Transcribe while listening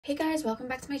Hey guys, welcome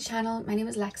back to my channel. My name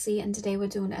is Lexi and today we're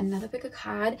doing another pick a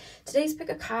card. Today's pick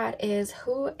a card is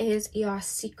who is your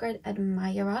secret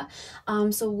admirer.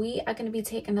 So we are going to be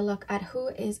taking a look at who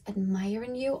is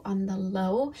admiring you on the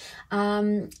low.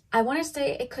 I want to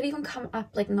say it could even come up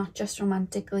like not just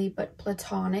romantically but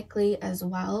platonically as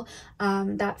well.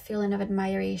 That feeling of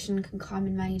admiration can come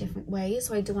in many different ways,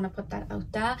 so I do want to put that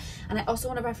out there. And I also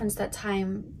want to reference that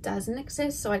time doesn't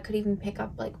exist, so I could even pick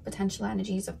up like potential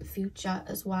energies of the future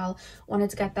as well. Wanted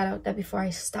to get that out there before I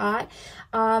start.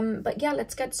 But yeah,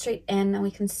 let's get straight in and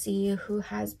we can see who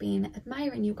has been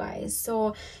admiring you guys.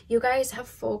 So you guys have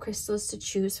 4 crystals to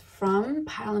choose from.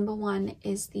 Pile number 1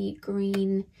 is the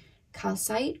green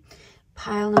calcite.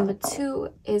 Pile number 2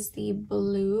 is the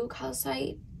blue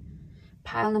calcite.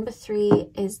 Pile number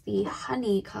 3 is the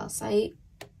honey calcite.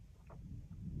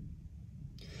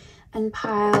 And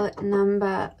pile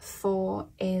number 4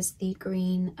 is the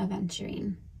green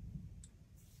aventurine.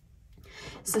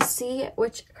 So see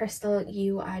which crystal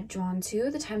you are drawn to.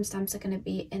 The timestamps are going to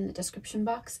be in the description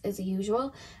box as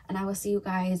usual, and I will see you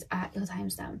guys at your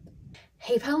timestamp.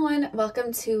 Hey pile 1,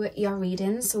 welcome to your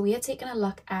reading. So we are taking a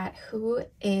look at who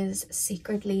is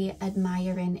secretly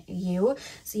admiring you.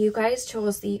 So you guys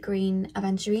chose the green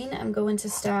aventurine. I'm going to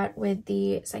start with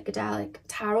the psychedelic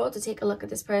tarot to take a look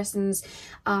at this person's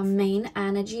main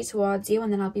energy towards you,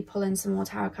 and then I'll be pulling some more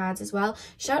tarot cards as well.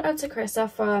 Shout out to Carissa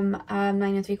from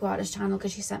 9 3/4 channel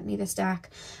because she sent me this deck,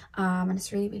 and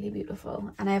it's really beautiful,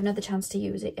 and I haven't had the chance to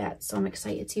use it yet, so I'm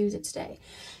excited to use it today.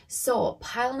 So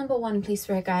pile number 1, please,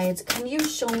 for guides. Can you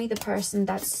show me the person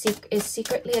that is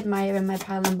secretly admiring my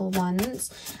pile number 1s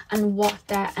and what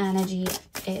their energy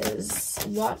is?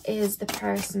 What is my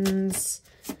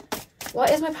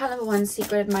pile number 1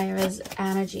 secret admirer's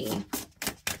energy?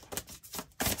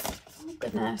 Oh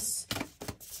goodness.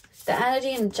 The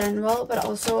energy in general, but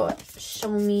also show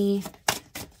me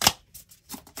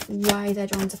why they're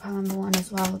drawn to pile number 1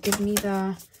 as well.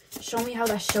 Show me how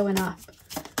they're showing up.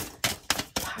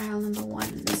 Pile number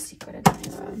 1, the secret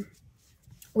admirer.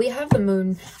 We have the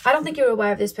moon. I don't think you're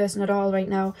aware of this person at all right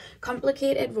now.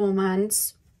 Complicated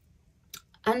romance,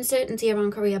 uncertainty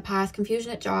around career path,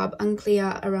 confusion at job,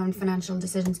 unclear around financial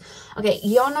decisions. Okay,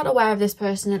 you're not aware of this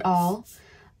person at all.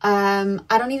 I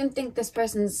don't even think this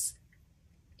person's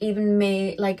even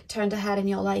may like turned ahead in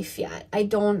your life yet.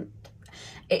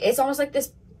 It's almost like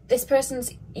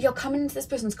you're coming into this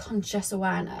person's conscious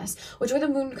awareness, which with a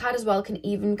moon card as well can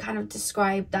even kind of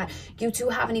describe that you two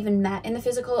haven't even met in the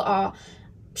physical or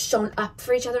shown up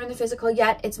for each other in the physical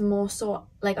yet. It's more so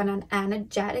like on an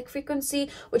energetic frequency,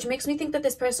 which makes me think that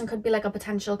this person could be like a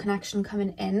potential connection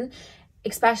coming in,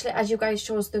 especially as you guys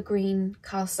chose the green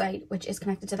calcite, which is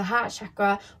connected to the heart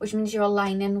chakra, which means you're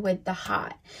aligning with the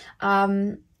heart.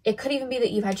 It could even be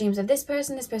that you've had dreams of this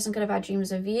person could have had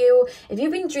dreams of you. If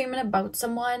you've been dreaming about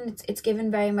someone, it's given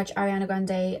very much Ariana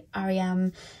Grande,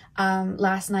 R.E.M.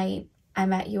 Last night I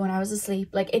met you when I was asleep.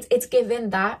 Like it's given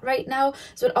that right now.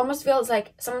 So it almost feels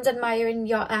like someone's admiring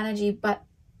your energy, but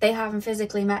they haven't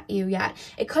physically met you yet.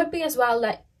 It could be as well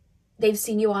that they've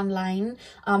seen you online,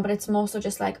 but it's more so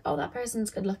just like, oh, that person's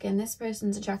good looking, this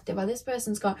person's attractive, or this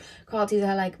person's got qualities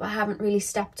I like, but haven't really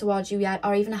stepped towards you yet,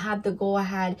 or even had the go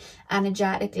ahead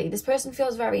energetically. This person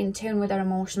feels very in tune with their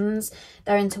emotions,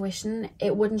 their intuition.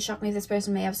 It wouldn't shock me if this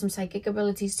person may have some psychic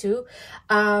abilities too,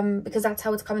 because that's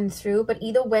how it's coming through. But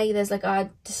either way, there's like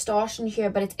a distortion here,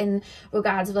 but it's in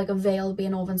regards of like a veil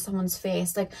being over in someone's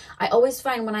face. Like I always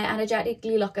find when I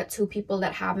energetically look at 2 people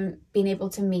that haven't been able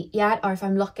to meet yet, or if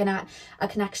I'm looking at a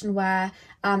connection where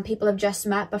people have just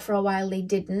met but for a while they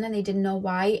didn't and they didn't know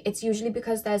why, it's usually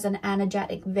because there's an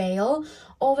energetic veil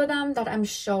over them that I'm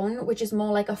shown, which is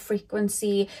more like a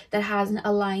frequency that hasn't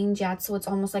aligned yet. So it's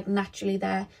almost like naturally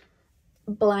they're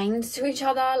blind to each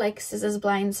other, like Scissors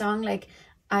Blind song, like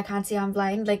I can't see, I'm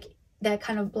blind. Like they're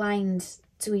kind of blind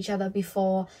to each other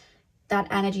before that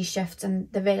energy shifts and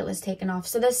the veil is taken off.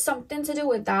 So there's something to do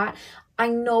with that. I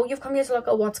know you've come here to look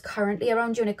at what's currently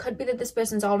around you, and it could be that this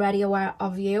person's already aware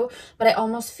of you, but I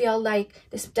almost feel like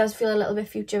this does feel a little bit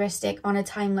futuristic on a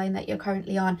timeline that you're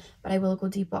currently on, but I will go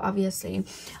deeper obviously.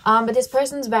 But this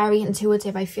person's very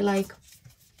intuitive. I feel like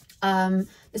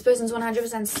this person's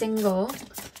 100% single.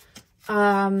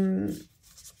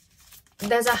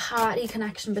 There's a hearty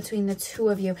connection between the 2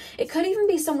 of you. It could even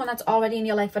be someone that's already in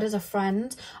your life but as a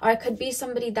friend, or it could be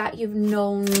somebody that you've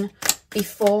known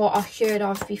before or heard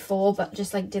of before but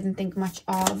just like didn't think much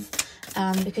of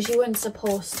because you weren't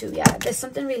supposed to yet. There's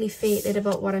something really fated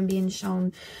about what I'm being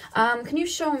shown. Can you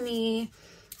show me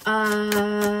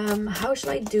how should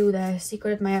I do this?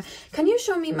 Secret admirer. Can you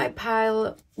show me my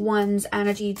pile 1's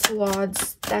energy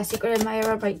towards their secret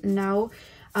admirer right now?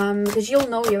 because you'll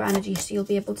know your energy, so you'll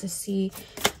be able to see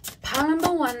pile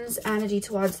number one's energy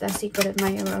towards their secret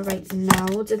admirer right now.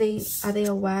 Are they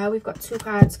aware? We've got 2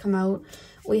 cards come out.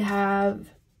 We have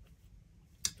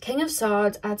King of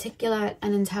Swords, articulate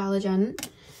and intelligent.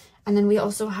 And then we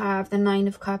also have the 9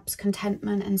 of Cups,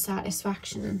 contentment and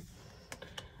satisfaction.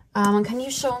 And can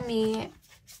you show me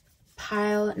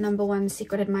pile number one's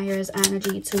secret admirer's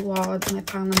energy towards my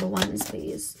pile number ones,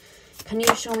 please? Can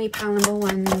you show me pile number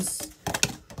one's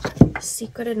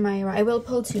secret admirer? I will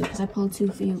pull 2 because I pulled 2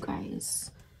 for you guys.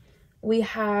 We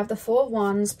have the 4 of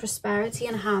Wands, prosperity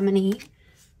and harmony.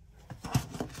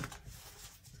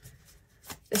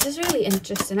 This is really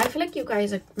interesting. I feel like you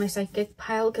guys are my psychic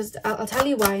pile, because I'll tell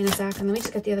you why in a second. Let me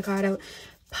just get the other card out.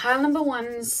 Pile number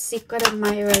one's secret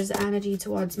admirer's energy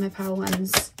towards my pile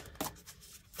ones.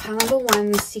 Pile number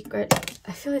one's secret.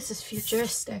 I feel this is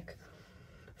futuristic.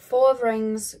 4 of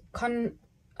Rings.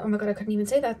 Oh my god, I couldn't even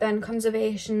say that then.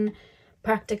 Conservation,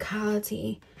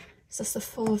 practicality. This is the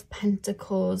 4 of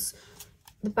Pentacles.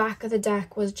 The back of the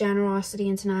deck was generosity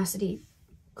and tenacity.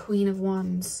 Queen of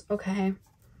Wands. Okay.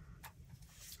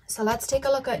 So let's take a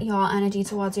look at your energy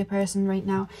towards your person right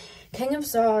now. King of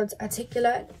Swords,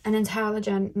 articulate and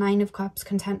intelligent, 9 of Cups,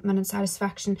 contentment and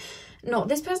satisfaction. No,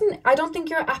 this person, I don't think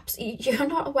you're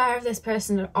not aware of this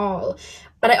person at all.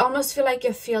 But I almost feel like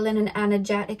you're feeling an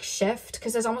energetic shift,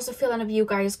 because there's almost a feeling of you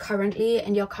guys currently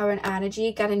in your current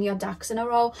energy, getting your ducks in a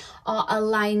row or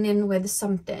aligning with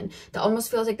something. That almost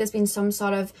feels like there's been some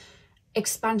sort of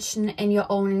expansion in your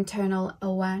own internal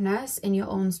awareness, in your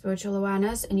own spiritual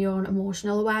awareness, in your own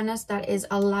emotional awareness, that is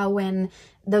allowing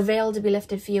the veil to be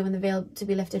lifted for you and the veil to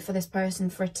be lifted for this person,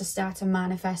 for it to start to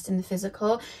manifest in the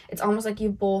physical. It's almost like you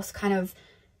both kind of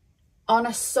on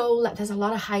a soul, there's a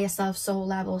lot of higher self soul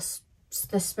levels,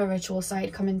 the spiritual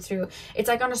side coming through. It's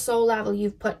like on a soul level,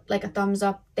 you've put like a thumbs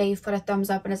up, they've put a thumbs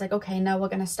up, and it's like, okay, now we're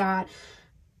gonna start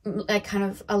like kind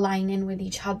of aligning with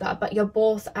each other, but you're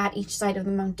both at each side of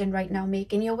the mountain right now,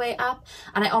 making your way up.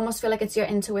 And I almost feel like it's your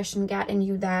intuition getting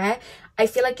you there. I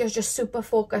feel like you're just super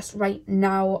focused right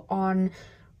now on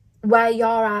where you're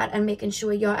at and making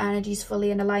sure your energy is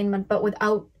fully in alignment, but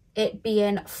without it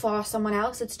being for someone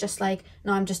else. It's just like,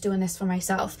 no, I'm just doing this for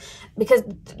myself. Because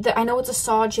I know it's a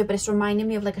sword here, but it's reminding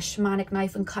me of like a shamanic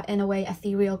knife and cutting away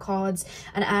ethereal cords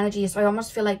and energy. So I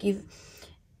almost feel like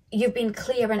you've been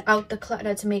clearing out the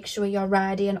clutter to make sure you're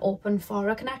ready and open for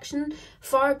a connection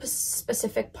for a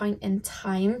specific point in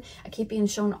time. I keep being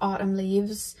shown autumn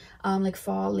leaves, like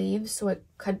fall leaves, so it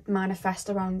could manifest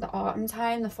around the autumn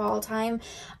time, the fall time.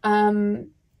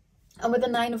 And with the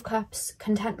 9 of Cups,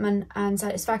 contentment and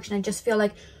satisfaction, I just feel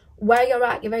like where you're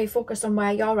at, you're very focused on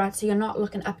where you're at, so you're not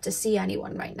looking up to see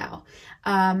anyone right now.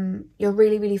 You're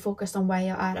really, really focused on where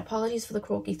you're at. Apologies for the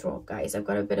croaky throat, guys. I've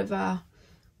got a bit of a...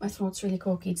 my throat's really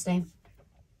croaky today.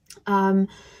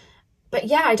 But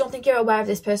yeah, I don't think you're aware of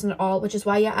this person at all, which is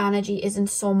why your energy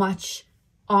isn't so much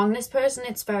on this person.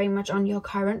 It's very much on your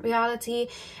current reality.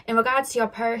 In regards to your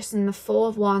person, the 4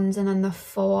 of Wands and then the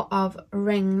 4 of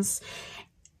Rings,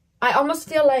 I almost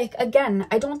feel like, again,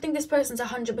 I don't think this person's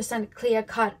 100% clear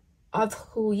cut of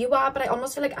who you are, but I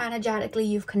almost feel like energetically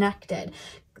you've connected.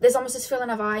 There's almost this feeling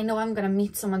of, I know I'm going to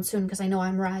meet someone soon because I know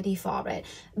I'm ready for it.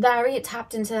 Very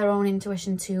tapped into their own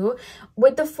intuition too.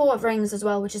 With the 4 of Rings as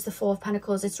well, which is the 4 of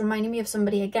Pentacles, it's reminding me of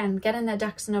somebody, again, getting their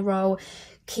ducks in a row,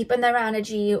 keeping their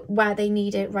energy where they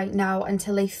need it right now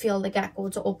until they feel the get-go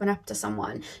to open up to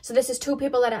someone. So this is 2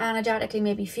 people that are energetically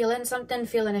maybe feeling something,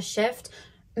 feeling a shift.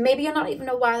 Maybe you're not even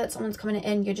aware that someone's coming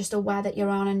in, you're just aware that you're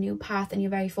on a new path and you're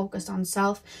very focused on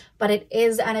self, but it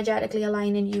is energetically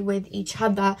aligning you with each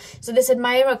other. So this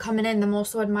admirer coming in, them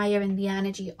also admiring the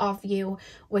energy of you,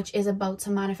 which is about to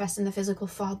manifest in the physical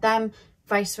for them,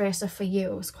 vice versa for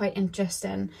you. It's quite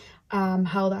interesting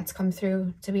how that's come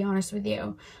through, to be honest with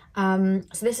you. So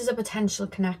this is a potential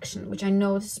connection, which I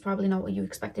know this is probably not what you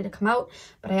expected to come out,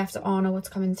 but I have to honor what's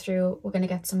coming through. We're going to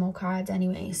get some more cards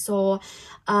anyway. So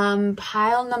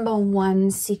pile number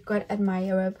 1, secret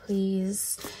admirer,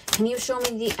 please. Can you show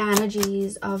me the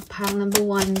energies of pile number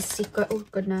 1, secret... oh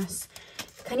goodness.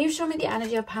 Can you show me the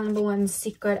energy of pile number 1,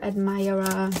 secret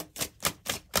admirer?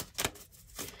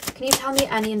 Can you tell me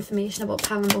any information about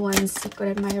pile number 1,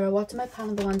 secret admirer? What do my pile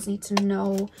number 1s need to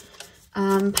know?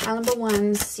 Pile number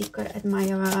 1, secret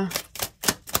admirer.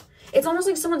 It's almost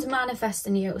like someone's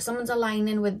manifesting you. Someone's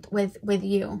aligning with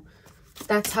you.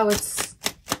 That's how it's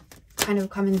kind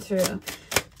of coming through.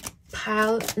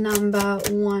 Pile number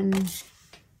 1.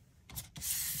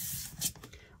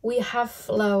 We have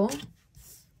flow.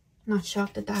 Not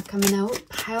shocked at that coming out.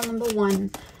 Pile number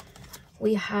 1.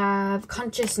 We have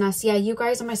consciousness. Yeah, you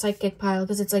guys are my psychic pile,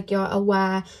 because it's like you're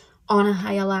aware on a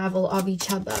higher level of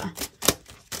each other.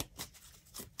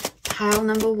 Pile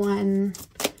number one,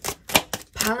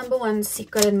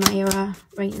 secret admirer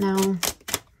right now.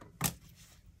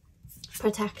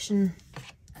 Protection.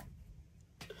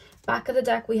 Back of the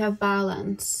deck, we have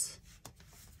balance.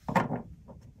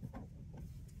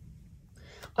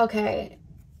 Okay.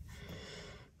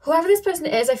 Whoever this person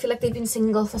is, I feel like they've been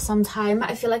single for some time.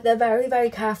 I feel like they're very, very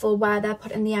careful where they're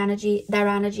putting their energy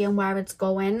and where it's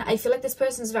going. I feel like this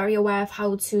person's very aware of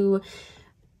how to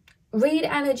read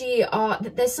energy, or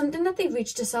there's something that they've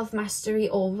reached a self-mastery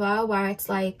over, where it's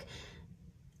like,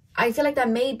 I feel like there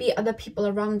may be other people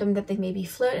around them that they may be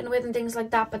flirting with and things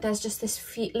like that, but there's just this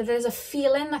there's a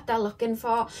feeling that they're looking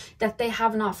for that they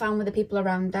have not found with the people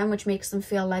around them, which makes them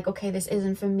feel like, okay, this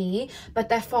isn't for me, but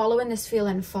they're following this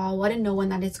feeling forward and knowing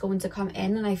that it's going to come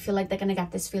in, and I feel like they're going to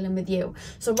get this feeling with you.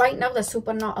 So right now they're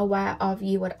super not aware of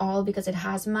you at all, because it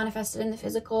has manifested in the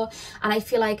physical, and I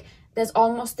feel like there's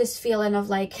almost this feeling of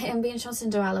like, I'm being shown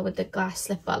Cinderella with the glass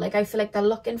slipper, like I feel like they're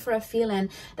looking for a feeling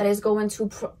that is going to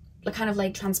kind of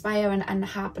like transpire and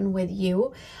happen with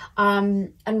you,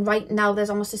 and right now there's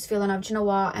almost this feeling of, do you know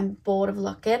what, I'm bored of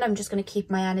looking, I'm just going to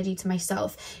keep my energy to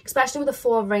myself. Especially with the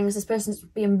Four of Rings, this person's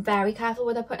being very careful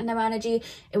where they're putting their energy.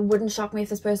 It wouldn't shock me if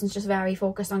this person's just very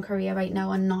focused on career right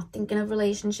now and not thinking of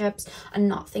relationships and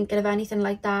not thinking of anything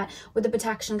like that. With the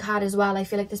protection card as well, I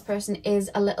feel like this person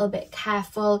is a little bit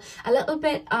careful, a little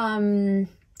bit oh,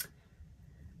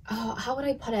 how would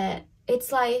I put it,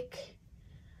 it's like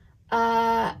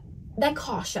they're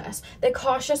cautious. They're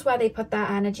cautious where they put their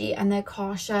energy, and they're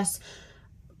cautious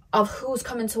of who's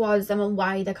coming towards them and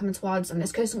why they're coming towards them.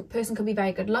 This person could be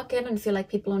very good looking and feel like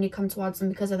people only come towards them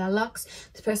because of their looks.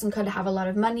 This person could have a lot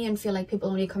of money and feel like people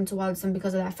only come towards them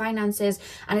because of their finances.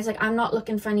 And it's like, I'm not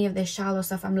looking for any of this shallow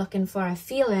stuff. I'm looking for a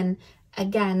feeling.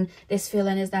 Again, this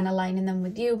feeling is then aligning them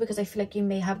with you, because I feel like you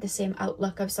may have the same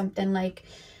outlook of something, like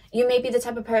you may be the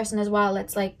type of person as well.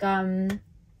 It's like,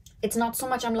 it's not so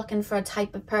much I'm looking for a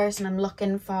type of person, I'm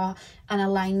looking for an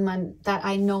alignment that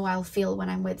I know I'll feel when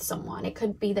I'm with someone. It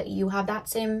could be that you have that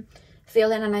same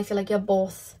feeling, and I feel like you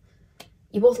both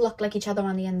look like each other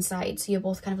on the inside, so you're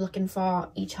both kind of looking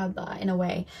for each other in a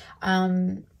way.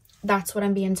 That's what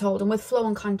I'm being told. And with flow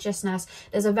and consciousness,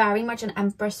 there's a very much an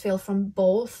Empress feel from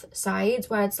both sides,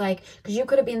 where it's like, because you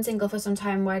could have been single for some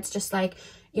time, where it's just like,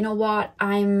 you know what,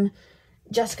 I'm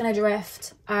just gonna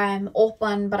drift, I'm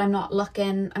open but I'm not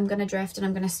looking, I'm gonna drift and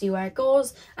I'm gonna see where it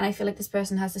goes. And I feel like this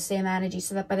person has the same energy,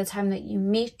 so that by the time that you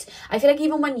meet, I feel like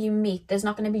even when you meet, there's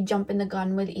not going to be jumping the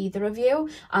gun with either of you,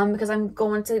 because I'm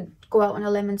going to go out on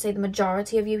a limb and say the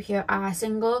majority of you here are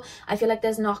single. I feel like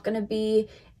there's not going to be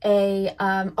a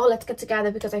oh, let's get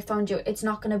together because I found you. It's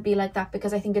not going to be like that,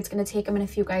 because I think it's going to take a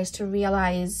minute for you guys to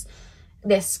realize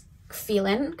this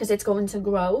feeling, because it's going to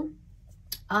grow.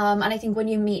 And I think when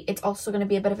you meet, it's also going to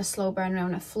be a bit of a slow burn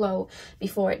around a flow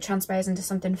before it transpires into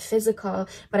something physical.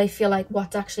 But I feel like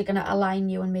what's actually going to align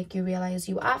you and make you realize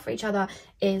you are for each other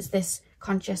is this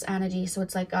conscious energy. So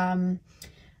it's like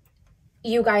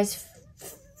you guys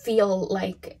feel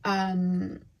like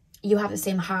you have the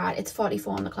same heart. It's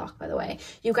 44 on the clock, by the way.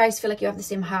 You guys feel like you have the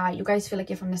same heart. You guys feel like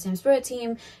you're from the same spirit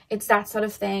team. It's that sort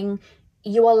of thing.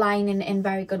 You align in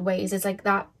very good ways. It's like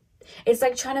that. It's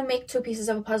like trying to make two pieces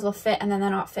of a puzzle fit, and then they're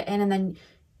not fitting, and then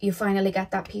you finally get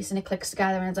that piece and it clicks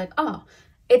together, and it's like, oh,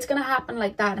 it's gonna happen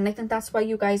like that. And I think that's why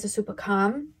you guys are super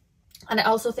calm. And I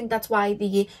also think that's why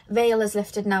the veil is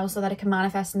lifted now, so that it can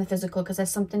manifest in the physical, because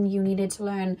there's something you needed to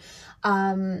learn,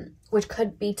 which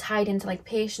could be tied into like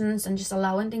patience and just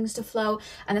allowing things to flow.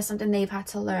 And there's something they've had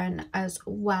to learn as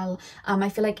well. I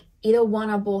feel like either one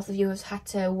or both of you have had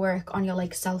to work on your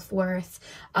like self-worth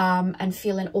and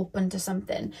feeling open to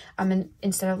something, and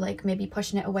instead of like maybe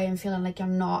pushing it away and feeling like you're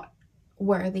not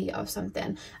worthy of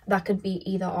something. That could be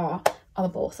either or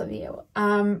both of you.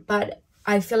 But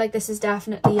I feel like this is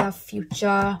definitely a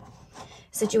future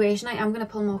situation. I am going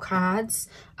to pull more cards,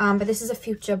 but this is a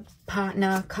future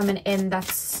partner coming in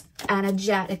that's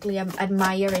energetically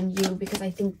admiring you, because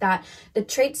I think that the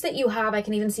traits that you have, I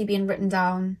can even see being written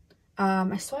down.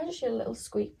 I swear I just heard a little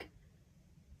squeak.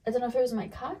 I don't know if it was my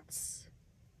cats.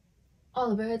 Oh,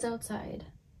 the birds outside.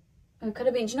 It could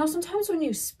have been. Do you know, sometimes when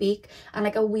you speak and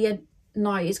like a weird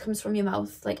noise comes from your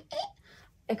mouth, like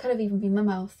it could have even been my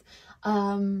mouth.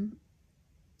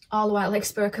 All the while, like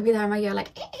spirit could be there in my ear,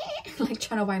 like like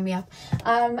trying to wind me up.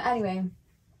 Anyway,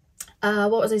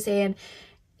 what was I saying?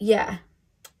 Yeah,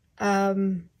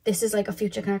 this is like a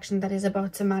future connection that is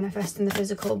about to manifest in the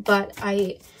physical, but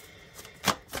I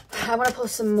want to pull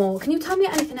some more. Can you tell me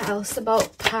anything else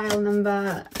about pile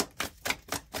number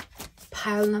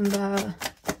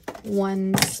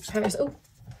one's person?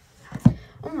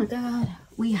 Oh my my god,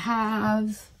 we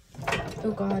have,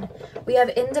 oh god, we have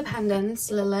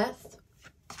Independence, Lilith.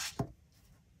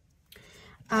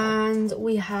 And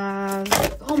we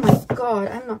have, oh my god,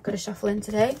 I'm not good at shuffling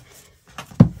today.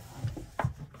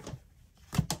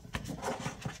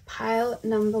 Pile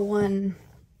number 1.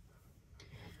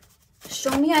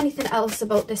 Show me anything else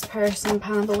about this person,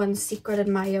 pile number 1's secret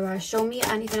admirer. Show me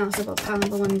anything else about pile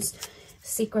number 1's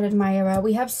secret admirer.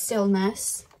 We have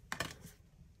Stillness.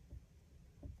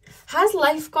 Has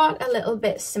life got a little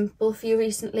bit simple for you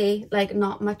recently? Like,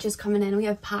 not much is coming in. We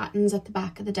have Patterns at the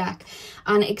back of the deck.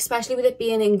 And especially with it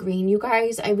being in green, you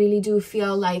guys, I really do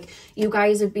feel like you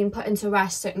guys have been putting to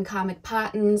rest certain karmic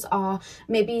patterns, or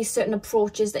maybe certain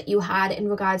approaches that you had in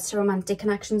regards to romantic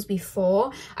connections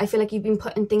before. I feel like you've been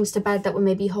putting things to bed that were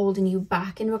maybe holding you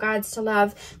back in regards to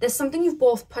love. There's something you've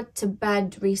both put to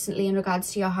bed recently in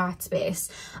regards to your heart space.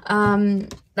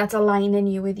 That's aligning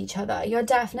you with each other. You're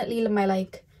definitely my,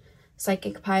 like,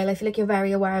 psychic pile. I feel like you're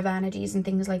very aware of energies and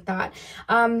things like that.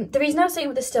 The reason I was saying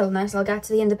with the Stillness, I'll get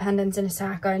to the Independence in a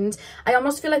second. I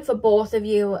almost feel like for both of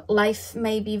you, life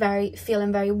may be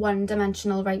feeling very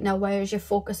one-dimensional right now, whereas you're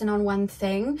focusing on one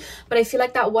thing. But I feel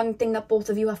like that one thing that both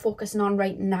of you are focusing on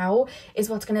right now is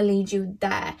what's going to lead you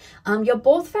there. You're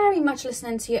both very much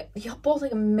listening to you're both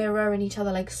like a mirror in each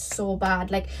other, like so bad.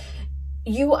 Like,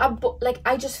 you are like,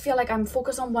 I just feel like I'm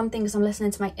focused on one thing because I'm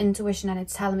listening to my intuition and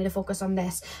it's telling me to focus on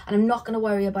this, and I'm not going to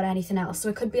worry about anything else. So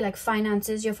it could be like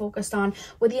finances you're focused on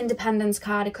with the Independence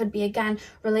card. It could be, again,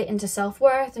 relating to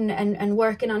self-worth and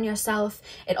working on yourself.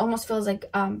 It almost feels like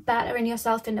bettering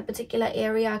yourself in a particular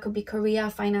area. It could be career,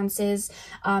 finances,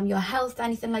 your health,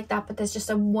 anything like that. But there's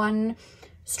just a one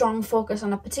strong focus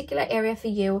on a particular area for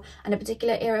you and a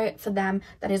particular area for them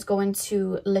that is going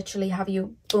to literally have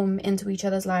you boom into each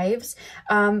other's lives.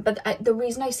 But the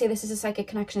reason I say this is a psychic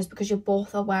connection is because you're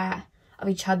both aware of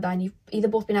each other, and you've either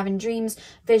both been having dreams,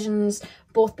 visions,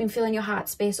 both been feeling your heart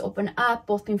space open up,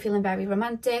 both been feeling very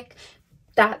romantic.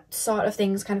 That sort of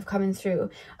thing's kind of coming through.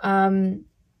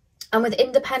 And with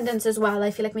Independence as well,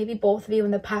 I feel like maybe both of you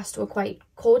in the past were quite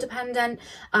codependent.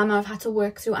 I've had to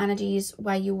work through energies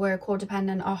where you were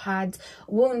codependent or had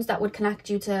wounds that would connect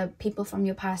you to people from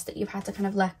your past that you've had to kind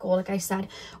of let go. Like I said,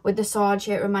 with the sword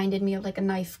here, it reminded me of like a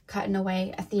knife cutting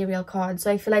away ethereal cord.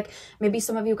 So I feel like maybe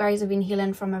some of you guys have been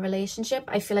healing from a relationship.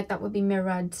 I feel like that would be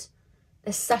mirrored.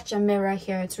 There's such a mirror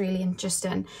here. It's really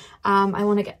interesting. I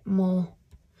want to get more.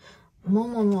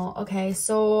 Okay,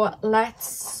 so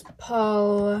let's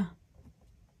pull...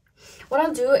 What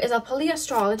I'll do is I'll pull the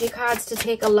astrology cards to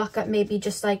take a look at maybe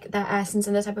just like their essence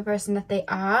and the type of person that they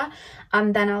are.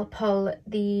 And then I'll pull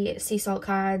the sea salt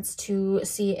cards to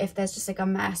see if there's just like a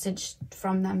message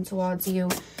from them towards you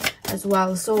as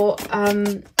well. So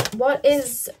what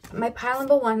is my pile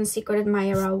number 1 secret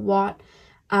admirer? What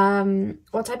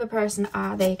type of person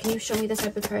are they? Can you show me the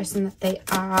type of person that they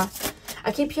are?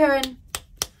 I keep hearing...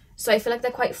 So I feel like they're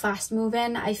quite fast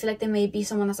moving. I feel like they may be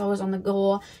someone that's always on the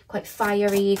go, quite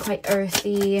fiery, quite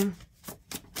earthy.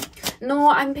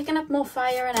 No, I'm picking up more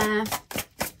fire and air.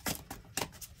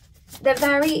 They're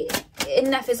very in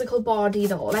their physical body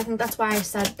though. I think that's why I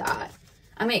said that.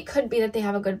 I mean, it could be that they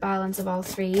have a good balance of all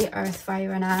three, earth,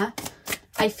 fire and air.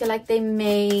 I feel like they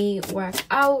may work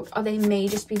out, or they may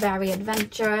just be very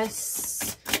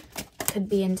adventurous. Could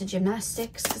be into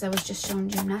gymnastics, because I was just shown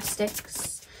gymnastics.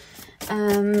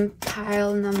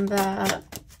 Pile number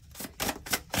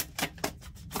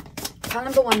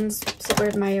 1's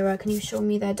secret admirer. Can you show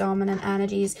me their dominant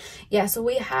energies? Yeah, so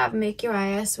we have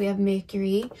Mercurius, we have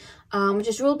Mercury, which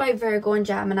is ruled by Virgo and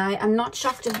Gemini. I'm not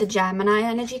shocked of the Gemini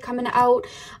energy coming out,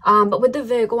 but with the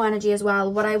Virgo energy as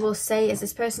well, what I will say is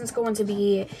this person's going to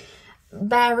be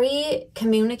very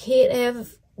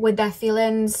communicative with their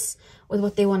feelings, with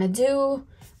what they want to do.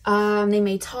 They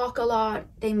may talk a lot,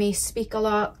 they may speak a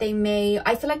lot,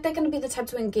 I feel like they're going to be the type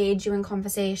to engage you in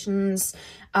conversations.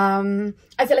 I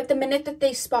feel like the minute that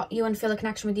they spot you and feel a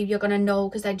connection with you, you're going to know,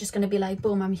 because they're just going to be like,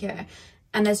 boom, I'm here.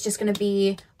 And there's just going to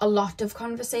be a lot of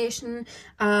conversation.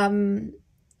 I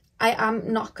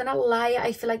am not going to lie,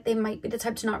 I feel like they might be the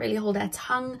type to not really hold their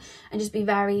tongue and just be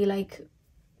very like,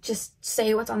 just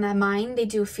say what's on their mind. They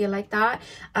do feel like that.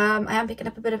 I am picking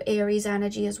up a bit of Aries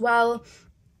energy as well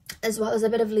as a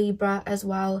bit of Libra as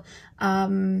well.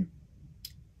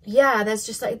 Yeah, there's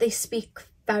just like, they speak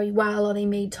very well, or they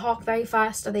may talk very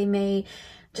fast, or they may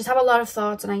just have a lot of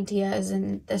thoughts and ideas,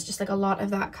 and there's just like a lot of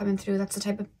that coming through. That's the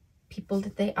type of people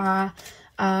that they are.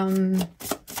 I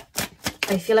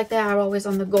feel like they are always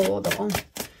on the go though.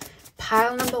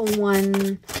 Pile number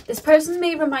 1, this person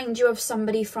may remind you of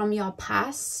somebody from your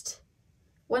past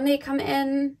when they come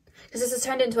in. because this has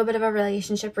turned into a bit of a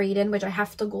relationship reading, which I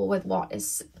have to go with what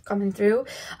is coming through.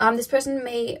 This person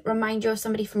may remind you of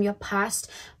somebody from your past,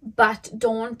 but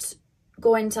don't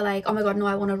go into like, oh my god, no,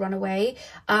 I want to run away.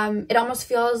 It almost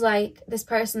feels like this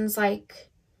person's like,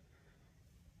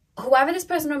 whoever this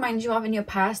person reminds you of in your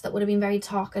past that would have been very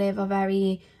talkative or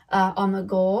very on the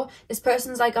go, this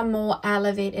person's like a more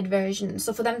elevated version.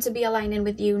 So for them to be aligning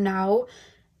with you now,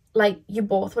 like you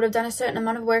both would have done a certain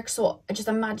amount of work. So just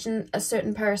imagine a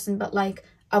certain person but like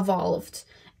evolved.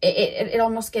 It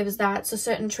almost gives that. So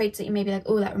certain traits that you may be like,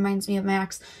 oh, that reminds me of my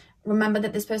ex, remember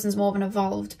that this person's more of an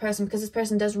evolved person, because this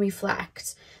person does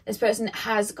reflect. This person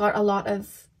has got a lot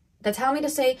of, they tell me to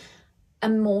say,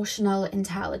 emotional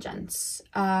intelligence.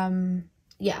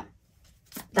 Yeah,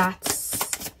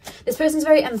 this person's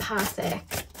very empathic.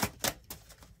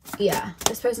 Yeah,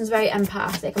 this person's very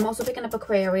empathic. I'm also picking up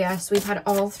Aquarius. We've had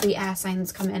all 3 air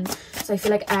signs come in, so I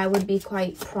feel like air would be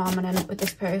quite prominent with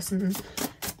this person.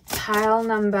 Pile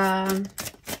number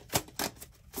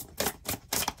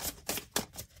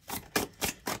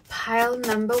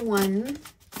 1.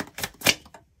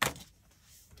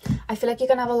 I feel like you're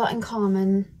going to have a lot in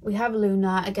common. We have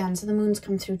Luna again, so the moon's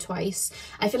come through twice.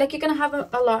 I feel like you're going to have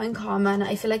a lot in common.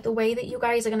 I feel like the way that you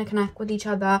guys are going to connect with each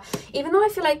other, even though I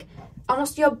feel like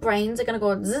almost your brains are going to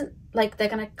go zzz, like they're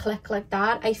going to click like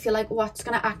that, I feel like what's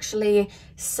going to actually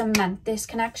cement this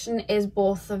connection is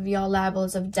both of your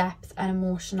levels of depth and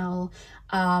emotional,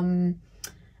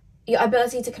 your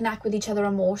ability to connect with each other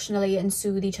emotionally and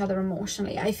soothe each other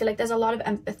emotionally. I feel like there's a lot of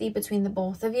empathy between the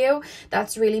both of you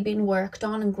that's really been worked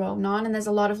on and grown on, and there's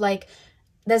a lot of like,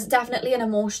 there's definitely an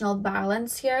emotional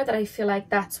balance here that I feel like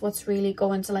that's what's really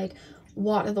going to like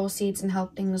water those seeds and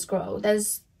help things grow.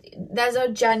 There's a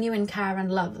genuine care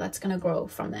and love that's going to grow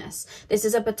from this. This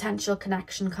is a potential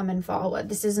connection coming forward.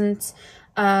 This isn't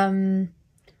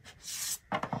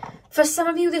for some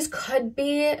of you, this could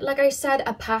be, like I said,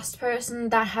 a past person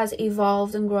that has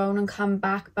evolved and grown and come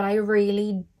back, but I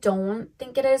really don't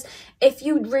think it is. If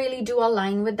you really do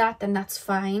align with that, then that's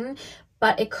fine.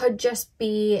 But it could just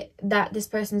be that this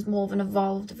person's more of an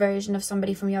evolved version of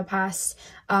somebody from your past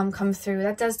come through.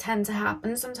 That does tend to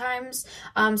happen sometimes.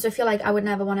 So I feel like I would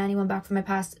never want anyone back from my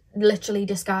past. Literally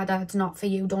discard that. It's not for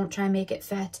you. Don't try and make it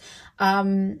fit.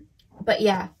 But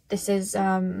yeah, this is...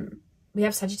 we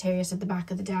have Sagittarius at the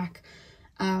back of the deck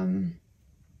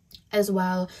as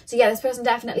well. So yeah, this person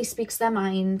definitely speaks their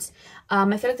mind.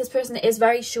 I feel like this person is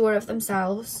very sure of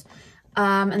themselves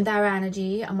and their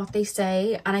energy and what they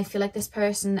say. And I feel like this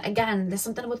person, again, there's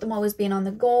something about them always being on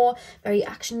the go, very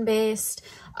action-based.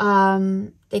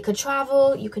 They could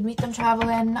travel. You could meet them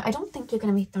traveling. I don't think you're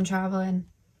going to meet them traveling.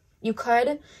 You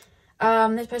could.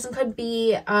 This person could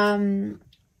be...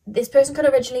 this person could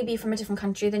originally be from a different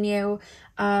country than you.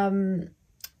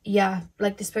 Yeah,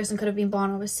 like this person could have been born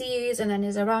overseas and then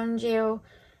is around you.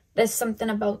 There's something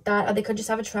about that. Or they could just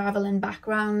have a traveling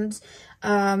background.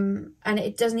 And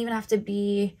it doesn't even have to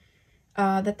be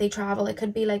that they travel. It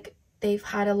could be like they've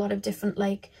had a lot of different,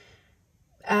 like,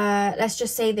 let's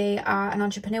just say they are an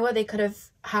entrepreneur. They could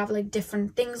have like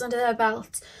different things under their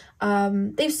belt.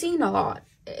 They've seen a lot,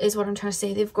 is what I'm trying to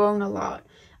say. They've grown a lot.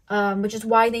 Which is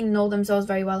why they know themselves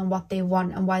very well and what they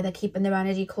want, and why they're keeping their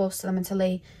energy close to them until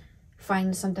they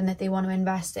find something that they want to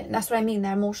invest in. That's what I mean.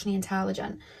 They're emotionally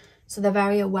intelligent. So they're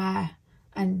very aware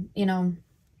and, you know,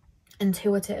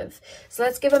 intuitive. So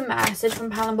let's give a message from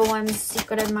pile number 1,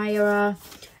 Secret Admirer.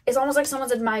 It's almost like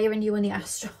someone's admiring you in the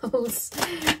astrals.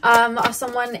 Or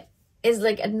someone is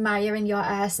like admiring your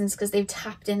essence because they've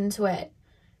tapped into it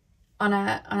on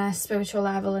a spiritual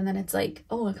level, and then it's like,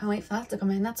 oh, I can't wait for that to come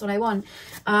in. That's what I want.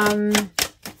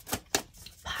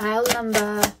 Pile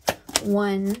number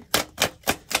 1,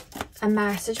 a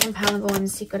message from pile number 1,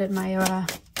 Secret Admirer.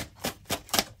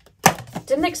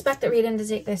 Didn't expect the reading to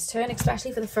take this turn,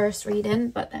 especially for the first reading,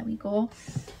 but there we go.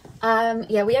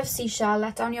 Yeah, we have Seashell.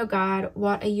 Let down your guard.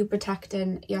 What are you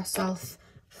protecting yourself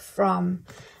from?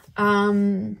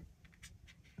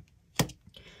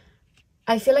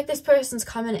 I feel like this person's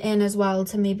coming in as well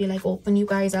to maybe like open you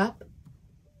guys up.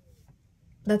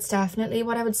 That's definitely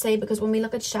what I would say, because when we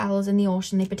look at shells in the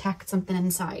ocean, they protect something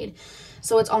inside.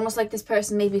 So it's almost like this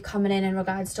person may be coming in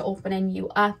regards to opening you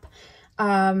up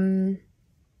and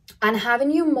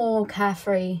having you more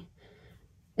carefree.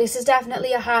 This is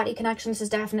definitely a hearty connection. This is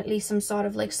definitely some sort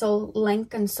of like soul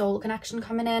link and soul connection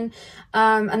coming in.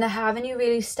 And they're having you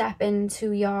really step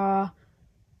into your...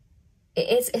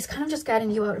 It's kind of just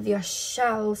getting you out of your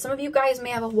shell. Some of you guys may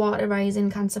have a water rising,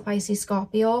 Cancer, Pisces,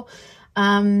 Scorpio.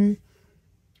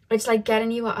 it's like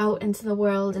getting you out into the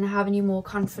world and having you more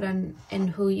confident in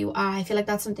who you are. I feel like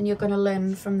that's something you're going to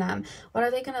learn from them. What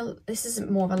are they going to... This is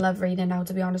more of a love reading now,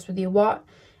 to be honest with you. What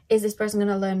is this person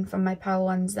going to learn from my power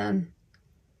ones then?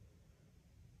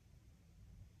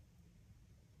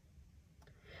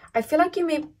 I feel like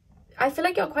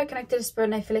you're quite connected to spirit,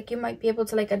 and I feel like you might be able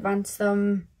to like advance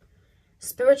them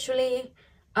spiritually,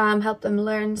 help them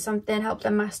learn something, help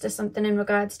them master something in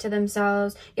regards to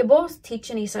themselves. You're both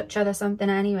teaching each other something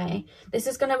anyway. This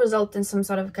is going to result in some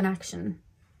sort of connection.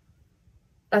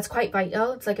 That's quite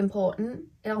vital. It's like important.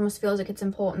 It almost feels like it's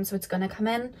important, so it's going to come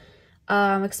in.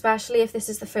 Especially if this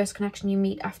is the first connection you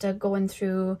meet after going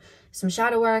through some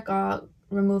shadow work or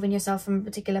removing yourself from a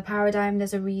particular paradigm.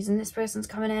 There's a reason this person's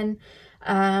coming in.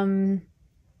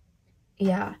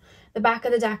 Yeah, the back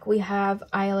of the deck we have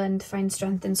Island, find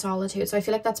strength in solitude. So I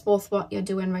feel like that's both what you're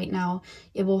doing right now.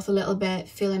 You're both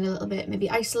feeling a little bit maybe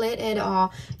isolated,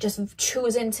 or just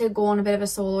choosing to go on a bit of a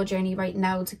solo journey right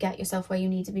now to get yourself where you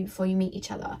need to be before you meet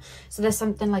each other. So there's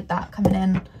something like that coming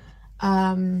in.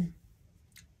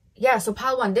 Yeah, so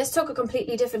pile one, this took a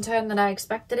completely different turn than I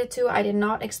expected it to. I did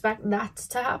not expect that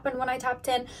to happen when I tapped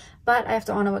in, but I have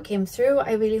to honor what came through.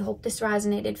 I really hope this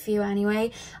resonated for you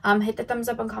anyway. Hit the thumbs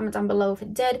up and comment down below if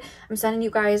it did. I'm sending you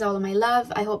guys all of my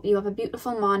love. I hope you have a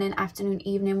beautiful morning, afternoon,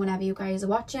 evening, whenever you guys are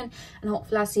watching, and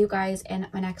hopefully I'll see you guys in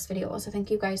my next video. So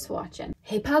thank you guys for watching.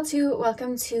 Hey pal 2,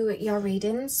 welcome to your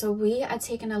reading. So we are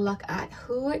taking a look at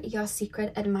who your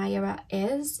secret admirer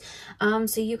is.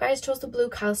 So you guys chose the blue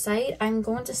calcite. I'm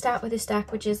going to start with this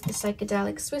deck, which is the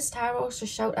Psychedelic Swiss Tarot. So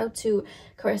shout out to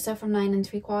Carissa from 9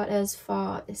 3/4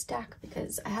 for this deck,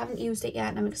 because I haven't used it yet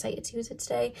and I'm excited to use it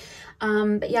today.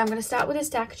 But yeah, I'm going to start with this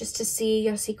deck just to see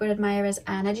your secret admirer's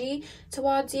energy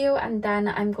towards you, and then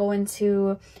I'm going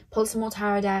to pull some more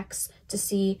tarot decks to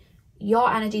see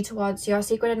your energy towards your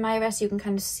secret admirer, so you can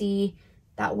kind of see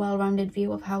that well-rounded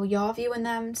view of how you're viewing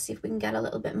them, see if we can get a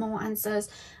little bit more answers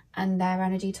and their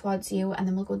energy towards you, and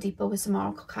then we'll go deeper with some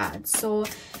oracle cards. So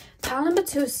pile number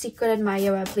 2, secret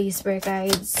admirer, please, spirit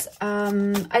guides. I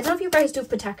don't know if you guys do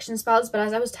protection spells, but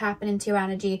as I was tapping into your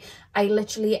energy, I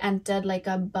literally entered like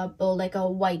a bubble, like a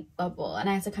white bubble, and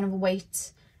I had to kind of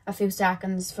wait a few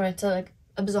seconds for it to like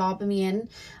absorb me in.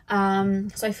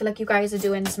 So I feel like you guys are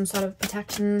doing some sort of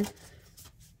protection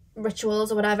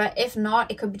rituals or whatever. If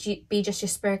not, it could be just your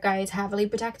spirit guides heavily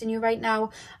protecting you right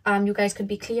now. You guys could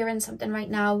be clearing something right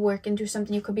now, working through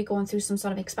something. You could be going through some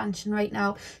sort of expansion right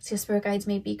now, so your spirit guides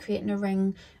may be creating a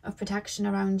ring of protection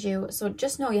around you. So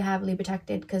just know you're heavily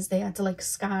protected, because they had to like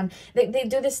scan. They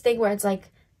do this thing where it's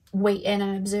like waiting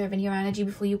and observing your energy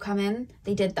before you come in.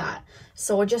 They did that,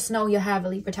 so just know you're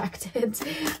heavily protected.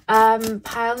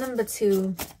 Pile number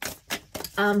 2,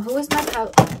 who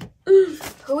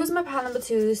is my pile number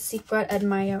 2's secret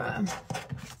admirer?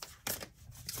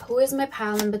 Who is my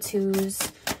pile number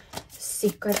 2's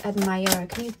secret admirer?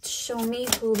 Can you show me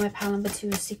who my pile number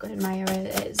 2's secret admirer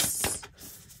is?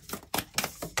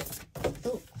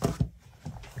 Ooh.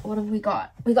 What have we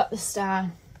got? We got the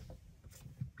Star.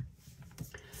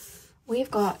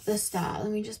 We've got the Star.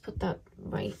 Let me just put that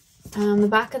right. The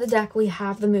back of the deck we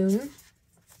have the Moon.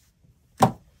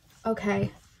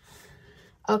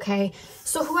 Okay,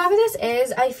 so whoever this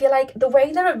is, I feel like the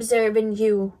way they're observing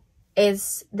you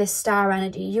is this star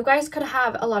energy. You guys could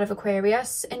have a lot of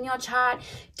Aquarius in your chart.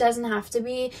 Doesn't have to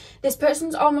be. This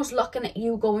person's almost looking at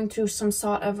you going through some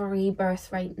sort of a rebirth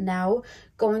right now,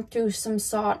 going through some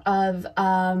sort of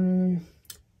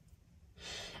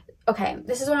okay,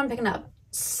 this is what I'm picking up.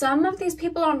 Some of these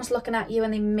people are almost looking at you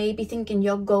and they may be thinking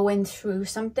you're going through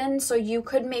something. So you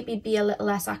could maybe be a little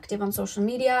less active on social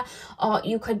media, or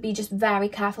you could be just very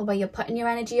careful where you're putting your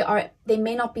energy, or they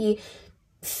may not be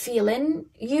feeling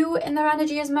you in their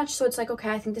energy as much. So it's like,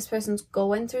 okay, I think this person's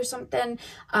going through something,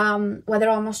 where they're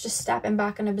almost just stepping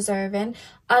back and observing.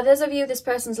 Others of you, this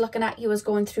person's looking at you as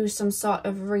going through some sort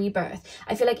of rebirth.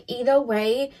 I feel like either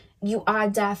way, you are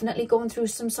definitely going through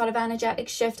some sort of energetic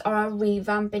shift or a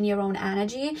revamp in your own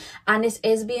energy, and this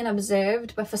is being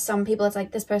observed. But for some people it's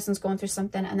like this person's going through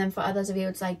something, and then for others of you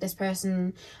it's like this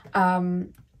person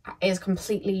is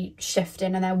completely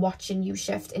shifting and they're watching you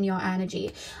shift in your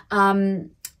energy.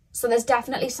 So there's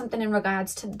definitely something in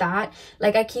regards to that.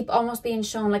 Like I keep almost being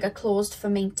shown like a closed for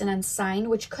maintenance sign,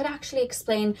 which could actually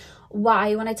explain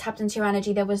why when I tapped into your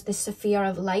energy there was this sphere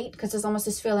of light, because there's almost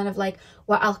this feeling of like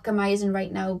we're alchemizing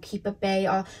right now, keep at bay,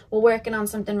 or we're working on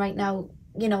something right now,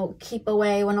 you know, keep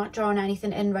away, we're not drawing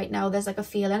anything in right now. There's like a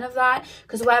feeling of that,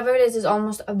 because whoever it is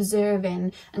almost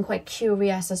observing and quite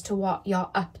curious as to what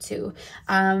you're up to.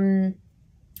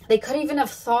 They could even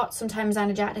have thought sometimes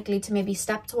energetically to maybe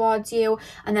step towards you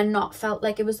and then not felt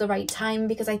like it was the right time,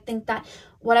 because I think that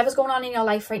whatever's going on in your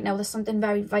life right now, there's something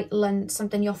very vital and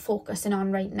something you're focusing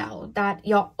on right now, that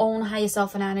your own higher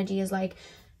self and energy is like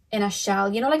in a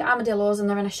shell. You know, like armadillos and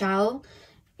they're in a shell?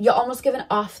 You're almost giving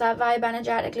off that vibe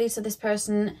energetically. So this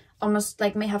person almost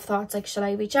like may have thoughts like, should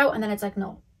I reach out? And then it's like,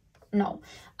 no.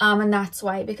 And that's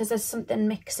why, because there's something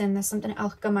mixing, there's something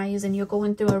alchemizing, you're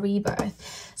going through a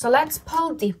rebirth. So let's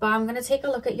pull deeper. I'm going to take a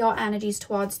look at your energies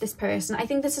towards this person. I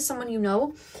think this is someone you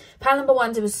know. Pile number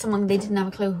one, it was someone, they didn't have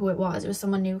a clue who it was. It was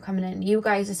someone new coming in. You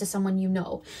guys, this is someone you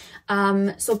know.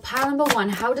 So pile number one,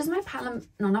 how does my pile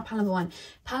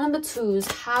number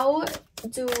twos, how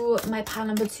do my pile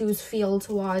number twos feel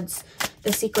towards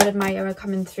the secret admirer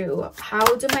coming through?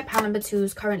 How do my pile number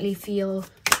twos currently feel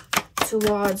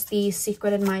towards the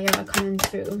secret admirer coming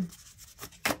through?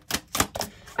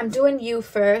 I'm doing you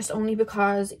first only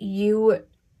because you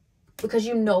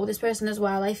know this person as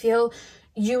well. I feel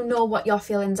you know what your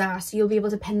feelings are, so you'll be able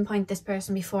to pinpoint this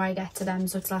person before I get to them,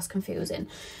 so it's less confusing.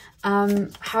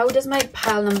 How does my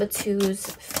pile number twos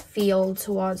feel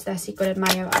towards their secret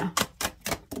admirer?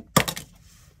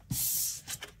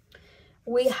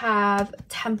 We have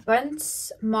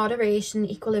temperance, moderation,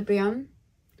 equilibrium.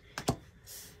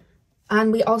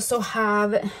 And we also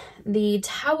have the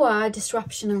Tower,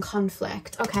 disruption and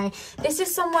conflict. Okay, this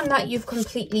is someone that you've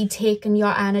completely taken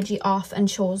your energy off and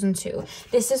chosen to.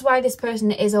 This is why this person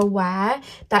is aware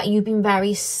that you've been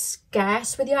very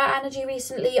scarce with your energy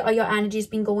recently, or your energy's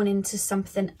been going into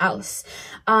something else.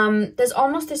 There's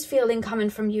almost this feeling coming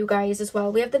from you guys as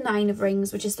well. We have the Nine of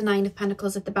Rings, which is the Nine of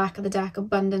Pentacles at the back of the deck,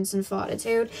 abundance and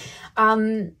fortitude.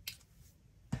 I'm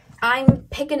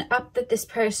picking up that this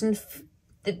person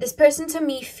to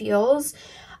me feels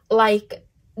like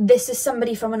this is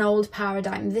somebody from an old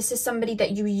paradigm. This is somebody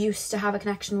that you used to have a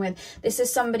connection with. This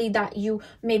is somebody that you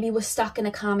maybe were stuck in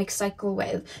a karmic cycle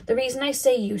with. The reason I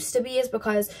say used to be is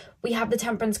because we have the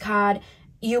Temperance card,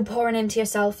 you pouring into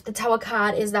yourself. The Tower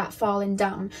card is that falling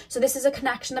down. So this is a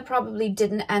connection that probably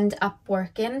didn't end up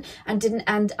working and didn't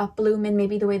end up blooming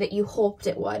maybe the way that you hoped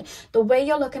it would. The way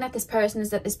you're looking at this person is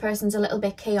that this person's a little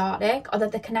bit chaotic, or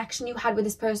that the connection you had with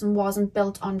this person wasn't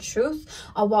built on truth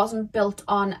or wasn't built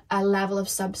on a level of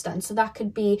substance. So that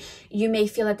could be, you may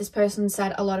feel that this person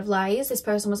said a lot of lies. This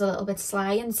person was a little bit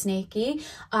sly and snaky.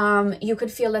 You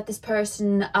could feel that this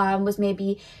person was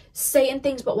maybe saying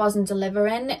things but wasn't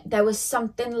delivering. There was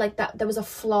something like that. There was a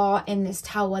flaw in this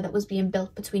tower that was being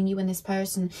built between you and this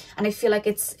person, and I feel like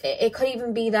it could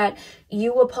even be that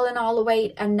you were pulling all the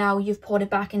weight and now you've poured it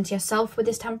back into yourself with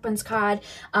this Temperance card,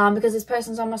 because this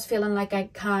person's almost feeling like, I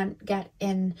can't get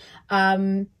in.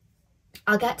 I'll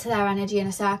get to their energy in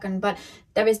a second, but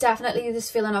there is definitely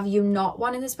this feeling of you not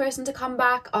wanting this person to come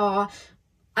back, or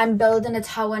I'm building a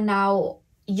tower now,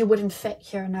 you wouldn't fit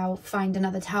here now, find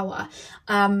another tower.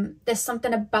 There's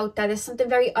something about that. There's something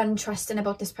very untrusting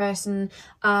about this person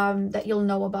that you'll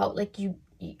know about. Like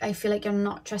I feel like you're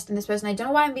not trusting this person. I don't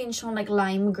know why I'm being shown like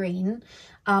lime green.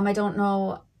 I don't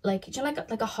know, like, do you know,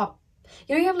 like a hot,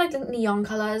 you know, you have like neon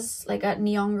colors, like a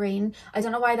neon green. I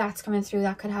don't know why that's coming through.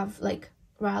 That could have like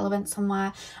relevance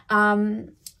somewhere.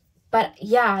 But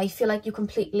yeah, I feel like you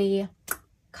completely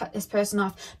cut this person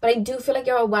off, but I do feel like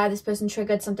you're aware this person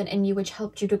triggered something in you which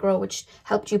helped you to grow, which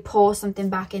helped you pour something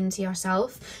back into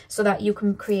yourself so that you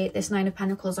can create this Nine of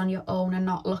Pentacles on your own and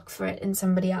not look for it in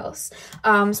somebody else.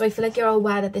 So I feel like you're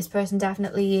aware that this person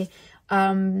definitely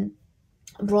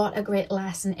brought a great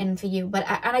lesson in for you, but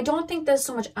I don't think there's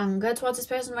so much anger towards this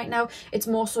person right now. It's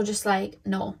more so just like,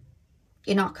 no,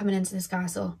 you're not coming into this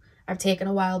castle. I've taken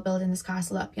a while building this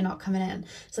castle up, you're not coming in.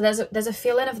 So there's a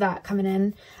feeling of that coming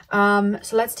in.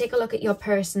 So let's take a look at your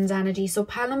person's energy. So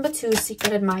pile number two,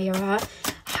 secret admirer.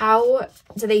 How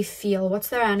do they feel? What's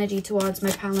their energy towards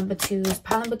my pile number twos?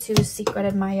 Pile number two, secret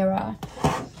admirer.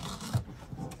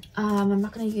 I'm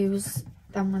not going to use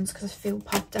them ones because I feel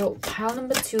popped out. Pile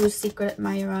number two, secret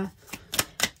admirer.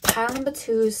 Pile number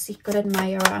two, secret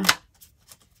admirer.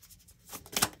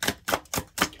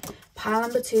 Pile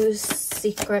number two,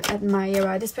 secret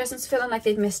admirer. This person's feeling like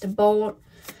they've missed a boat.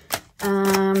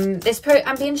 I'm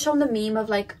being shown the meme of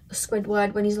like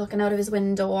Squidward when he's looking out of his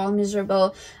window all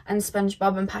miserable, and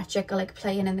SpongeBob and Patrick are like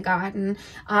playing in the garden.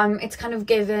 It's kind of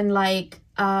given like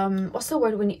what's the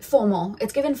word when you FOMO.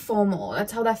 It's given FOMO.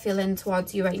 That's how they're feeling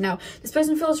towards you right now. This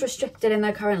person feels restricted in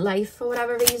their current life for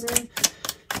whatever reason.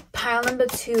 Pile number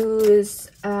two's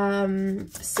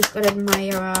secret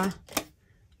admirer.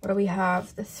 What do we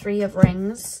have? The Three of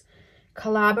Rings.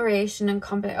 Collaboration and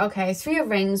okay, Three of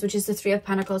Rings, which is the Three of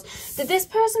Pentacles. Is this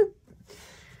person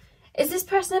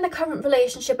in a current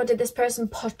relationship, or did this person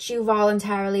put you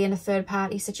voluntarily in a third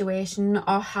party situation,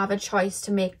 or have a choice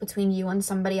to make between you and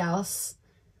somebody else?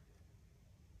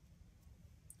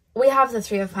 we have the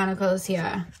Three of Pentacles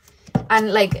here.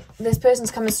 And like this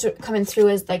person's coming through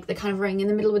as like the kind of ring in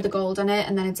the middle with the gold on it.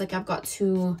 And then it's like I've got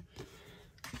two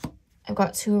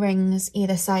rings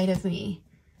either side of me.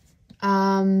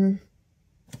 Let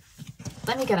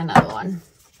me get another one.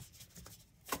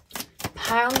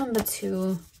 Pile number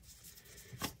 2.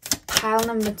 Pile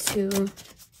number 2.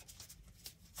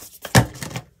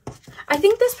 I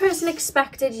think this person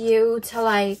expected you to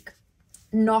like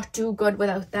not do good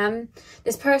without them.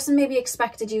 This person maybe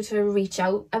expected you to reach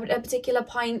out at a particular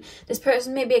point. This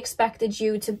person maybe expected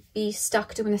you to be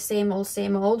stuck doing the same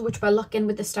old, which by looking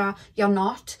with the star, you're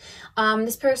not.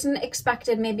 This person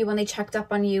expected maybe when they checked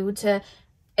up on you to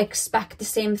expect the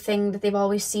same thing that they've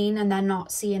always seen, and they're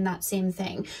not seeing that same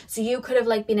thing. So you could have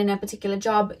like been in a particular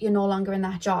job, you're no longer in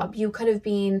that job. You could have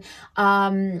been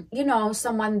you know,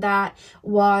 someone that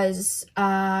was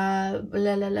quite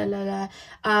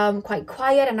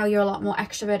quiet, and now you're a lot more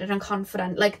extroverted and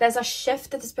confident. Like there's a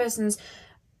shift that this person's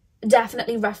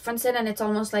definitely referencing, and it's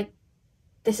almost like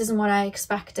this isn't what I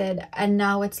expected. And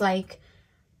now it's like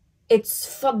it's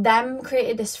for them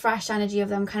created this fresh energy of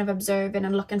them kind of observing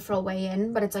and looking for a way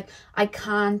in, but it's like I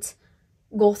can't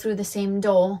go through the same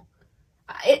door.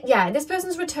 Yeah, this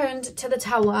person's returned to the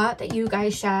tower that you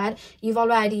guys shared. You've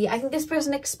already, I think this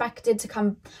person expected to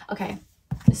come. Okay,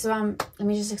 so let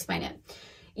me just explain it.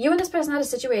 You and this person had a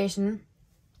situation.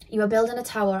 You were building a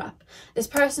tower up. This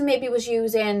person maybe was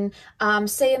using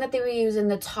saying that they were using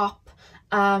the top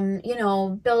you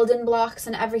know, building blocks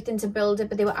and everything to build it,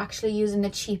 but they were actually using the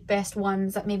cheapest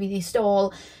ones that maybe they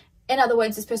stole. In other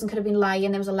words, this person could have been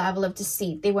lying. There was a level of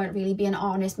deceit. They weren't really being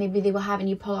honest. Maybe they were having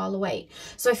you pull all the weight.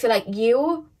 So I feel like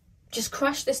you just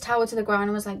crushed this tower to the ground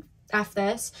and was like, F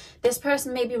this. This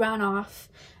person maybe ran off,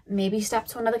 maybe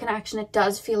stepped to another connection. It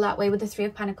does feel that way with the Three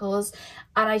of Pentacles.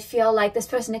 And I feel like this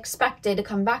person expected to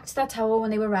come back to that tower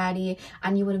when they were ready,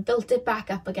 and you would have built it back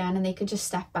up again and they could just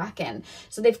step back in.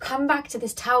 So they've come back to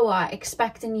this tower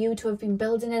expecting you to have been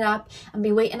building it up and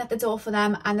be waiting at the door for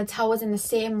them, and the tower's in the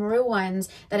same ruins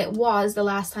that it was the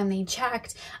last time they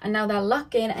checked. And now they're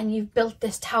looking and you've built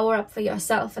this tower up for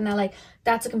yourself, and they're like,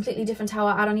 that's a completely different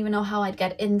tower. I don't even know how I'd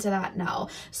get into that now.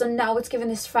 So now it's given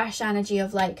this fresh energy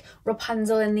of like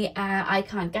Rapunzel in the air. I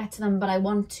can't get to them, but I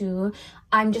want to.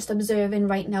 I'm just observing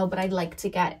right now, but I'd like to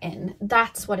get in.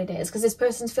 That's what it is. Because this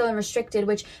person's feeling restricted,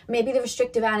 which maybe the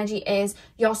restrictive energy is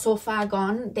you're so far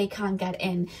gone, they can't get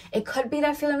in. It could be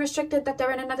they're feeling restricted, that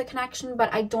they're in another connection,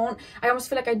 but I almost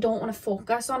feel like I don't want to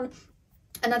focus on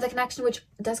another connection, which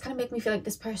does kind of make me feel like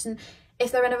this person,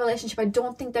 if they're in a relationship, I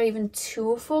don't think they're even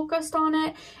too focused on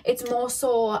it. It's more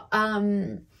so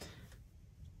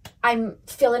I'm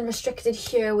feeling restricted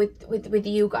here with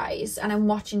you guys, and I'm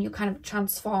watching you kind of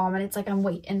transform, and it's like I'm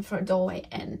waiting for a doorway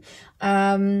in.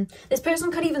 This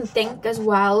person could even think as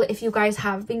well, if you guys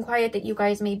have been quiet, that you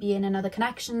guys may be in another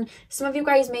connection. Some of you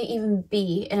guys may even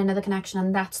be in another connection,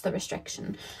 and that's the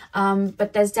restriction.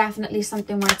 But there's definitely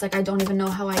something where it's like I don't even know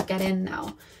how I get in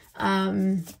now.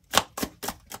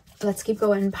 Let's keep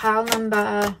going. Pile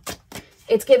number,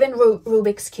 it's given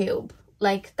Rubik's Cube.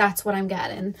 Like, that's what I'm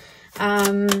getting.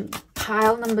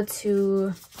 Pile number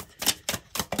 2.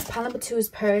 Pile number 2 is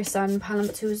person. Pile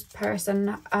number 2 is person.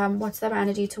 What's their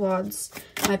energy towards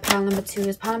my pile number 2?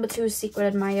 Is pile number 2 is secret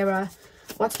admirer.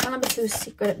 What's pile number 2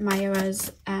 secret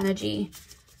admirer's energy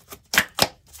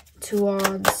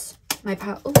towards my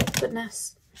pile? Oh,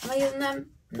 goodness. Am I using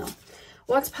them? No.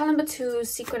 What's pile number 2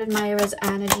 secret admirer's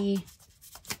energy?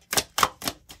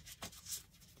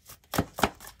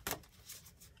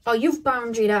 Oh, you've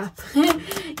boundaried up.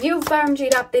 You've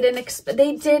boundaried up.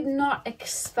 They did not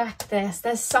expect this.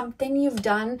 There's something you've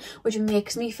done which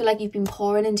makes me feel like you've been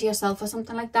pouring into yourself or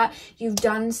something like that. You've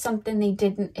done something they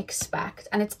didn't expect,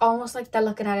 and it's almost like they're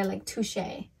looking at it like touche.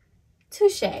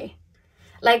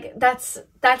 Like that's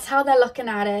how they're looking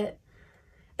at it.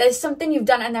 There's something you've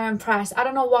done and they're impressed. I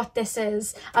don't know what this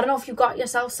is. I don't know if you got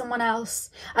yourself someone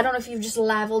else. I don't know if you've just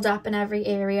leveled up in every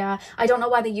area. I don't know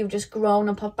whether you've just grown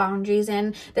and put boundaries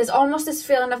in. There's almost this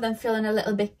feeling of them feeling a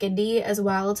little bit giddy as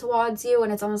well towards you.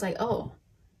 And it's almost like, oh,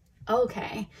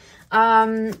 okay.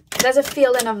 There's a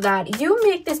feeling of that. You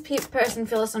make this person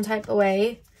feel some type of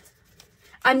way.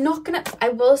 I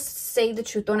will say the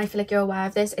truth though, and I feel like you're aware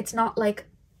of this. It's not like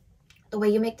the way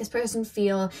you make this person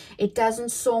feel, it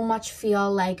doesn't so much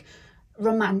feel like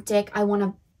romantic. I want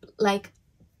to like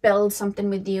build something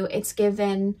with you. It's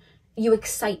given, you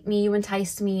excite me, you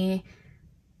entice me,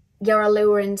 you're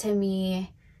alluring to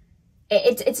me.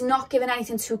 It's not given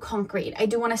anything too concrete. I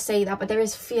do want to say that, but there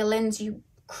is feelings you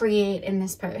create in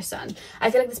this person. I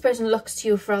feel like this person looks to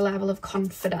you for a level of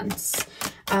confidence.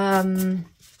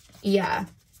 Yeah.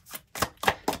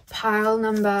 pile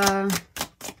number...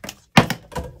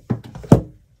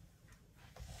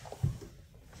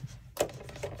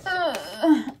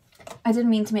 I didn't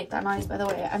mean to make that noise, by the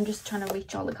way. I'm just trying to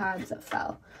reach all the cards that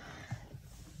fell.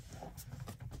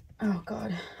 Oh,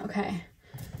 God. Okay.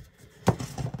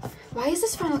 Why is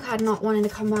this final card not wanting to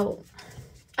come out?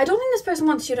 I don't think this person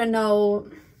wants you to know.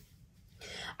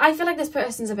 I feel like this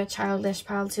person's a bit childish,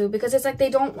 pal, too, because it's like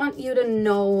they don't want you to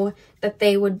know that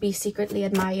they would be secretly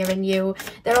admiring you.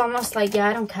 They're almost like, yeah,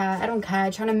 I don't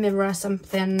care, trying to mirror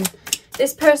something.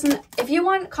 This person, if you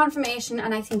want confirmation,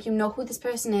 and I think you know who this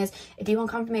person is, if you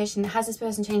want confirmation, has this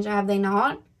person changed or have they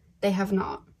not? They have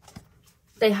not.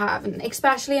 They haven't.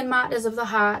 Especially in matters of the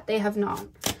heart, they have not.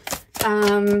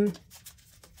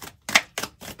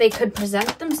 They could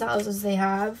present themselves as they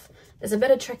have. There's a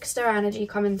bit of trickster energy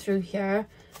coming through here.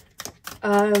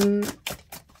 I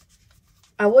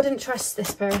wouldn't trust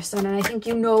this person, and I think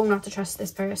you know not to trust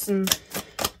this person.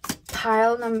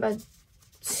 Pile number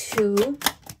 2.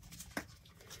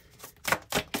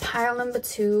 Pile number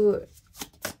 2.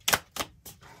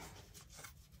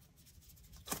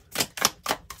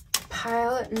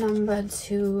 Pile number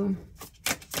 2.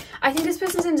 I think this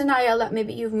person's in denial that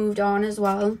maybe you've moved on as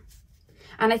well.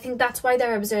 And I think that's why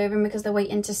they're observing, because they're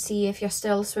waiting to see if you're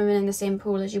still swimming in the same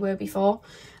pool as you were before.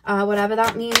 Whatever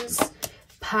that means.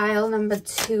 Pile number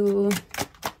 2.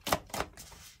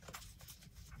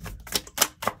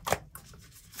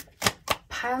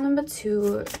 Pile number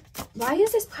 2. Why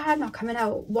is this card not coming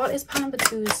out? What is pile number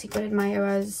 2's secret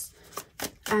admirer's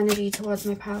energy towards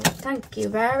my pile? Thank you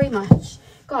very much.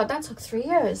 God, that took 3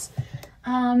 years.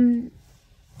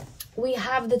 We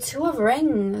have the 2 of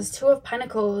Rings, 2 of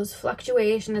Pentacles,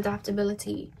 fluctuation,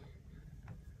 adaptability.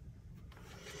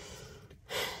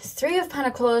 3 of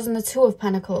Pentacles and the 2 of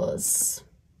Pentacles.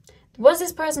 Was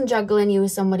this person juggling you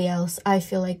with somebody else? I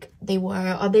feel like they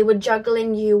were. Or they were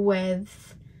juggling you with...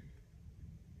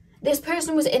 This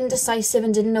person was indecisive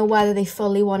and didn't know whether they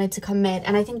fully wanted to commit.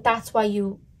 And I think that's why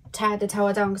you tear the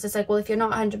tower down, because it's like, well, if you're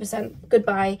not 100%,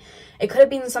 goodbye. It could have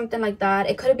been something like that.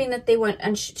 It could have been that they weren't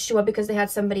unsure because they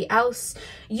had somebody else.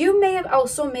 You may have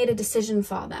also made a decision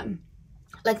for them.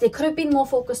 Like, they could have been more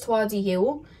focused towards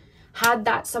you, had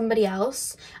that somebody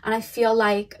else, and I feel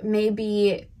like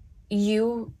maybe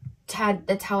you teared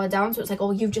the tower down, so it's like,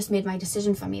 oh, you've just made my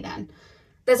decision for me then.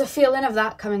 There's a feeling of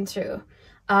that coming through.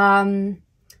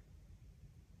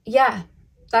 Yeah,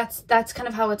 that's kind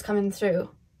of how it's coming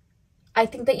through. I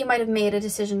think that you might have made a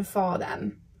decision for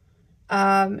them.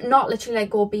 Not literally like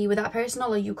go be with that person,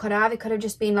 although you could have. It could have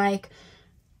just been like,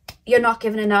 you're not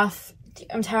giving enough,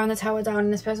 I'm tearing the tower down,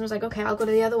 and this person was like, okay, I'll go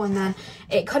to the other one then.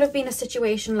 It could have been a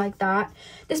situation like that.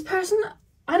 This person,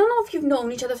 I don't know if you've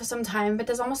known each other for some time, but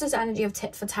there's almost this energy of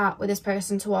tit for tat with this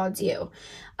person towards you.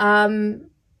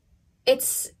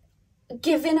 It's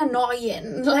given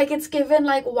annoying. Like, it's given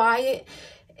like, why...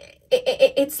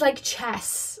 It's like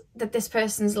chess that this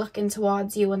person's looking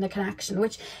towards you and the connection,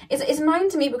 which is annoying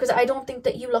to me because I don't think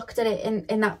that you looked at it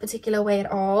in that particular way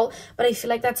at all, but I feel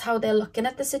like that's how they're looking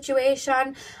at the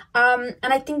situation. And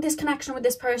I think this connection with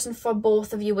this person for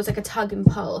both of you was like a tug and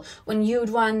pull. When you'd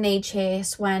run, they'd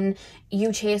chase. When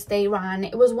you chased, they ran.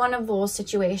 It was one of those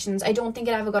situations. I don't think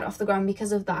it ever got off the ground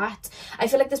because of that. I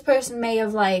feel like this person may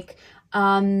have like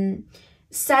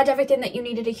said everything that you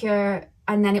needed to hear,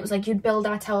 and then it was like you'd build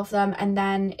that tower for them, and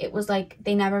then it was like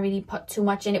they never really put too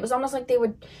much in. It was almost like they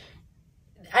would,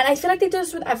 and I feel like they do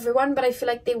this with everyone, but I feel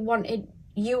like they wanted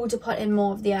you to put in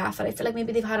more of the effort. I feel like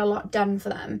maybe they've had a lot done for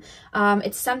them.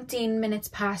 It's 17 minutes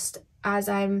past as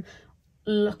I'm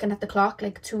looking at the clock,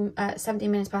 like 17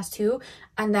 minutes past 2,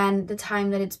 and then the time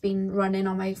that it's been running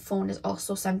on my phone is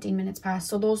also 17 minutes past.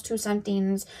 So those 2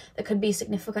 17s that could be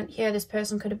significant here. This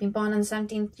person could have been born on the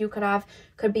 17th. You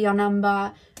could be your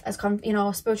number as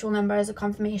a spiritual number as a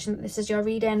confirmation that this is your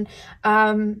reading.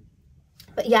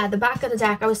 But yeah, the back of the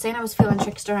deck, I was saying I was feeling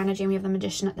trickster energy, and we have the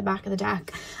Magician at the back of the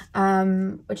deck,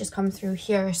 which has come through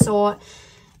here. So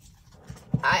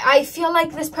I feel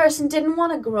like this person didn't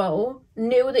want to grow,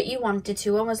 knew that you wanted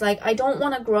to, and was like, I don't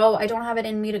want to grow, I don't have it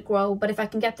in me to grow, but if I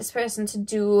can get this person to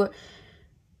do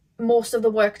most of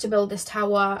the work to build this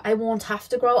tower, I won't have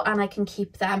to grow and I can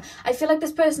keep them. I feel like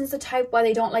this person's the type where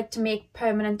they don't like to make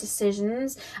permanent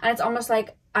decisions, and it's almost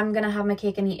like, I'm gonna have my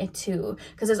cake and eat it too,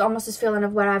 because there's almost this feeling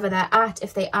of wherever they're at,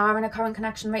 if they are in a current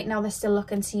connection right now, they're still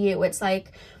looking to you. It's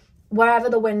like, wherever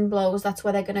the wind blows, that's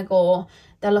where they're gonna go.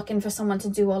 They're looking for someone to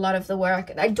do a lot of the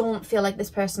work. I don't feel like this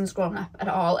person's grown up at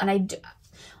all, and I do,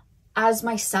 as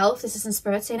myself, this isn't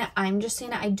spirit saying it, I'm just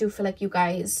saying it, I do feel like you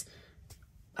guys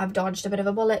I've dodged a bit of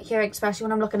a bullet here, especially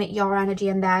when I'm looking at your energy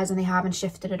and theirs and they haven't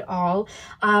shifted at all.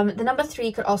 The number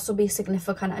 3 could also be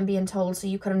significant and being told, so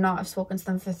you could have not have spoken to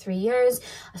them for 3 years.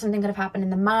 Something could have happened in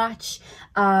the March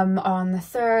or on the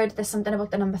 3rd. There's something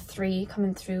about the number 3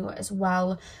 coming through as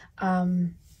well.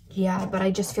 Yeah, but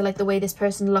I just feel like the way this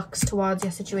person looks towards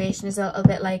your situation is a little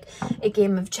bit like a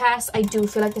game of chess. I do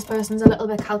feel like this person's a little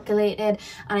bit calculated,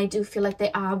 and I do feel like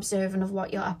they are observant of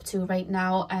what you're up to right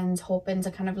now and hoping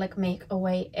to kind of like make a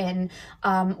way in,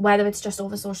 whether it's just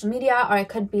over social media or it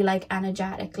could be like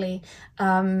energetically.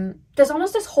 There's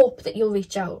almost this hope that you'll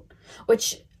reach out,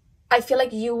 which I feel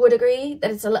like you would agree that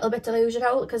it's a little bit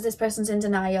delusional because this person's in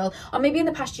denial, or maybe in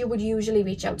the past you would usually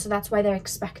reach out, so that's why they're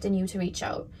expecting you to reach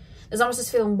out. There's almost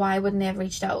this feeling, why wouldn't they have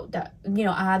reached out? That, you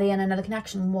know, are they in another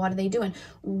connection? What are they doing?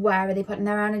 Where are they putting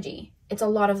their energy? It's a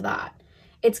lot of that.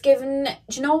 It's given,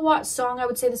 do you know what song I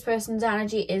would say this person's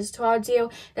energy is towards you?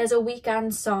 There's a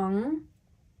Weekend song.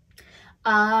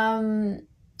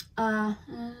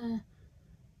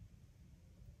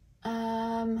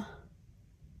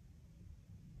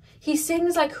 He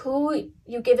sings like, who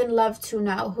you giving love to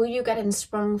now? Who you getting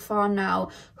sprung for now?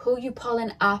 Who you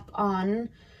pulling up on?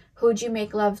 Who'd you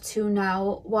make love to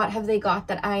now? What have they got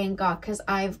that I ain't got? Because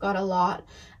I've got a lot.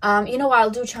 You know,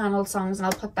 I'll do channeled songs and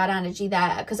I'll put that energy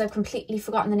there because I've completely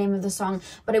forgotten the name of the song.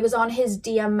 But it was on his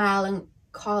Dear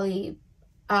Melancholy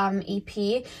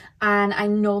EP. And I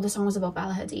know the song was about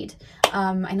Bella Hadid.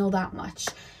 I know that much.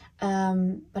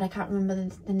 But I can't remember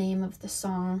the name of the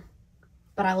song.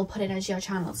 But I will put it as your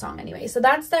channel song anyway. So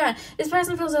that's there. This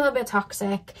person feels a little bit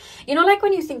toxic. You know, like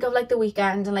when you think of like The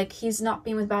Weeknd and like he's not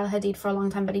been with Bella Hadid for a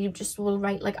long time, but he just will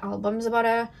write like albums about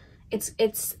her. It's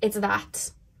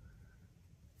that.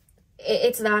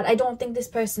 It's that. I don't think this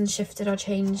person shifted or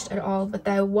changed at all, but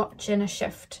they're watching a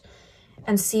shift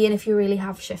and seeing if you really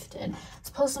have shifted. Let's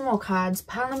pull some more cards.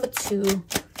 Pile number 2.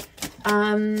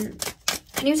 Can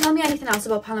you tell me anything else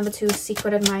about pile number 2's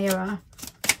secret admirer?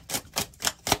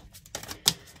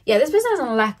 Yeah, this person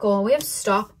hasn't let go. We have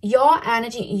stop. Your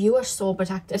energy, you are so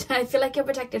protected. I feel like you're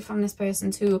protected from this person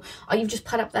too. Or you've just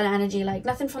put up that energy, like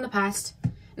nothing from the past.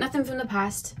 Nothing from the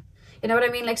past. You know what I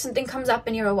mean? Like something comes up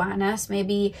in your awareness.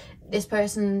 Maybe this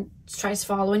person tries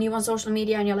following you on social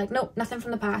media and you're like, nope, nothing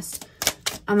from the past.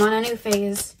 I'm on a new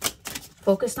phase.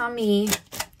 Focused on me.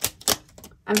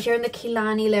 I'm hearing the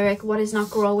Kehlani lyric, what is not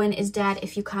growing is dead.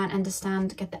 If you can't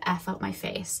understand, get the F out my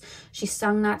face. She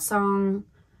sung that song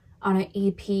on an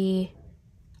EP.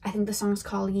 I think the song's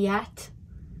called Yet,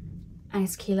 and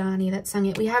it's Kehlani that sang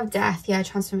it. We have death. Yeah,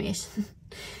 transformation.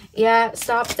 Yeah,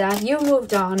 stop death. You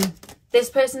moved on. This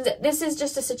is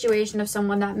just a situation of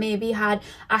someone that maybe had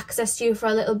access to you for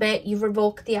a little bit. You've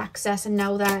revoked the access and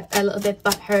now they're a little bit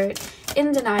butthurt,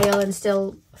 in denial, and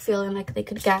still feeling like they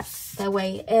could get their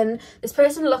way in. This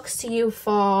person looks to you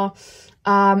for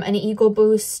an ego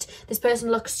boost. This person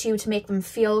looks to you to make them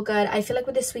feel good. I feel like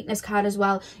with the sweetness card as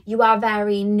well, you are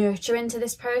very nurturing to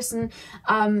this person.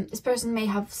 This person may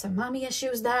have some mommy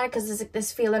issues there because there's like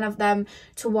this feeling of them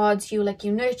towards you, like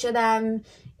you nurture them,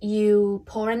 you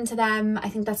pour into them. I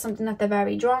think that's something that they're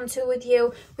very drawn to with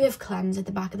you. We have cleanse at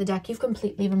the back of the deck. You've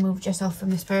completely removed yourself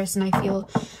from this person, I feel.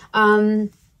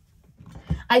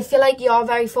 I feel like you're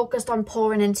very focused on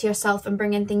pouring into yourself and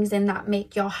bringing things in that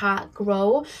make your heart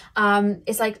grow.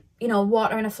 It's like, you know,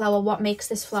 water in a flower. What makes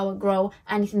this flower grow?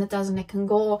 Anything that doesn't, it can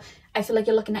go. I feel like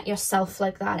you're looking at yourself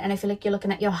like that. And I feel like you're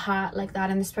looking at your heart like that.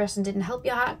 And this person didn't help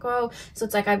your heart grow. So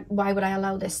it's like, why would I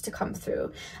allow this to come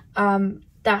through?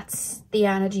 That's the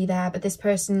energy there. But this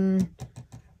person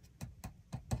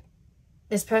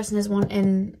is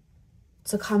wanting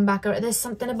to come back. Or there's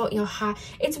something about your heart.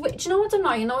 Do you know what's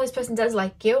annoying? You know, this person does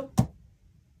like you.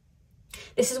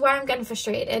 This is where I'm getting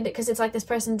frustrated, because it's like this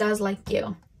person does like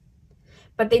you,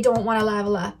 but they don't want to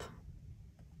level up.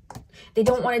 They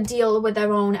don't want to deal with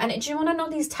their own. And do you want to know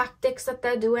these tactics that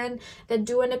they're doing? They're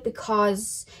doing it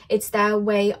because it's their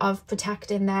way of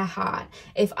protecting their heart.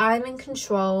 If I'm in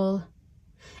control,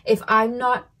 if I'm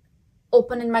not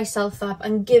opening myself up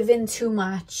and giving too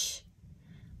much,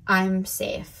 I'm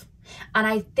safe. And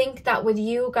I think that with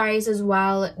you guys as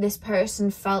well, this person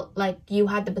felt like you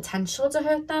had the potential to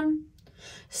hurt them.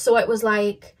 So it was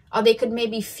like, or they could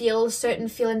maybe feel certain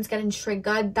feelings getting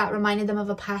triggered that reminded them of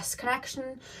a past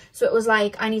connection. So it was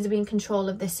like, I need to be in control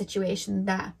of this situation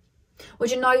there.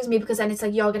 Which annoys me, because then it's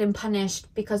like you're getting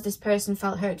punished because this person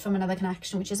felt hurt from another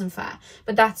connection, which isn't fair.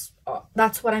 But that's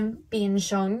what I'm being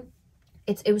shown.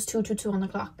 It was 2:22 on the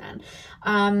clock then.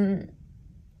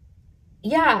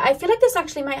 Yeah, I feel like this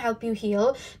actually might help you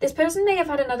heal. This person may have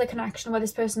had another connection where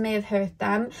this person may have hurt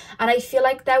them. And I feel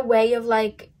like their way of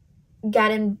like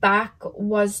getting back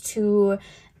was to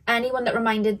anyone that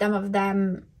reminded them of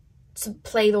them to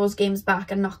play those games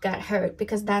back and not get hurt,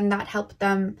 because then that helped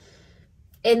them,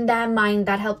 in their mind,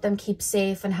 that helped them keep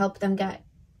safe and helped them get,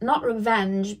 not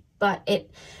revenge, but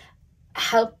it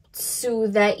helped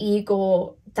soothe their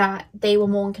ego that they were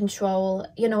more in control.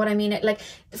 You know what I mean? It, like,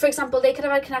 for example, they could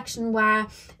have had a connection where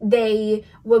they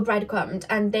were breadcrumbed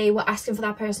and they were asking for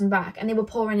that person back and they were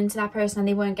pouring into that person and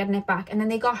they weren't getting it back, and then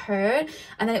they got hurt,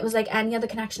 and then it was like any other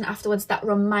connection afterwards that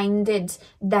reminded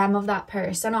them of that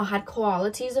person or had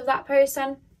qualities of that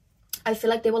person. I feel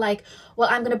like they were like, well,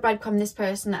 I'm going to breadcrumb this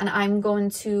person and I'm going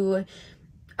to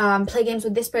play games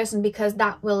with this person because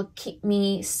that will keep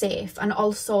me safe, and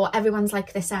also everyone's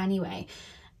like this anyway.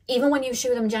 Even when you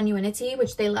show them genuinity,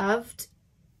 which they loved,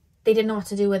 they didn't know what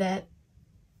to do with it.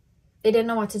 They didn't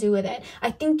know what to do with it.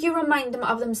 I think you remind them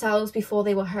of themselves before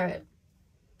they were hurt,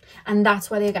 and that's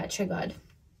where they get triggered,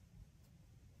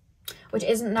 which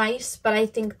isn't nice, but I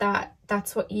think that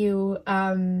that's what you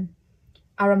are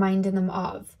reminding them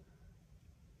of,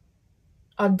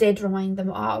 or did remind them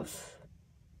of,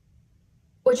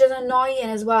 which is annoying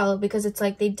as well, because it's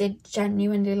like they did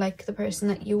genuinely like the person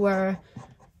that you were,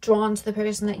 drawn to the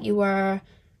person that you were.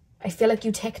 I feel like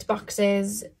you ticked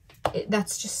boxes.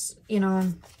 That's just, you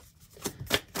know,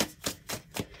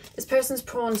 this person's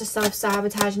prone to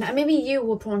self-sabotaging, and maybe you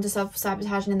were prone to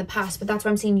self-sabotaging in the past, but that's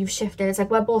what I'm seeing. You've shifted. It's like,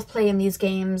 we're both playing these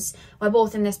games, we're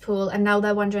both in this pool, and now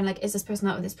they're wondering, like, is this person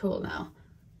out of this pool now?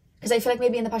 Because I feel like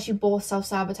maybe in the past you both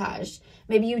self-sabotaged.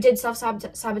 Maybe you did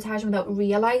self-sabotage without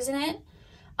realizing it.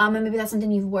 And maybe that's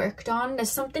something you've worked on. There's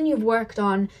something you've worked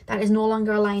on that is no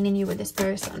longer aligning you with this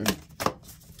person.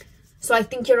 So I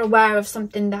think you're aware of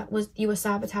something that was you were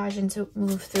sabotaging to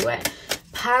move through it.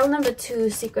 Pile number 2,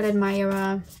 Secret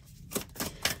Admirer.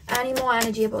 Any more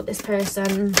energy about this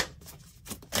person?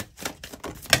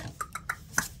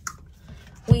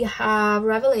 We have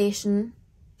Revelation.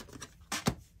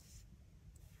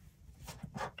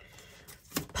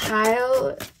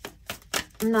 Pile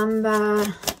number...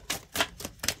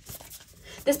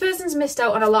 This person's missed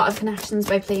out on a lot of connections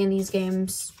by playing these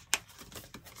games.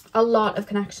 A lot of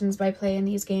connections by playing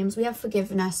these games. We have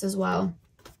Forgiveness as well.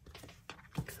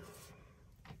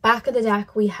 Back of the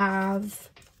deck, we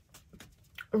have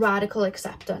Radical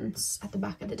Acceptance at the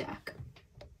back of the deck.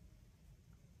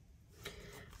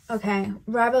 Okay,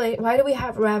 why do we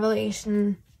have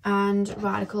Revelation and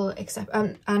Radical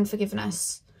Acceptance and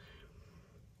Forgiveness?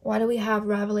 Why do we have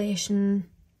Revelation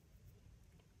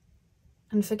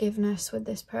and Forgiveness with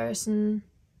this person?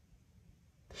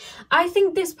 I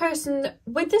think this person,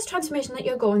 with this transformation that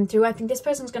you're going through, I think this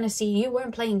person's going to see you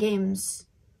weren't playing games.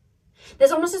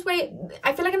 There's almost this way,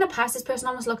 I feel like in the past, this person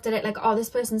almost looked at it like, oh, this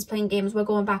person's playing games, we're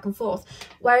going back and forth.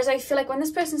 Whereas I feel like when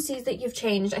this person sees that you've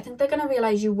changed, I think they're going to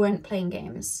realize you weren't playing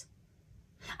games.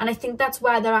 And I think that's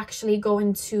where they're actually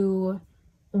going to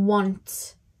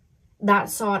want that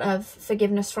sort of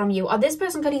forgiveness from you. Or this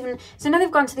person could even, so now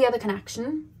they've gone to the other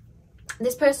connection.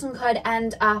 This person could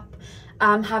end up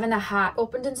having their heart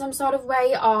opened in some sort of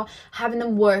way, or having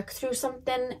them work through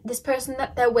something. This person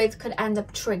that they're with could end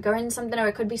up triggering something, or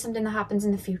it could be something that happens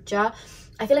in the future.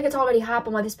 I feel like it's already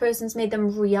happened where this person's made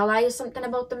them realize something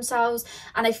about themselves.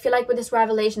 And I feel like with this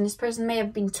revelation, this person may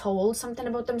have been told something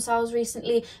about themselves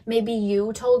recently. Maybe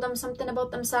you told them something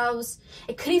about themselves.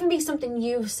 It could even be something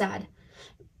you said.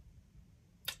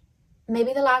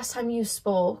 Maybe the last time you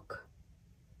spoke,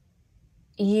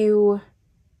 you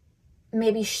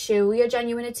maybe show your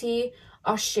genuinity,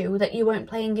 or show that you weren't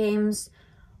playing games,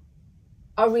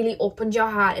 or really opened your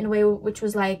heart in a way which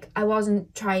was like, I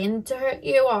wasn't trying to hurt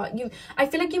you. Or you, I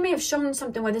feel like you may have shown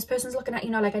something where this person's looking at you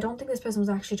now like, I don't think this person was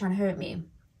actually trying to hurt me.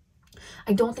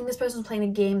 I don't think this person was playing a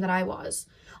game that I was.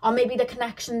 Or maybe the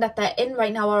connection that they're in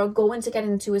right now or are going to get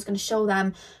into is going to show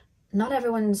them not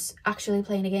everyone's actually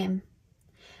playing a game.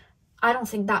 I don't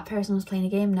think that person was playing a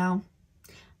game now.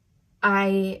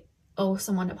 I owe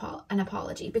someone an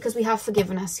apology, because we have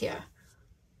Forgiveness here.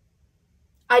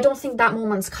 I don't think that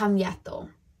moment's come yet though,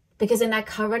 because in their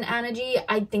current energy,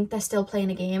 I think they're still playing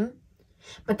a game.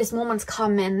 But this moment's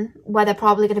coming where they're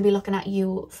probably going to be looking at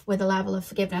you with a level of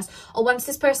forgiveness. Or once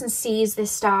this person sees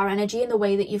this star energy in the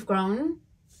way that you've grown,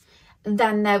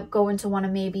 then they're going to want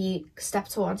to maybe step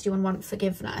towards you and want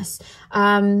forgiveness.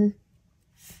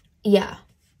 Yeah.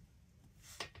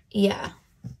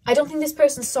 I don't think this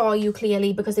person saw you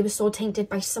clearly because they were so tainted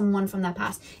by someone from their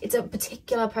past. It's a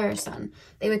particular person.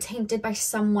 They were tainted by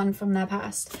someone from their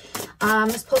past.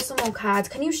 Let's pull some more cards.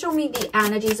 Can you show me the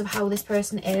energies of how this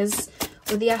person is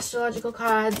with the astrological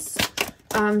cards?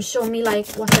 Show me like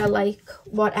what they're like,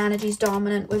 what energy's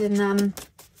dominant within them.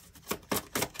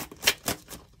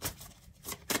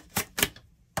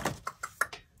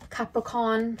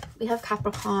 Capricorn. We have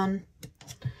Capricorn.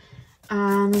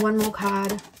 One more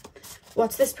card.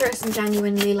 What's this person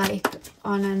genuinely like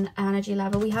on an energy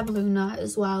level? We have Luna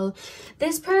as well.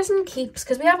 This person keeps,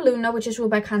 because we have Luna, which is ruled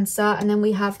by Cancer, and then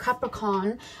we have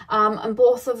Capricorn, and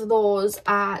both of those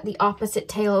are the opposite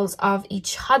tails of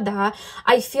each other.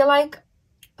 I feel like,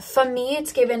 for me,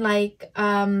 it's given like,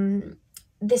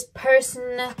 this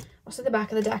person, what's at the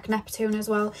back of the deck? Neptune as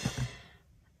well.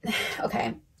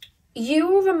 Okay. You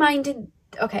were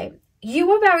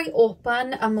very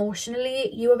open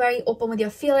emotionally. You were very open with your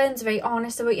feelings, very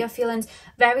honest about your feelings,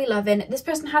 very loving. This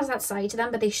person has that side to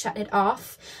them, but they shut it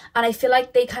off. And I feel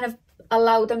like they kind of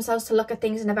allowed themselves to look at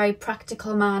things in a very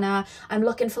practical manner. I'm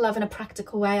looking for love in a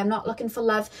practical way. I'm not looking for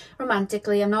love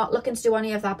romantically. I'm not looking to do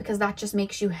any of that because that just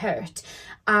makes you hurt.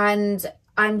 And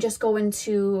I'm just going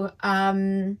to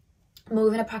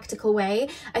move in a practical way.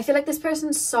 I feel like this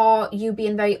person saw you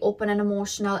being very open and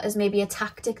emotional as maybe a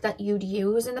tactic that you'd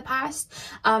use in the past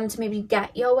to maybe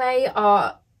get your way,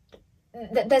 or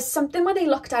there's something where they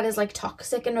looked at as like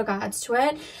toxic in regards to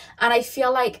it. And I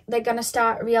feel like they're gonna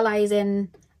start realizing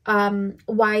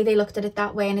why they looked at it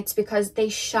that way, and it's because they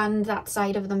shunned that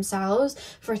side of themselves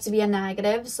for it to be a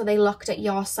negative. So they looked at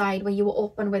your side where you were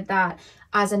open with that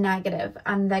as a negative,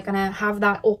 and they're gonna have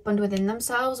that opened within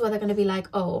themselves, where they're gonna be like,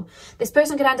 oh, this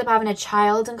person could end up having a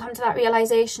child and come to that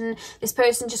realization. This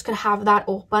person just could have that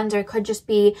opened, or it could just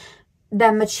be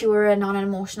them maturing on an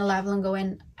emotional level and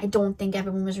going, I don't think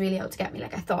everyone was really out to get me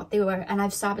like I thought they were, and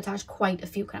I've sabotaged quite a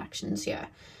few connections here.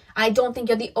 I don't think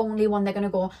you're the only one they're gonna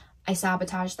go, I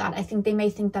sabotaged that. I think they may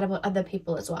think that about other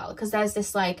people as well, because there's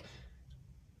this like,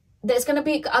 there's going to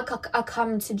be a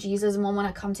come to Jesus moment,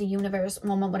 a come to universe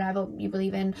moment, whatever you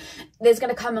believe in. There's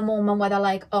going to come a moment where they're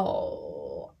like,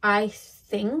 oh, I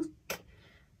think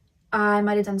I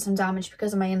might have done some damage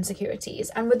because of my insecurities.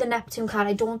 And with the Neptune card,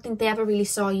 I don't think they ever really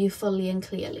saw you fully and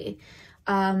clearly.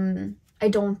 I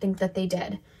don't think that they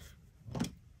did.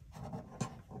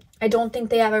 I don't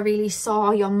think they ever really saw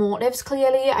your motives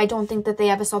clearly. I don't think that they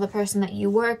ever saw the person that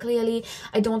you were clearly.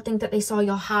 I don't think that they saw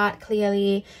your heart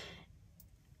clearly.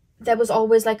 There was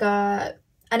always like and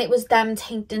it was them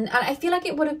tainting, and I feel like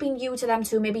it would have been you to them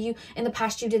too. Maybe you, in the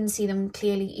past, you didn't see them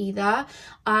clearly either.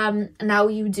 Now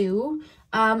you do.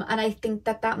 And I think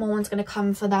that that moment's going to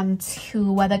come for them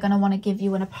too, where they're going to want to give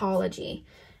you an apology.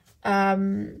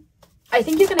 I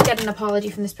think you're going to get an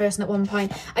apology from this person at one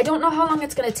point. I don't know how long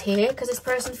it's going to take, because this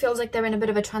person feels like they're in a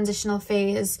bit of a transitional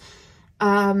phase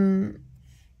to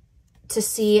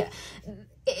see...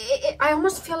 I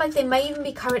almost feel like they may even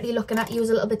be currently looking at you as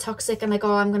a little bit toxic and like,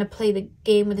 oh, I'm going to play the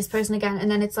game with this person again.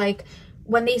 And then it's like,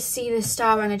 when they see this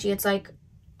star energy, it's like,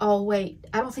 oh, wait,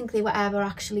 I don't think they were ever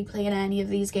actually playing any of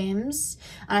these games.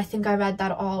 And I think I read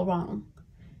that all wrong.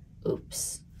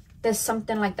 Oops. There's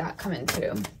something like that coming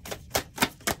through.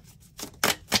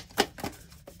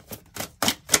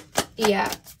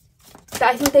 Yeah.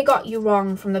 I think they got you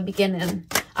wrong from the beginning.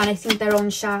 And I think their own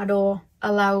shadow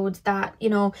allowed that,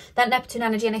 you know, that Neptune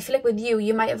energy. And I feel like with you,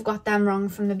 you might have got them wrong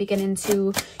from the beginning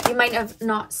too. You might have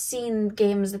not seen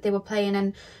games that they were playing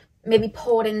and maybe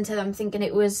poured into them thinking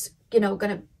it was, you know,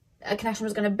 a connection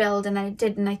was gonna build, and then it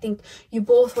didn't. I think you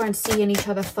both weren't seeing each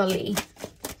other fully.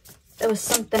 There was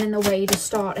something in the way to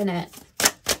starting it.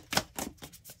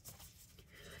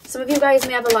 Some of you guys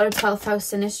may have a lot of 12th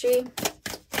house synastry.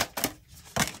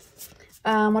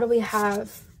 What do we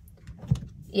have?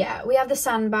 Yeah, we have the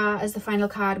Sandbar as the final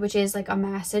card, which is like a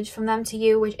message from them to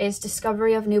you, which is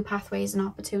discovery of new pathways and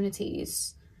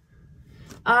opportunities.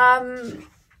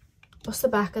 What's the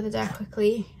back of the deck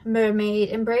quickly? Mermaid,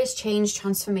 embrace change,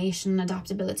 transformation,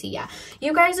 adaptability. Yeah,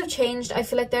 you guys have changed. I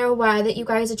feel like they're aware that you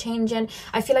guys are changing.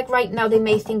 I feel like right now they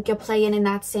may think you're playing in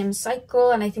that same cycle,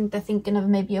 and I think they're thinking of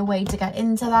maybe a way to get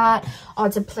into that or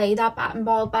to play that bat and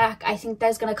ball back. I think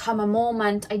there's going to come a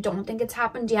moment, I don't think it's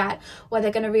happened yet, where they're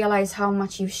going to realize how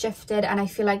much you've shifted, and I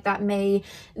feel like that may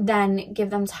then give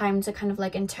them time to kind of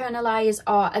like internalize,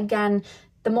 or again,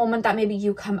 the moment that maybe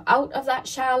you come out of that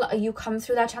shell or you come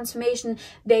through that transformation,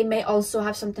 they may also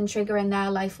have something trigger in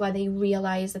their life where they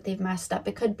realize that they've messed up.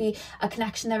 It could be a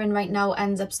connection they're in right now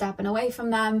ends up stepping away from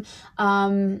them,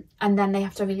 and then they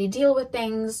have to really deal with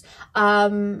things.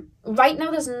 Right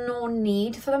now there's no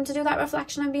need for them to do that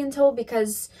reflection, I'm being told,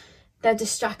 because they're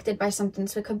distracted by something.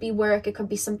 So it could be work, it could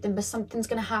be something, but something's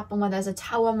going to happen where there's a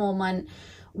tower moment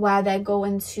where they're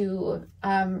going to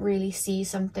really see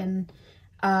something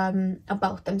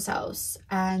about themselves,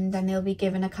 and then they'll be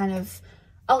given a kind of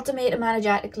ultimatum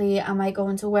energetically. Am I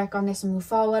going to work on this and move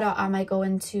forward, or am I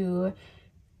going to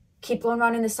keep going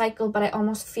around in the cycle? But I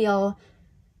almost feel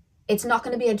it's not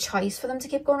going to be a choice for them to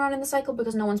keep going around in the cycle,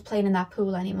 because no one's playing in that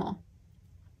pool anymore.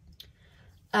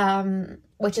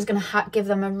 which is going to give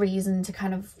them a reason to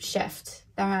kind of shift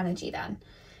their energy then.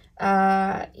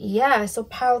 Yeah, so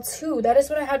pile 2, that is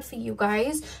what I had for you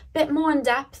guys. Bit more in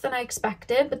depth than I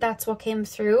expected, but that's what came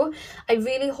through. I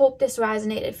really hope this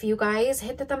resonated for you guys.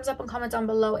 Hit the thumbs up and comment down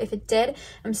below if it did.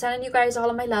 I'm sending you guys all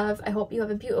of my love. I hope you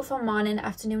have a beautiful morning,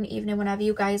 afternoon, evening, whenever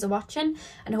you guys are watching,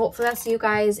 and hopefully I'll see you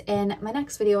guys in my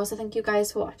next video. So thank you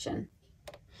guys for watching.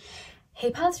 Hey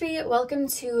pile 3, welcome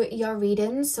to your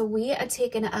reading. So we are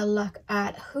taking a look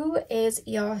at who is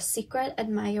your secret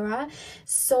admirer.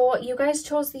 So you guys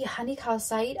chose the honey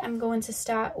calcite. I'm going to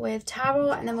start with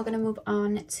tarot, and then we're going to move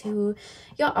on to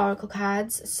your oracle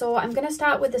cards. So I'm going to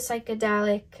start with the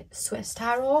psychedelic Swiss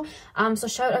tarot. So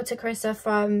shout out to Carissa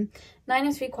from 9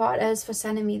 3/4 for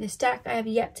sending me this deck. I have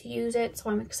yet to use it,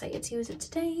 so I'm excited to use it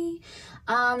today.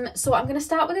 So I'm going to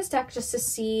start with this deck just to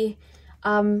see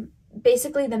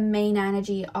basically the main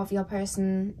energy of your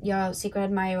person, your secret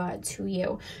admirer, to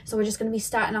you. So we're just going to be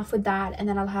starting off with that, and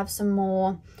then I'll have some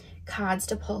more cards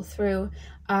to pull through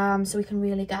so we can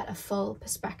really get a full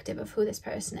perspective of who this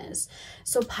person is.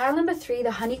 So pile number 3,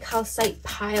 the honey calcite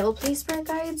pile, please, spirit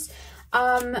guides.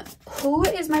 Who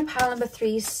is my pile number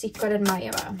 3's secret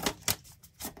admirer?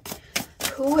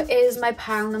 Who is my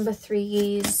pile number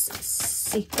 3's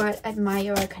secret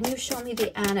admirer? Can you show me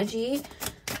the energy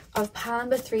of pile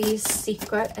number 3's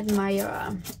secret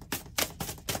admirer?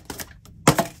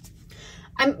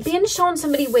 I'm being shown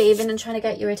somebody waving and trying to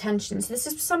get your attention. So this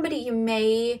is somebody you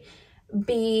may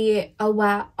be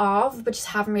aware of but just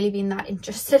haven't really been that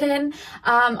interested in,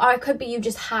 or it could be you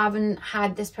just haven't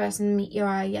had this person meet your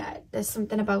eye yet. There's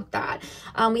something about that.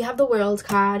 We have the World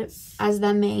card as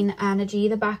the main energy.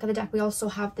 The back of the deck we also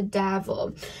have the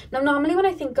Devil. Now normally when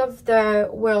I think of the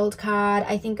World card,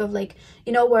 I think of, like,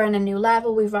 you know, we're in a new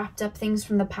level, we've wrapped up things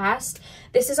from the past.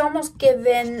 This is almost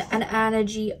given an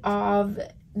energy of,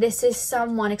 this is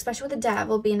someone, especially with the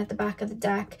Devil being at the back of the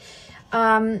deck,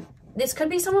 this could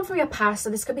be someone from your past, so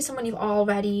this could be someone you've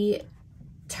already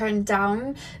turned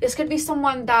down. This could be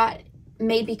someone that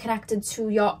may be connected to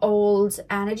your old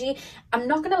energy. I'm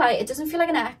not gonna lie, it doesn't feel like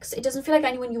an ex. It doesn't feel like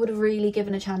anyone you would have really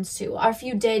given a chance to, or if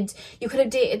you did, you could have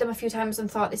dated them a few times and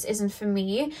thought, this isn't for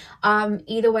me.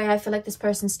 Either way, I feel like this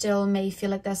person still may feel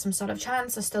like there's some sort of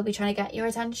chance, or still be trying to get your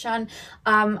attention.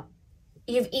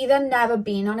 You've either never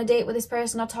been on a date with this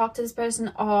person or talked to this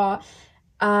person, or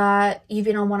you've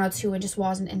been on 1 or 2 and just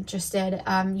wasn't interested.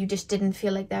 You just didn't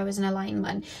feel like there was an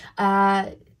alignment.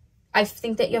 I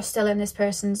think that you're still in this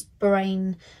person's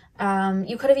brain.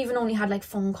 You could have even only had like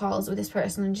phone calls with this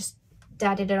person and just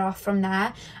deaded it off from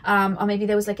there. Or maybe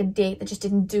there was like a date that just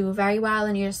didn't do very well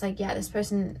and you're just like, yeah, this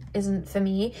person isn't for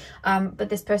me. But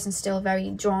this person's still very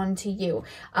drawn to you.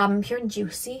 I'm hearing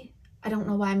juicy. I don't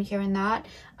know why I'm hearing that.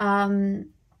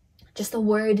 Just the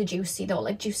word juicy though,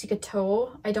 like juicy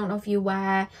couture. I don't know if you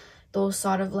wear those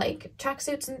sort of like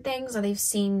tracksuits and things, or they've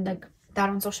seen like that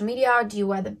on social media. Or do you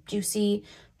wear the juicy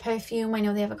perfume? I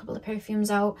know they have a couple of perfumes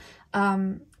out.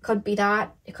 Could be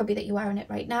that. It could be that you're wearing it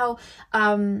right now.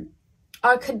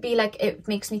 Or it could be like, it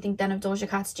makes me think then of Doja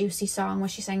Cat's Juicy song where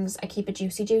she sings, I keep it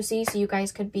juicy juicy. So you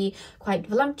guys could be quite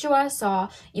voluptuous, or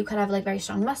you could have like very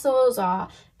strong muscles or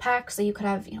pecs, or you could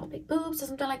have, you know, big boobs or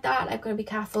something like that. I've got to be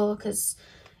careful because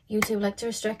YouTube like to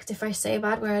restrict if I say a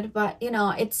bad word, but you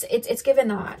know, it's given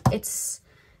that.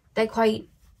 They're quite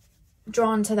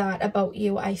drawn to that about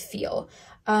you, I feel.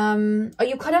 Or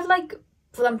you could have like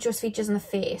voluptuous features in the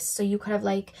face. So you could have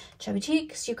like chubby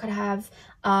cheeks, you could have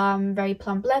very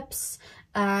plump lips,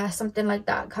 something like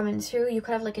that coming through. You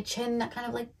could have like a chin that kind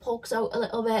of like pokes out a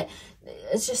little bit.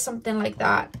 It's just something like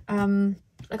that,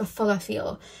 like a fuller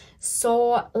feel.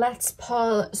 So let's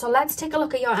take a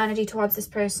look at your energy towards this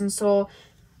person. So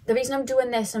the reason I'm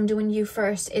doing this, I'm doing you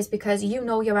first, is because you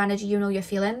know your energy, you know your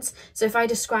feelings. So if I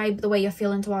describe the way you're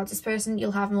feeling towards this person,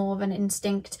 you'll have more of an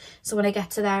instinct. So when I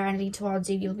get to their energy towards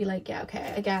you, you'll be like, yeah,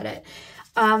 okay, I get it.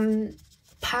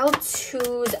 Pile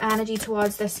 2's energy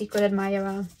towards their secret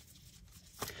admirer.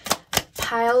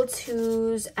 Pile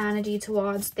 2's energy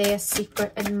towards their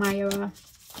secret admirer.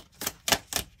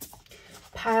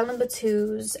 Pile number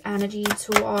 2's energy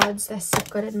towards their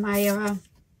secret admirer.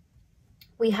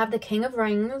 We have the King of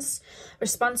Rings,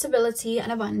 responsibility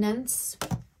and abundance.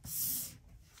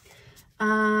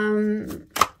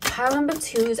 Pile number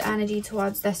 2's energy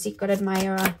towards their secret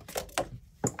admirer.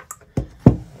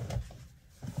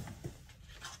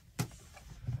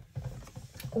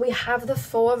 We have the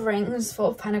Four of Rings, Four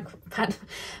of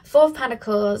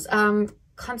Pentacles,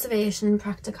 conservation,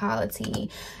 practicality.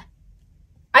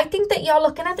 I think that you're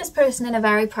looking at this person in a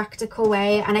very practical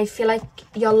way, and I feel like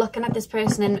you're looking at this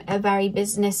person in a very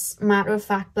business,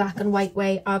 matter-of-fact, black and white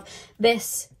way of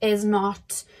this is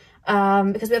not...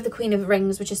 because we have the Queen of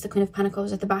Rings, which is the Queen of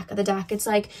Pentacles at the back of the deck. It's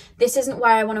like, this isn't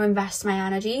where I want to invest my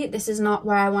energy. This is not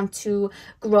where I want to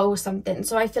grow something.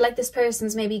 So I feel like this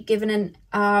person's maybe given an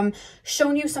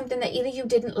shown you something that either you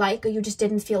didn't like or you just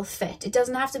didn't feel fit. It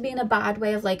doesn't have to be in a bad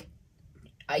way of like,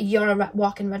 you're a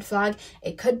walking red flag.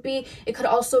 It could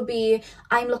also be,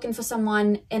 I'm looking for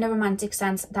someone in a romantic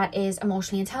sense that is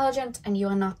emotionally intelligent and you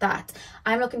are not that.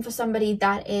 I'm looking for somebody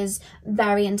that is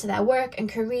very into their work and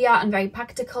career and very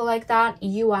practical like that.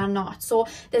 You are not. So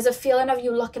there's a feeling of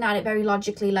you looking at it very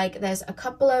logically, like there's a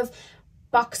couple of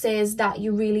boxes that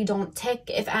you really don't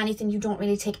tick. If anything, you don't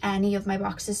really tick any of my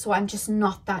boxes, so I'm just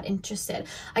not that interested.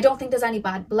 I don't think there's any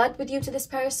bad blood with you to this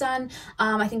person.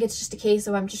 I think it's just a case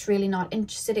of I'm just really not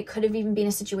interested. It could have even been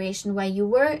a situation where you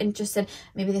were interested.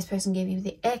 Maybe this person gave you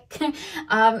the ick.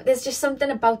 There's just something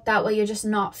about that where you're just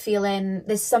not feeling,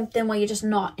 there's something where you're just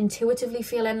not intuitively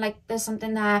feeling like there's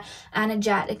something there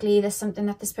energetically. There's something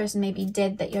that this person maybe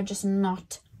did that you're just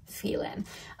not feeling,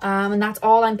 and that's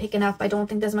all I'm picking up. I don't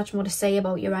think there's much more to say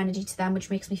about your energy to them, which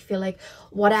makes me feel like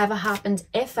whatever happened,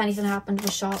 if anything happened,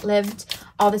 was short-lived,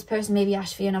 or this person maybe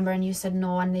asked for your number and you said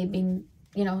no, and they've been,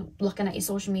 you know, looking at your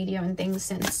social media and things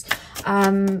since.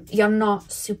 You're not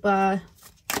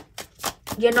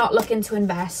looking to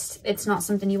invest. It's not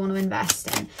something you want to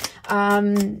invest in.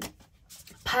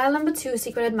 Pile number 2,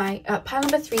 pile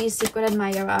number 3, secret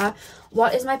admirer.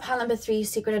 What is my pile number 3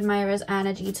 secret admirer's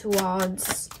energy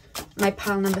towards my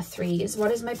pile number 3s?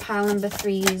 What is my pile number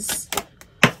 3's?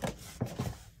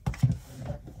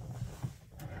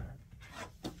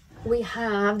 We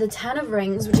have the 10 of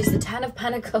Rings, which is the 10 of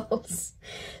Pentacles.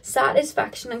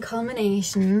 Satisfaction and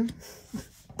culmination.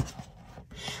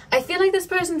 I feel like this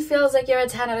person feels like you're a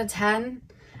 10 out of 10.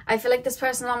 I feel like this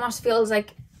person almost feels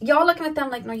like you're looking at them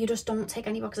like, no, you just don't tick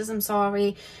any boxes, I'm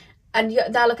sorry. And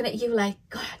they're looking at you like,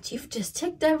 God, you've just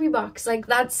ticked every box. Like,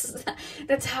 that's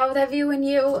how they're viewing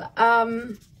you.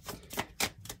 For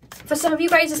some of you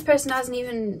guys, this person hasn't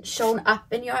even shown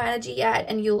up in your energy yet,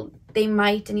 and they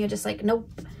might, and you're just like, nope,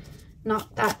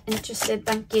 not that interested,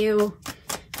 thank you.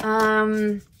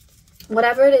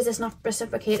 Whatever it is, it's not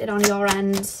reciprocated on your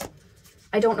end.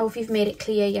 I don't know if you've made it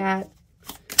clear yet.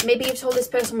 Maybe you've told this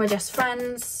person we're just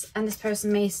friends, and this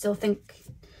person may still think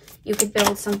you could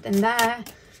build something there.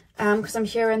 Because I'm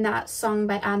hearing that song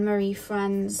by Anne-Marie,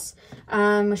 Friends,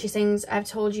 where she sings, I've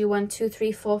told you 1, 2,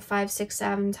 3, 4, 5, 6,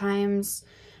 7 times.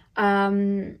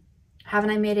 Haven't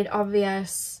I made it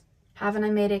obvious? Haven't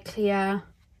I made it clear?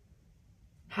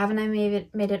 Haven't I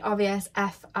made it obvious?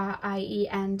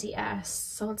 Friends.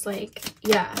 So it's like,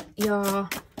 yeah,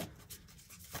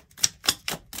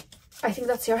 I think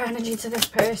that's your energy to this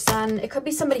person. It could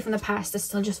be somebody from the past that's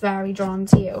still just very drawn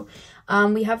to you.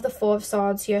 We have the 4 of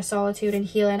Swords here, solitude and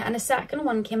healing. And a second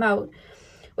one came out,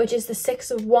 which is the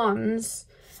 6 of Wands,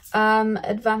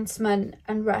 advancement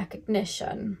and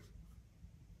recognition.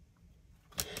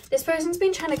 This person's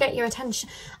been trying to get your attention.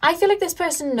 I feel like this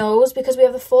person knows, because we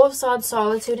have the 4 of Swords,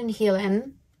 solitude and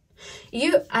healing.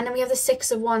 And then we have the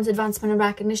 6 of Wands, advancement and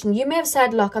recognition. You may have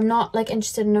said, look, I'm not like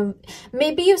interested in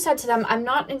maybe you said to them, I'm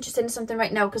not interested in something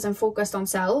right now because I'm focused on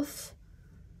self,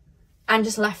 and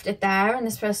just left it there. And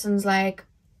this person's like,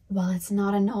 well, it's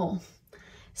not a no,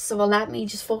 so let me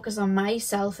just focus on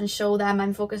myself and show them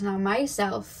I'm focusing on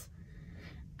myself,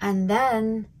 and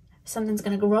then something's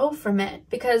gonna grow from it.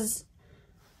 Because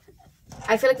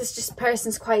I feel like this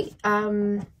person's quite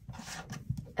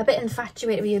a bit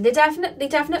infatuated with you. They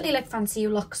definitely like fancy you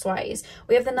looks wise.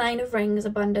 We have the 9 of Rings,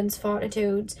 abundance,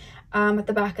 fortitude, at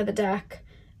the back of the deck,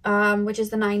 which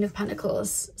is the 9 of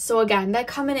Pentacles. So again, they're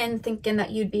coming in thinking that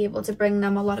you'd be able to bring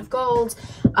them a lot of gold.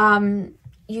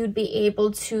 You'd be able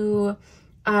to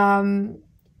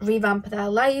revamp their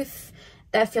life.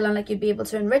 They're feeling like you'd be able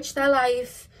to enrich their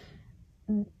life.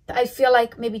 I feel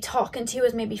like maybe talking to you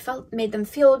has made them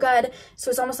feel good. So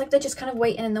it's almost like they're just kind of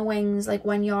waiting in the wings, like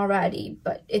when you're ready.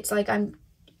 But it's like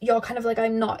you're kind of like,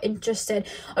 I'm not interested.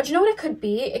 Or do you know what it could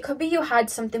be? It could be you had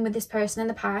something with this person in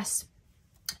the past.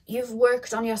 You've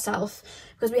worked on yourself,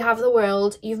 because we have the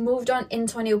World. You've moved on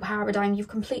into a new paradigm. You've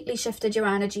completely shifted your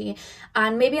energy.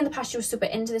 And maybe in the past you were super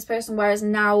into this person, whereas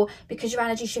now, because your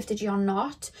energy shifted, you're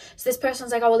not. So this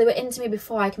person's like, oh, well, they were into me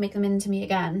before, I can make them into me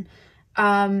again.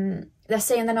 They're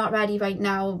saying they're not ready right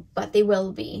now, but they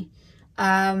will be.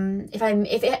 There's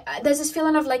this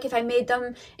feeling of like, if I made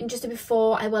them interested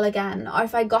before, I will again. Or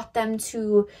if I got them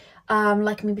to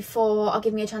like me before, or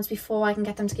give me a chance before, I can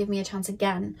get them to give me a chance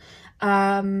again.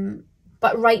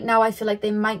 but right now I feel like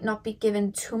they might not be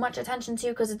giving too much attention to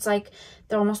you because it's like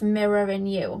they're almost mirroring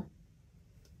you.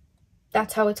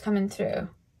 That's how it's coming through.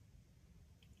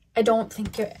 I don't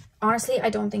think you're, honestly, I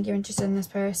don't think you're interested in this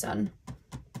person.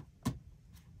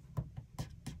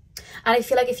 And I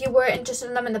feel like if you were interested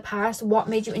in them in the past, what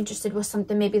made you interested was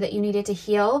something maybe that you needed to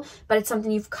heal, but it's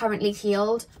something you've currently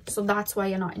healed, so that's why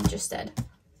you're not interested.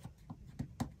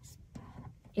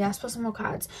 Yeah, let's put some more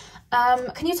cards.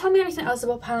 Can you tell me anything else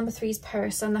about pile number 3's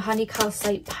person, the honey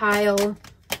calcite pile?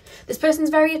 This person's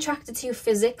very attracted to you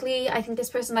physically. I think this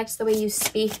person likes the way you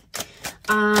speak.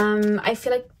 I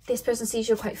feel like this person sees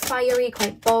you quite fiery,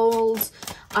 quite bold.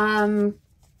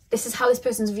 This is how this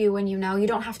person's viewing you now. You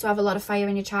don't have to have a lot of fire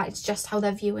in your chart. It's just how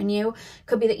they're viewing you.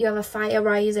 Could be that you have a fire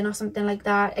rising or something like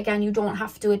that. Again, you don't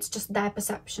have to. It's just their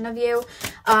perception of you.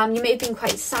 You may have been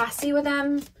quite sassy with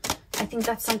them. I think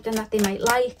that's something that they might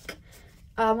like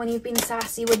when you've been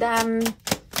sassy with them.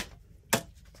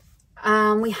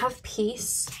 We have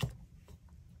peace.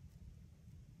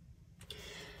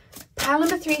 Pile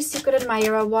number 3's secret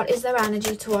admirer, what is their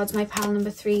energy towards my pile number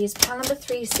 3's? Pile number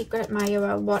 3's secret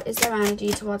admirer, what is their energy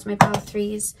towards my pile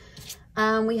 3's?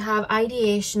 We have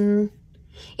ideation.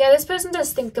 Yeah, this person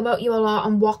does think about you a lot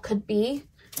on what could be.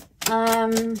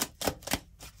 Pile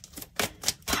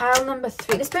number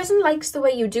 3, this person likes the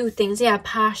way you do things. Yeah,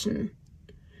 passion.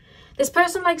 This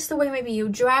person likes the way maybe you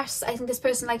dress. I think this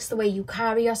person likes the way you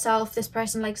carry yourself. This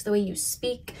person likes the way you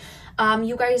speak.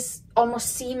 You guys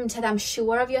almost seem to them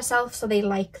sure of yourself, so they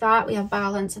like that. We have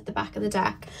balance at the back of the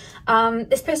deck.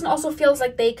 This person also feels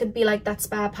like they could be like that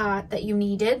spare part that you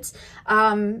needed.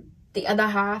 The other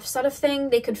half sort of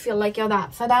thing. They could feel like you're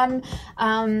that for them.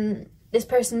 This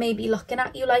person may be looking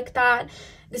at you like that.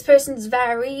 This person's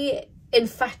very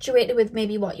infatuated with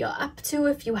maybe what you're up to.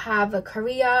 If you have a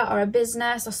career or a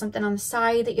business or something on the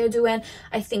side that you're doing,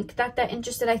 I think that they're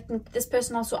interested. I think this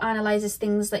person also analyzes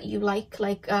things that you like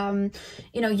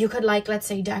you know, you could like, let's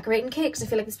say, decorating cakes. I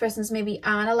feel like this person's maybe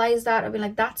analyzed that or been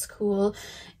like, that's cool.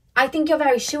 I think you're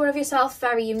very sure of yourself,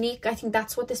 very unique. I think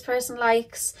that's what this person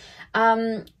likes.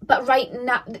 But right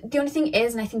now, the only thing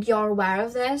is, and I think you're aware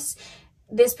of this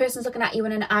person's looking at you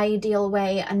in an ideal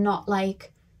way and not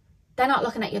like, they're not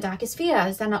looking at your darkest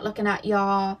fears. They're not looking at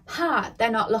your heart. They're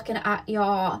not looking at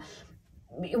your,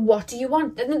 what do you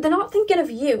want? They're not thinking of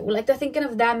you. Like, they're thinking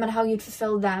of them and how you'd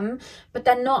fulfill them. But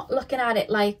they're not looking at it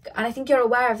like, and I think you're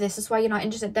aware of this, that's why you're not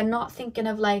interested. They're not thinking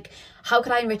of like, how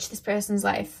could I enrich this person's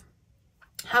life?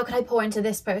 How could I pour into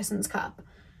this person's cup?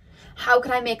 How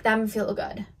could I make them feel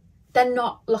good? They're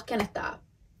not looking at that.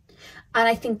 And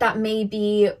I think that may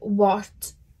be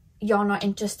what you're not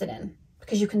interested in.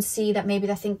 Because you can see that maybe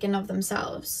they're thinking of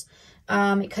themselves.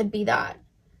 It could be that.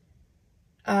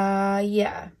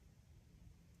 Yeah,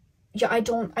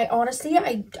 I honestly,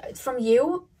 from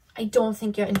you, I don't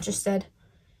think you're interested.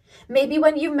 Maybe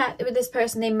when you met with this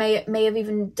person, they may have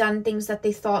even done things that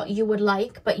they thought you would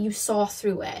like, but you saw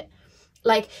through it.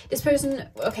 Like, this person,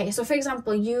 okay, so for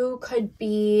example, you could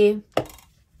be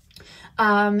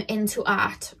into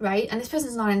art, right? And this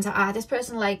person's not into art. This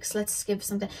person likes, let's give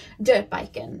something, dirt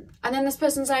biking. And then this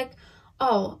person's like,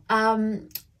 oh,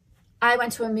 I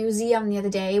went to a museum the other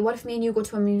day. What if me and you go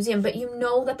to a museum? But you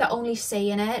know that they're only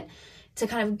saying it to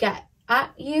kind of get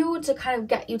at you, to kind of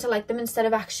get you to like them, instead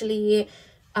of actually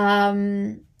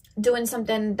doing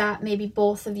something that maybe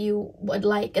both of you would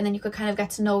like, and then you could kind of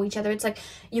get to know each other. It's like,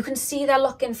 you can see they're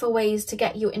looking for ways to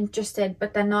get you interested,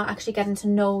 but they're not actually getting to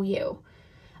know you.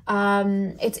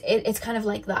 It's kind of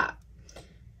like that.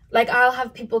 Like, I'll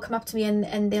have people come up to me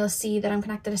and they'll see that I'm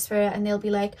connected to spirit, and they'll be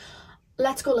like,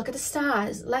 let's go look at the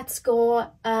stars, let's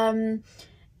go and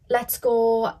go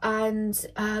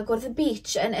to the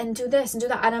beach and do this and do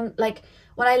that. And I'm like,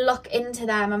 when I look into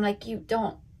them, I'm like, you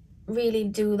don't really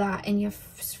do that in your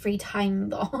free time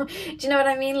though. Do you know what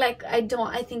I mean? Like, I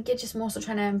think you're just more so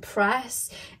trying to impress.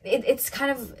 It's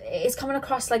coming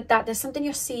across like that. There's something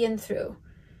you're seeing through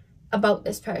about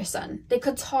this person. They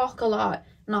could talk a lot,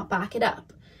 not back it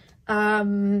up.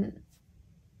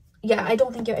 Yeah, I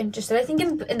don't think you're interested. I think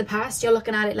in the past, you're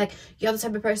looking at it like, you're the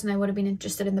type of person I would have been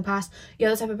interested in the past.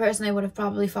 You're the type of person I would have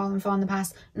probably fallen for in the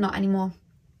past. Not anymore.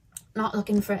 Not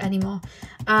looking for it anymore.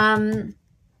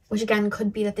 Which again,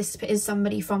 could be that this is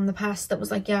somebody from the past that was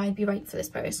like, yeah, I'd be right for this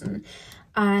person.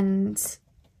 And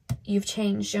you've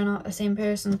changed. You're not the same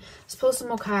person. Let's pull some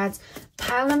more cards.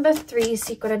 Pile number 3,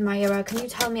 secret admirer. Can you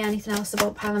tell me anything else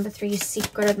about pile number 3,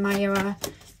 secret admirer,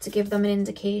 to give them an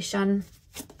indication?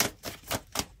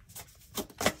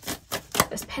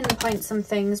 Let's pinpoint some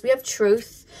things. We have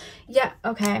truth. Yeah,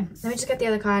 okay. Let me just get the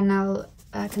other card and I'll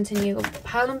continue.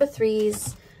 Pile number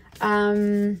 3's.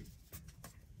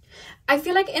 I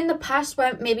feel like in the past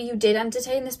where maybe you did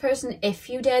entertain this person, if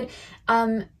you did,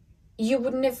 you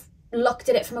wouldn't have looked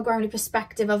at it from a grounded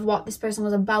perspective of what this person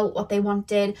was about, what they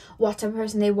wanted, what type of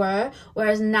person they were.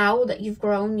 Whereas now that you've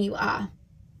grown, you are.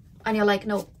 And you're like,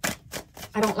 no,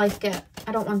 I don't like it.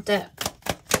 I don't want it.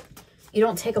 You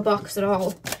don't take a box at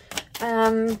all.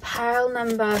 Pile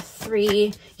number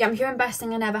 3. Yeah, I'm hearing best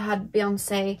thing I never had,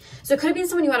 Beyonce. So it could have been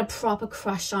someone you had a proper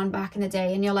crush on back in the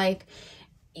day, and you're like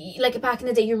back in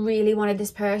the day you really wanted this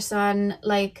person,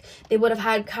 like they would have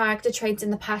had character traits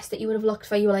in the past that you would have looked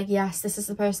for. You were like, yes, this is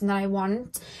the person that I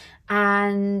want.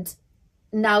 And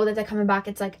now that they're coming back,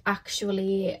 it's like,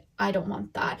 actually, I don't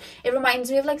want that. It reminds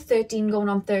me of like 13 going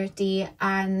on 30,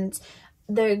 and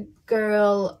the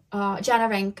girl Jenna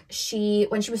Rink,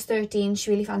 when she was 13,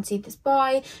 she really fancied this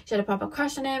boy. She had a proper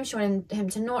crush on him. She wanted him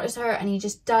to notice her, and he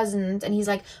just doesn't. And he's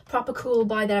like proper cool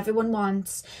boy that everyone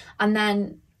wants. And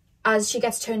then as she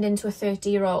gets turned into a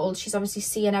 30-year-old, she's obviously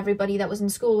seeing everybody that was in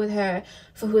school with her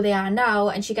for who they are now,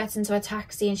 and she gets into a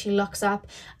taxi and she looks up,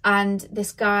 and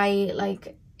this guy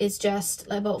like is just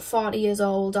like about 40 years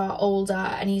old or older,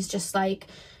 and he's just like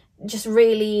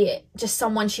really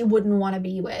someone she wouldn't want to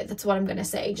be with. That's what I'm gonna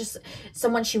say. Just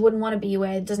someone she wouldn't want to be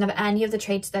with, doesn't have any of the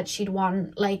traits that she'd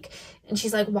want, like, and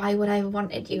she's like, why would I have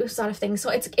wanted you, sort of thing. So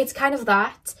it's kind of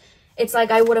that. It's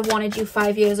like, I would have wanted you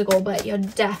 5 years ago, but you're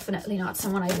definitely not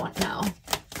someone I want now.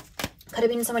 Could have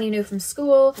been someone you knew from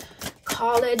school,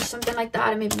 college, something like that,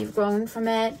 and maybe you've grown from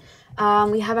it.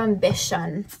 We have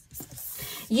ambition.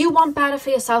 You want better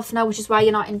for yourself now, which is why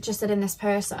you're not interested in this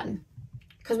person.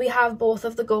 Because we have both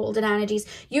of the golden energies.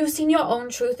 You've seen your own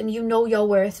truth and you know your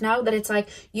worth now, that it's like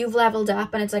you've leveled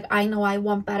up, and it's like, I know I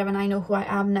want better and I know who I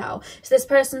am now. So this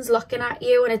person's looking at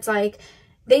you, and it's like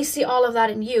they see all of that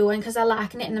in you, and because they're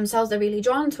lacking it in themselves, they're really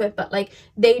drawn to it, but like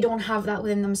they don't have that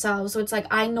within themselves. So it's like,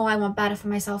 I know I want better for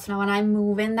myself now, and I'm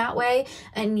moving that way,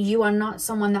 and you are not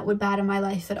someone that would better my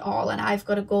life at all, and I've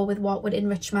got to go with what would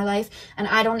enrich my life. And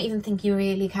I don't even think you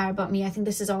really care about me. I think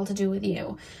this is all to do with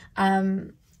you.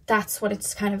 That's what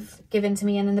it's kind of given to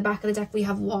me. And in the back of the deck we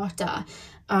have water.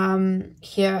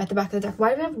 Here at the back of the deck,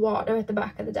 why do we have water at the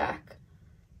back of the deck?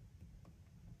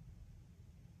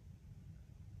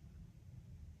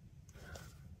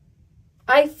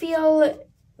 I feel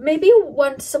maybe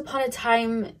once upon a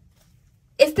time,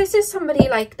 if this is somebody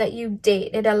like that you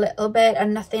dated a little bit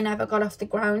and nothing ever got off the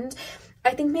ground,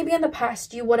 I think maybe in the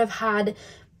past you would have had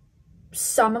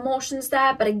some emotions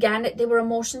there, but again, they were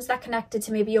emotions that connected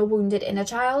to maybe your wounded inner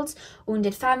child,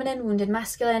 wounded feminine, wounded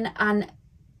masculine, and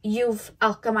you've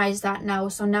alchemized that now.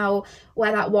 So now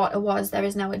where that water was, there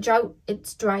is now a drought,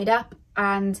 it's dried up,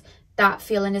 and that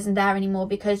feeling isn't there anymore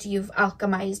because you've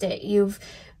alchemized it. You've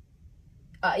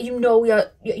you know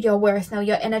your worth now.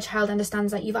 Your inner child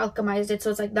understands that you've alchemized it.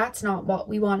 So it's like, that's not what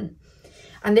we want.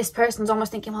 And this person's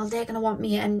almost thinking, well, they're gonna want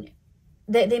me, and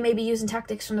they may be using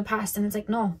tactics from the past, and it's like,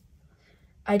 no,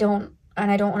 I don't, and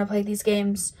I don't want to play these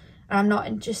games. I'm not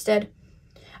interested.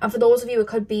 And for those of you, it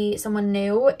could be someone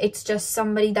new. It's just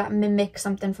somebody that mimics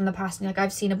something from the past. And like,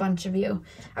 I've seen a bunch of you.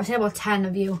 I've seen about 10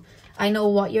 of you. I know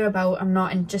what you're about. I'm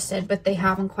not interested, but they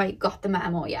haven't quite got the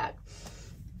memo yet.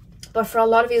 But for a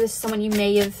lot of you, this is someone you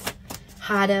may have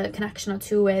had a connection or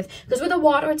two with. Because with the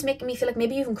water, it's making me feel like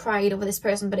maybe you even cried over this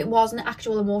person, but it wasn't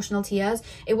actual emotional tears.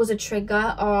 It was a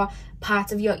trigger or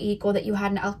part of your ego that you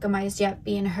hadn't alchemized yet,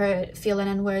 being hurt, feeling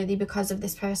unworthy because of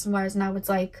this person. Whereas now it's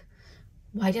like,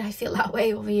 why did I feel that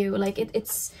way over you? Like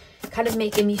it's kind of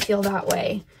making me feel that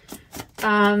way.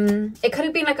 It could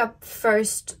have been like a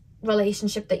first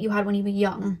relationship that you had when you were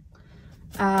young,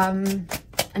 and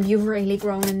you've really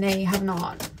grown and they have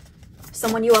not.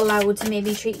 Someone you allowed to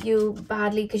maybe treat you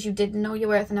badly because you didn't know your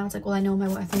worth, and now it's like, well, I know my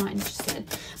worth, I'm not interested.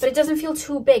 But it doesn't feel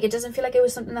too big. It doesn't feel like it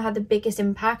was something that had the biggest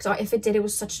impact, or if it did, it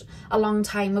was such a long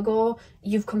time ago.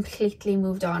 You've completely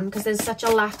moved on because there's such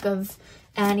a lack of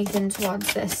anything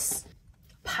towards this.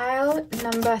 Pile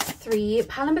number 3.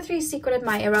 Pile number 3 is Secret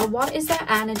Admirer. What is their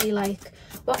energy like?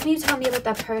 What can you tell me about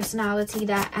their personality,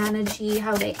 their energy,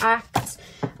 how they act?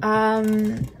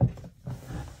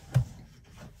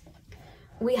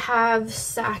 We have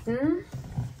Saturn.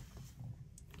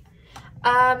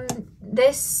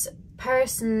 This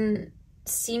person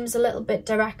seems a little bit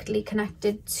directly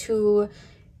connected to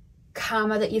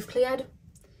karma that you've cleared.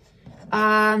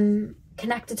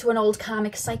 Connected to an old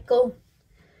karmic cycle.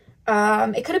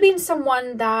 It could have been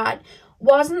someone that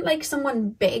wasn't like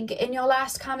someone big in your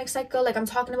last karmic cycle. Like I'm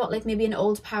talking about like maybe an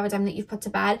old paradigm that you've put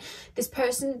to bed. This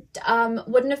person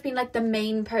wouldn't have been like the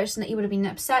main person that you would have been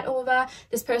upset over.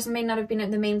 This person may not have been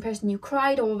the main person you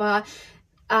cried over.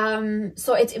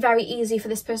 So it's very easy for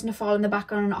this person to fall in the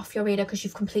background and off your radar because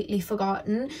you've completely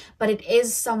forgotten. But it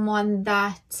is someone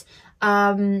that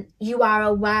you are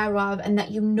aware of, and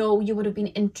that you know you would have been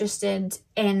interested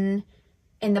in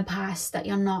the past that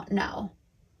you're not now.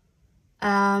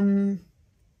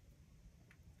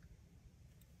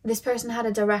 This person had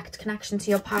a direct connection to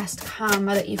your past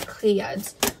karma that you've cleared.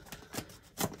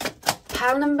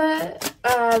 Pile number...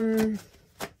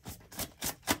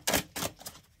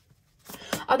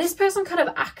 this person could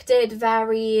have acted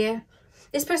very...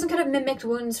 This person could have mimicked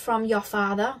wounds from your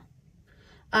father.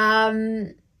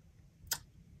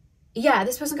 Yeah,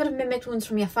 this person could have mimicked wounds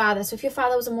from your father. So if your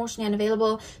father was emotionally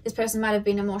unavailable, this person might have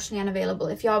been emotionally unavailable.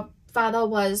 If your father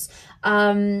was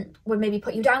would maybe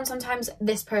put you down sometimes,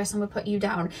 this person would put you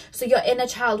down. So your inner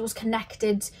child was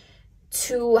connected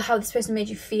to how this person made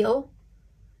you feel,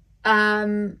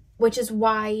 which is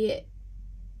why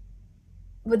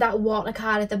with that water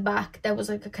card at the back there was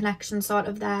like a connection sort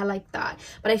of there like that.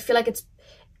 But I feel like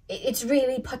it's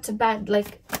really put to bed,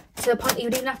 like to the point that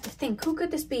you'd even have to think, who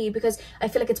could this be? Because I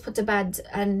feel like it's put to bed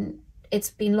and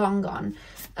it's been long gone.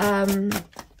 It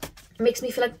makes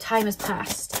me feel like time has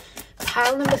passed.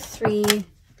 Pile number 3.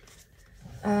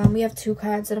 We have 2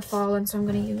 cards that have fallen, so I'm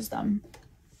going to use them.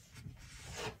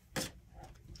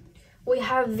 We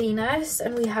have Venus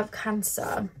and we have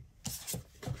Cancer.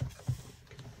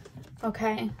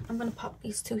 Okay, I'm going to pop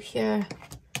these 2 here.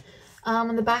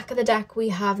 On the back of the deck, we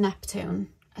have Neptune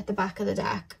at the back of the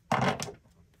deck.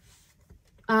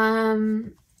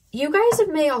 You guys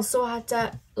may also had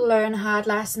to learn hard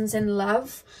lessons in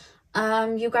love.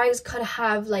 You guys could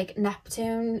have like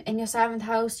Neptune in your 7th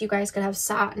house. You guys could have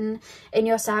Saturn in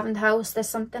your 7th house. There's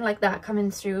something like that coming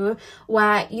through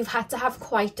where you've had to have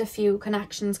quite a few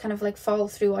connections kind of like fall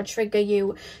through or trigger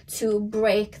you to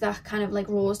break that kind of like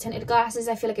rose tinted glasses.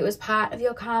 I feel like it was part of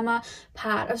your karma,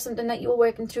 part of something that you were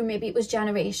working through. Maybe it was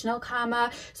generational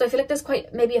karma. So I feel like there's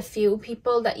quite maybe a few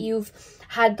people that you've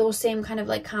had those same kind of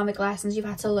like karmic lessons you've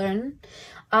had to learn.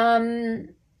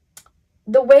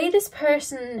 The way this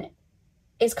person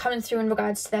is coming through in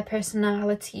regards to their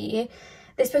personality,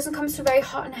 this person comes through very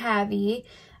hot and heavy,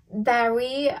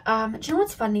 very do you know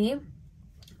what's funny?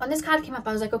 When this card came up,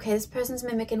 I was like, okay, this person's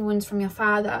mimicking wounds from your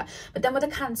father. But then with the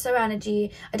Cancer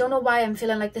energy, I don't know why I'm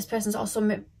feeling like this person's also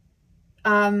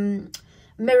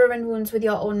mirroring wounds with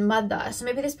your own mother. So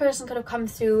maybe this person could have come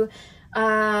through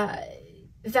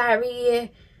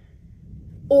very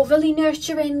overly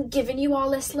nurturing, giving you all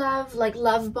this love, like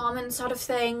love bombing sort of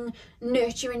thing,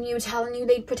 nurturing you, telling you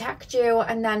they'd protect you,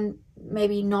 and then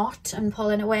maybe not and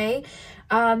pulling away.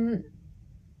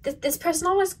 This person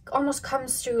almost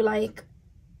comes through like,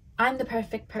 I'm the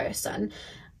perfect person.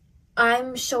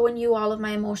 I'm showing you all of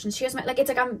my emotions. Here's my, like, it's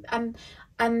like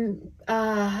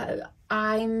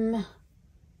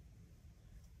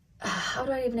how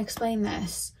do I even explain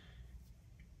this?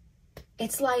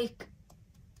 It's like,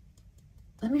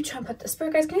 let me try and put the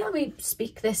spirit guys, can you help me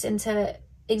speak this into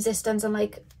existence and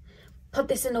like put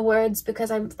this into words,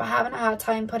 because I'm having a hard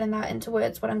time putting that into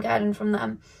words, what I'm getting from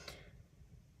them.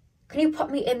 Can you put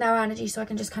me in their energy so I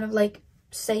can just kind of like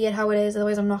say it how it is,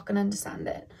 otherwise I'm not going to understand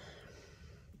it.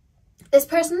 This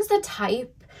person's the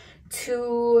type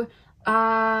to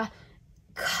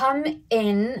come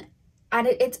in and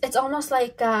it's almost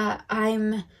like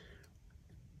I'm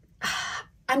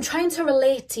trying to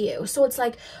relate to you. So it's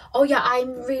like, oh yeah,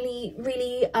 I'm really,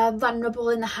 really vulnerable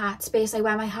in the heart space. I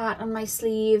wear my heart on my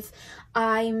sleeve.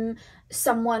 I'm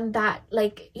someone that,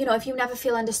 like, you know, if you never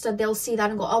feel understood, they'll see that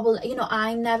and go, oh, well, you know,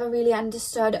 I'm never really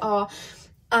understood, or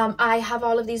I have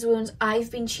all of these wounds.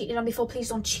 I've been cheated on before. Please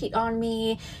don't cheat on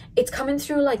me. It's coming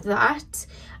through like that.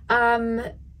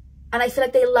 And I feel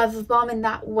like they love bomb in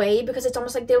that way, because it's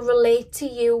almost like they'll relate to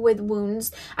you with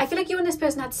wounds. I feel like you and this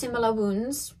person had similar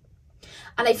wounds.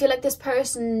 And I feel like this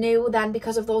person knew then,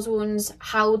 because of those wounds,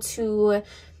 how to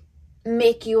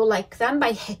make you like them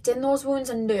by hitting those wounds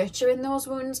and nurturing those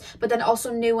wounds, but then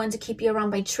also knew when to keep you around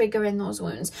by triggering those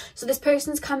wounds. So this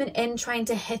person's coming in trying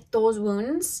to hit those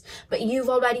wounds, but you've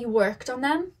already worked on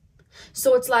them.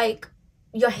 So it's like,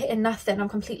 you're hitting nothing. I'm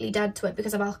completely dead to it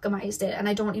because I've alchemized it and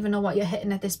I don't even know what you're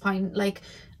hitting at this point. Like,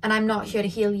 and I'm not here to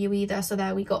heal you either. So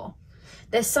there we go.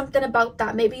 There's something about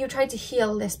that. Maybe you tried to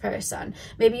heal this person.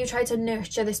 Maybe you tried to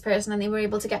nurture this person and they were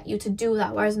able to get you to do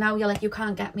that. Whereas now you're like, you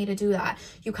can't get me to do that.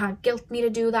 You can't guilt me to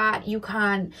do that. You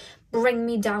can't bring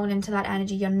me down into that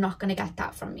energy. You're not going to get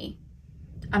that from me.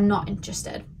 I'm not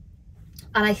interested.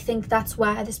 And I think that's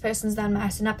where this person's then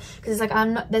messing up. Because it's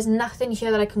like, there's nothing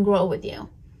here that I can grow with you.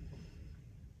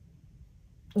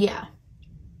 Yeah.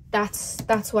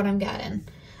 That's what I'm getting.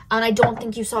 And I don't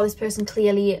think you saw this person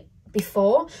clearly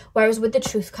before, whereas with the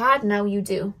truth card, now you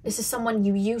do. This is someone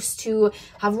you used to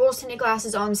have rose-tinted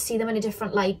glasses on, see them in a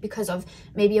different light because of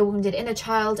maybe a wounded inner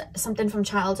child, something from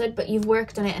childhood, but you've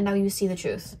worked on it and now you see the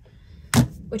truth,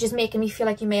 which is making me feel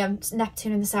like you may have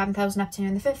Neptune in the 7th house, Neptune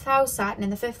in the 5th house, Saturn in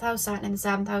the 5th house, Saturn in the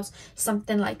 7th house,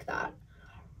 something like that.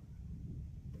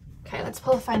 Okay, let's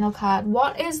pull a final card.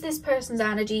 What is this person's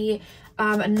energy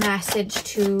and message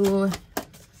to...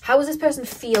 How is this person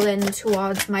feeling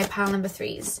towards my pile number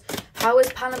 3s? How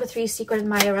is pile number 3's secret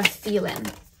admirer feeling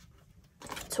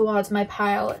towards my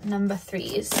pile number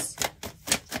 3s?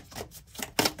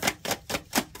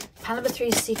 Pile number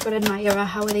 3's secret admirer,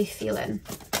 how are they feeling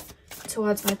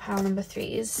towards my pile number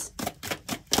 3s?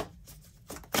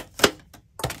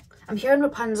 I'm hearing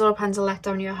Rapunzel let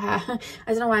down your hair. I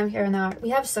don't know why I'm hearing that. We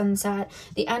have sunset.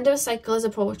 The end of a cycle is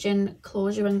approaching,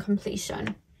 closure and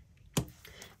completion.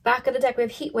 Back of the deck we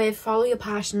have heat wave, follow your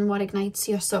passion, what ignites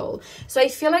your soul. So I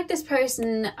feel like this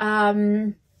person,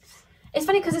 it's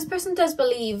funny because this person does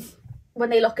believe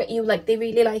when they look at you, like they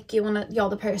really like you and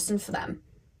you're the person for them.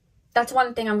 That's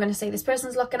one thing I'm going to say. This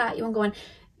person's looking at you and going,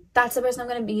 that's the person I'm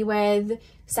going to be with,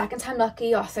 second time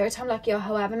lucky or third time lucky or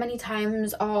however many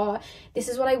times, or this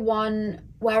is what I want,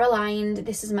 we're aligned,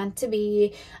 this is meant to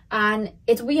be. And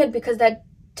it's weird because they're,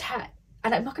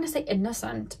 and I'm not going to say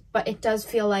innocent, but it does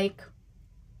feel like,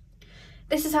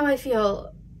 this is how I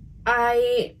feel.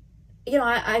 I've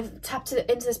tapped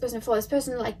into this person before. This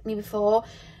person liked me before.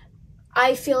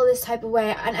 I feel this type of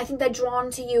way, and I think they're drawn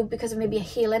to you because of maybe a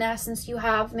healing essence you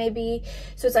have, maybe.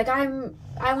 So it's like, I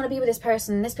want to be with this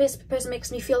person. This person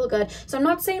makes me feel good. So I'm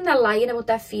not saying they're lying about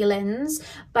their feelings,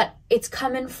 but it's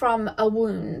coming from a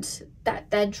wound that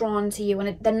they're drawn to you,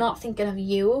 and they're not thinking of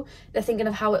you. They're thinking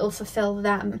of how it'll fulfill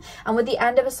them. And with the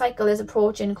end of a cycle is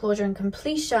approaching, closure and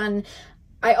completion,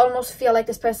 I almost feel like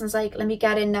this person's like, let me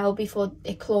get in now before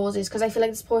it closes, because I feel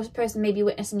like this person may be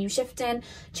witnessing you shifting,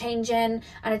 changing,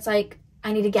 and it's like,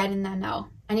 I need to get in there now.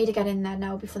 I need to get in there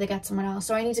now before they get someone else.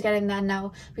 So I need to get in there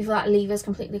now before that lever is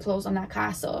completely closed on that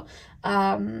castle.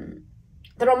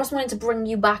 They're almost wanting to bring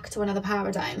you back to another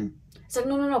paradigm. It's like,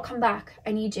 no, come back.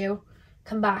 I need you.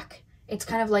 Come back. It's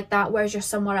kind of like that, whereas you're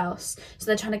somewhere else. So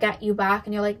they're trying to get you back,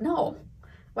 and you're like, no,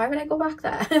 why would I go back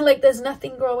there? Like, there's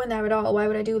nothing growing there at all. Why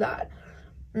would I do that?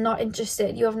 I'm not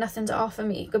interested. You have nothing to offer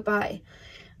me. Goodbye.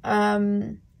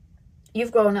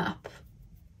 You've grown up,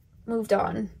 moved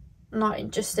on, not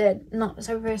interested, not the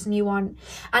type of person you want.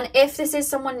 And if this is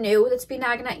someone new that's been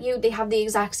nagging at you, they have the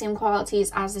exact same qualities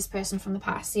as this person from the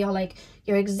past. So you're like,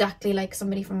 you're exactly like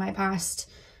somebody from my past.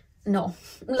 No,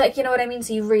 like, you know what I mean?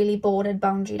 So you really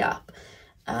boundaried up.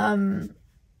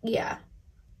 Yeah.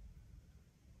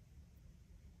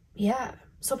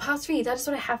 So part 3, that is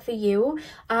what I have for you.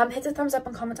 Hit the thumbs up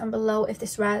and comment down below if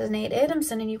this resonated. I'm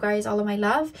sending you guys all of my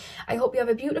love. I hope you have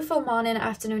a beautiful morning,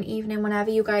 afternoon, evening, whenever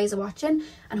you guys are watching.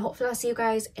 And hopefully I'll see you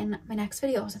guys in my next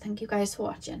video. So thank you guys for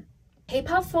watching. Hey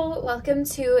pal 4, welcome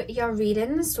to your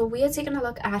readings. So we are taking a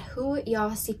look at who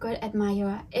your secret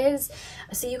admirer is.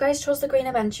 So you guys chose the Green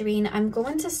Aventurine. I'm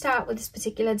going to start with this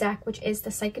particular deck, which is the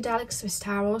Psychedelic Swiss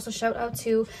Tarot. So shout out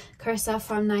to Cursa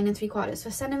from 9 3/4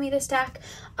 for sending me this deck.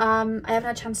 I haven't had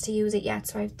a chance to use it yet,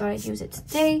 so I thought I'd use it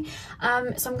today.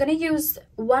 So I'm going to use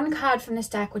one card from this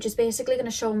deck, which is basically going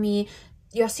to show me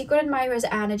your secret admirer's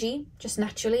energy, just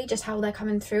naturally, just how they're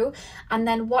coming through. And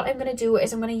then what I'm going to do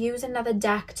is I'm going to use another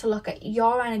deck to look at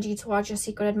your energy towards your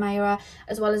secret admirer,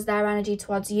 as well as their energy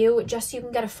towards you, just so you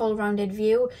can get a full rounded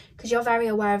view, because you're very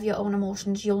aware of your own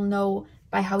emotions. You'll know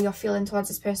by how you're feeling towards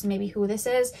this person, maybe who this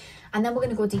is. And then we're going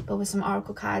to go deeper with some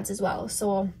oracle cards as well.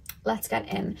 So let's get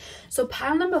in. So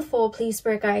pile number 4, please,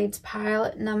 spirit guides.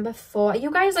 Pile number 4. Are you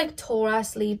guys like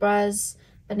Taurus, Libras,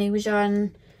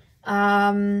 Venusian?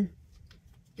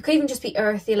 You could even just be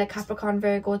earthy, like Capricorn,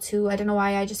 Virgo too. I don't know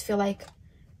why. I just feel like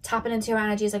tapping into your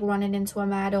energy is like running into a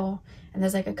meadow and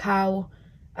there's like a cow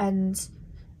and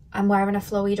I'm wearing a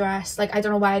flowy dress. Like, I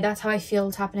don't know why. That's how I feel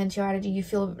tapping into your energy. You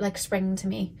feel like spring to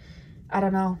me. I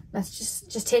don't know. Let's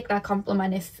just take that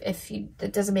compliment if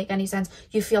it doesn't make any sense.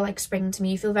 You feel like spring to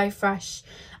me. You feel very fresh,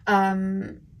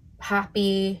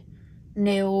 happy,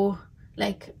 new.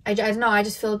 Like, I don't know. I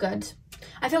just feel good.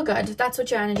 I feel good. That's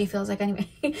what your energy feels like anyway.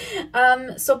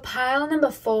 So pile number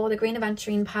 4, the Green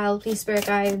Aventurine pile, please, spirit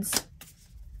guides.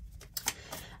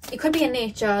 You could be in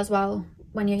nature as well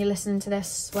when you're listening to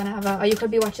this, whenever, or you could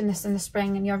be watching this in the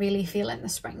spring and you're really feeling the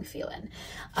spring feeling.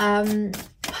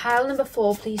 Pile number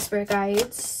 4, please, spirit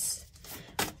guides.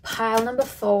 Pile number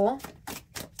 4.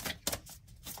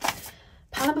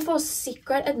 Pile number 4's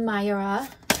secret admirer.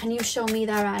 Can you show me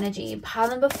their energy? Pile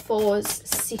number 4's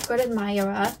secret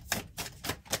admirer.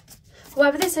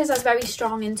 Whoever this is has very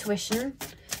strong intuition.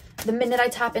 the minute I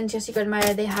tap into your secret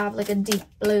admirer, they have like a deep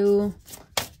blue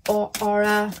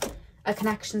aura, a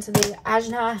connection to the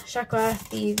Ajna chakra,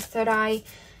 the third eye.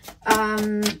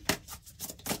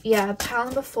 Yeah, pile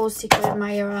number 4, secret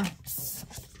admirer.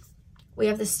 We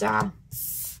have the star.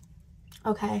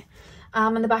 Okay.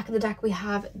 On the back of the deck, we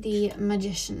have the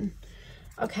magician.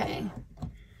 Okay.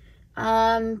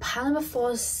 Pile number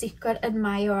 4, secret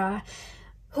admirer.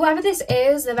 Whoever this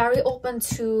is, they're very open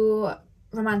to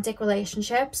romantic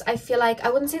relationships. I feel like, I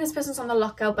wouldn't say this person's on the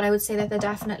lookout, but I would say that they're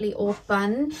definitely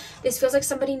open. This feels like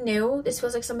somebody new. This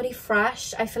feels like somebody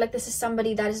fresh. I feel like this is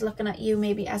somebody that is looking at you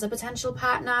maybe as a potential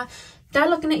partner. They're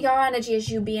looking at your energy as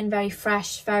you being very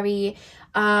fresh, very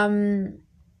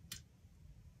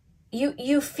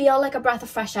you feel like a breath of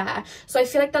fresh air. So I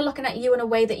feel like they're looking at you in a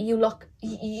way that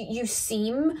you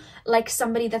seem like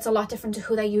somebody that's a lot different to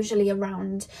who they're usually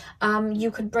around.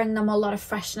 You could bring them a lot of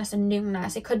freshness and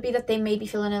newness. It could be that they may be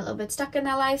feeling a little bit stuck in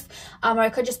their life, or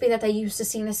it could just be that they're used to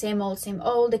seeing the same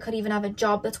old. They could even have a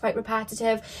job that's quite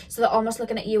repetitive, so they're almost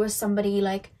looking at you as somebody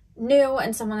like new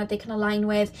and someone that they can align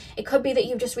with. It could be that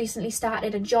you've just recently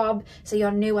started a job, so you're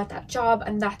new at that job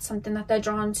and that's something that they're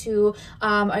drawn to.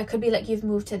 Or it could be like you've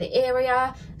moved to the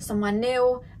area, someone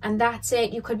new, and that's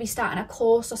it. You could be starting a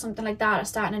course or something like that, or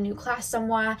starting a new class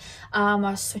somewhere,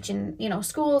 or switching, you know,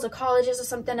 schools or colleges or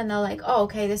something, and they're like, oh,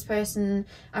 okay, this person,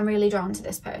 I'm really drawn to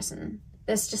this person.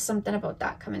 There's just something about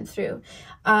that coming through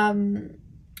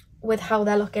with how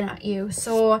they're looking at you.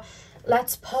 So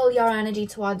let's pull your energy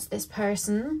towards this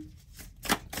person.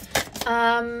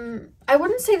 I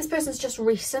wouldn't say this person's just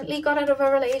recently got out of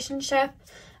a relationship,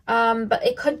 but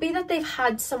it could be that they've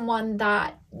had someone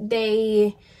that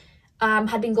they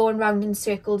had been going around in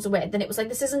circles with, and it was like,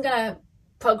 this isn't gonna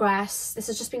progress, this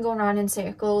has just been going around in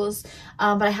circles,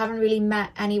 but I haven't really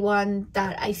met anyone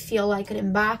that I feel like I could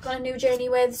embark on a new journey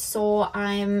with, so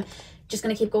I'm just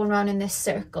going to keep going around in this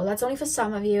circle. That's only for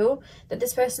some of you that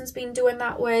this person's been doing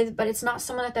that with, but it's not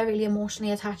someone that they're really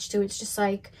emotionally attached to. It's just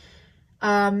like,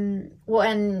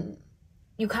 when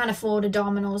you can't afford a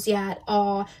Domino's yet,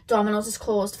 or Domino's is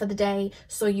closed for the day,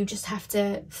 so you just have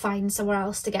to find somewhere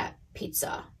else to get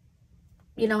pizza.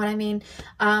 You know what I mean?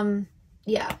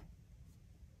 Yeah,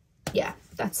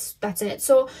 that's it.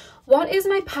 So what is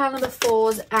my pile number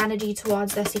 4's energy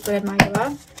towards their secret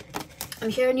admirer? I'm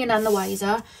hearing you're none the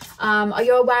wiser. Are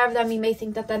you aware of them? You may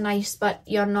think that they're nice, but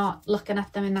you're not looking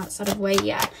at them in that sort of way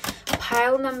yet.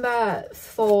 Pile number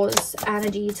 4's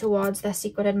energy towards their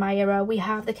secret admirer. We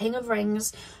have the King of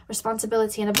Rings,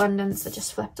 responsibility and abundance that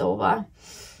just flipped over.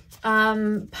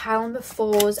 Pile number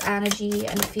 4's energy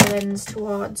and feelings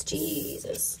towards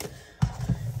Jesus.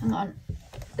 Hang on.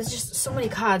 There's just so many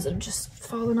cards that have just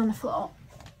fallen on the floor.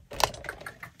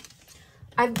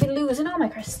 I've been losing all my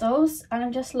crystals and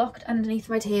I've just looked underneath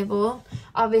my table.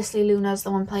 Obviously Luna's the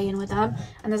one playing with them,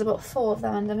 and there's about 4 of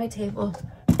them under my table.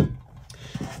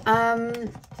 Pile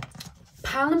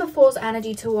number 4's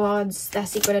energy towards their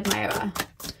secret admirer.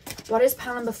 What is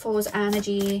pile number 4's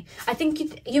energy? I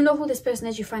think you know who this person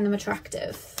is, you find them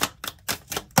attractive.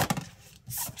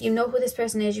 You know who this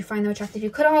person is, you find them attractive. You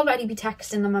could already be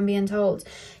texting them, I'm being told.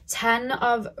 10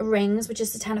 of Rings, which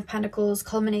is the 10 of Pentacles,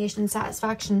 culmination and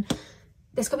satisfaction.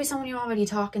 This could be someone you're already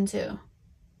talking to.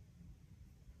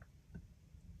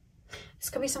 This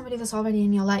could be somebody that's already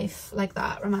in your life like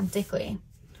that, romantically.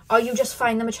 Or you just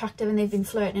find them attractive and they've been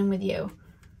flirting with you.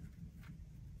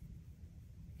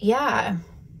 Yeah.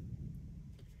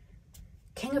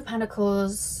 King of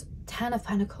Pentacles, 10 of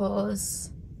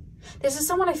Pentacles. This is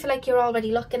someone I feel like you're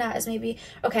already looking at as maybe,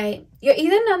 okay, you're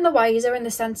either none the wiser in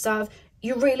the sense of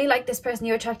you really like this person,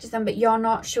 you're attracted to them, but you're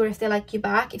not sure if they like you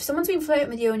back. If someone's been flirting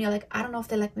with you and you're like, I don't know if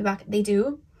they like me back, they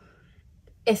do.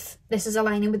 If this is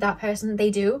aligning with that person,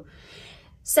 they do.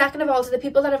 Second of all, to the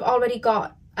people that have already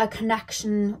got a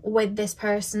connection with this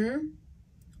person,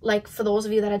 like for those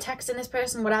of you that are texting this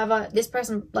person, whatever, this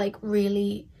person like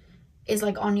really is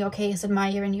like on your case,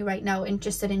 admiring you right now,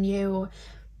 interested in you.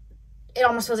 It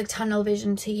almost feels like tunnel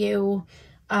vision to you,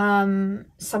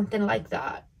 something like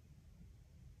that.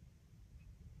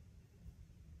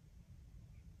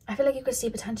 I feel like you could see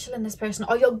potential in this person,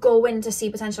 or you're going to see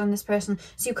potential in this person.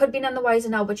 So you could be none the wiser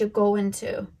now, but you're going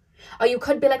to. Or you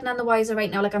could be like none the wiser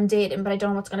right now, like I'm dating, but I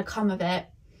don't know what's going to come of it.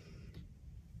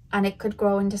 And it could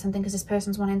grow into something because this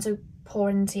person's wanting to pour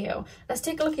into you. Let's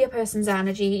take a look at your person's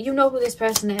energy. You know who this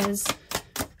person is.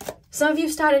 Some of you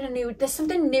started there's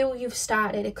something new you've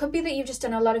started. It could be that you've just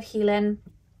done a lot of healing.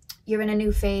 You're in a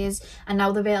new phase and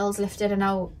now the veil's lifted and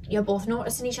now you're both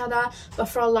noticing each other. But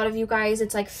for a lot of you guys,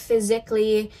 it's like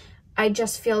physically, I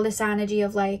just feel this energy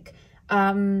of like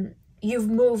you've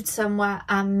moved somewhere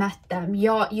and met them.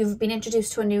 You've been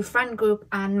introduced to a new friend group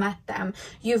and met them.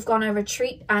 You've gone on a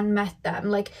retreat and met them.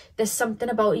 Like, there's something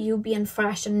about you being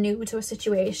fresh and new to a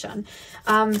situation.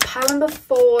 Pile number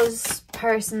 4's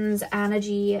person's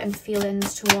energy and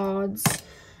feelings towards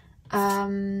pile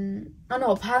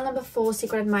number 4,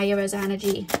 secret admirer's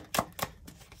energy.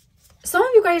 Some of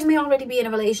you guys may already be in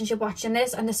a relationship watching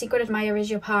this, and the secret admirer is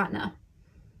your partner.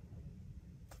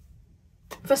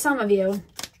 For some of you.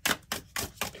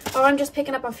 Or I'm just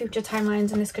picking up on future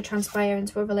timelines, and this could transpire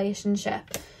into a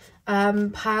relationship.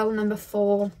 Pile number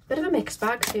 4. Bit of a mixed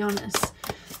bag, to be honest.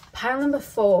 Pile number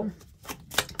 4.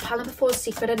 Pile number 4 is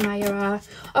secret admirer.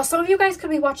 Or some of you guys could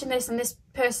be watching this, and this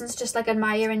person's just like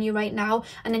admiring you right now.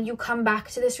 And then you come back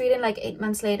to this reading like 8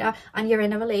 months later, and you're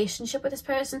in a relationship with this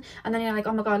person. And then you're like,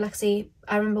 oh my God, Lexi,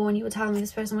 I remember when you were telling me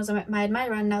this person was my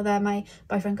admirer, and now they're my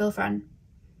boyfriend, girlfriend.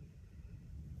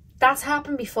 That's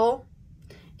happened before.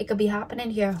 It could be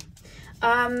happening here.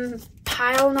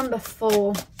 Pile number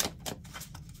 4.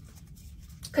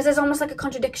 Because there's almost like a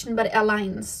contradiction, but it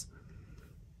aligns.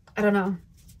 I don't know.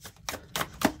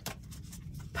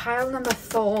 Pile number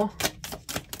 4.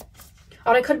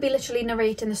 Or I could be literally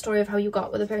narrating the story of how you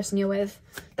got with the person you're with,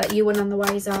 that you were none the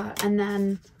wiser, and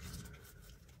then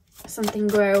something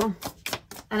grew.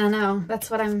 I don't know. That's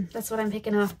what I'm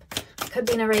picking up. I could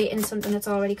be narrating something that's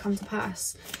already come to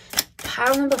pass.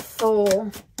 Pile number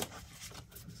 4.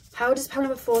 How does pile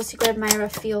number 4 secret admirer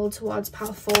feel towards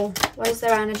pile 4? What is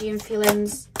their energy and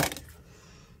feelings?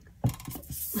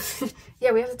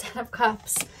 Yeah, we have the 10 of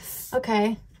Cups.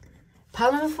 Okay.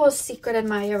 Pile number 4 secret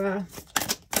admirer.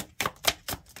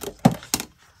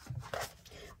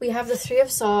 We have the 3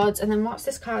 of Swords, and then what's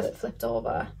this card that flipped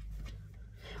over?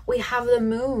 We have the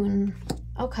Moon.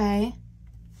 Okay.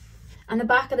 On the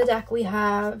back of the deck, we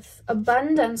have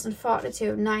Abundance and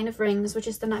Fortitude, 9 of Rings, which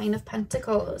is the 9 of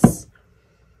Pentacles.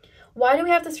 Why do we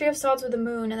have the 3 of Swords with the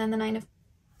Moon and then the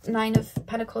 9 of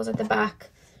Pentacles at the back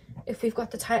if we've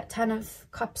got the 10 of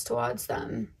Cups towards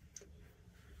them?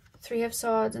 3 of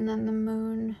Swords and then the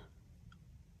Moon.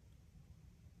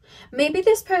 Maybe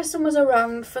this person was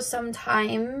around for some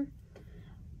time,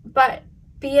 but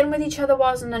being with each other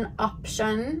wasn't an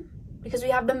option because we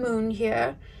have the Moon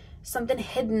here, something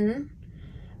hidden.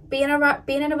 Being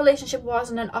in a relationship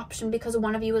wasn't an option because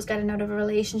one of you was getting out of a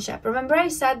relationship. Remember I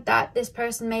said that this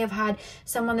person may have had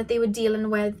someone that they were dealing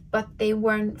with, but they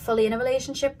weren't fully in a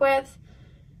relationship with.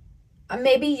 And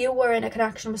maybe you were in a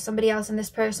connection with somebody else and this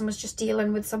person was just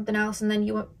dealing with something else, and then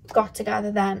you got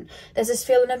together then. There's this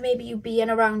feeling of maybe you being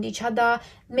around each other.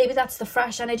 Maybe that's the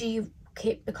fresh energy. You've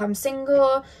become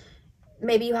single.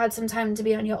 Maybe you had some time to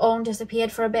be on your own,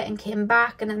 disappeared for a bit and came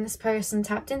back, and then this person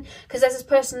tapped in. Because there's this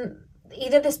person...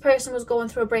 Either this person was going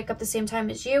through a breakup the same time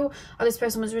as you, or this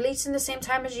person was releasing the same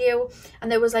time as you,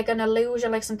 and there was like an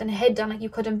illusion, like something hidden, like you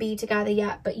couldn't be together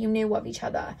yet, but you knew of each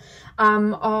other.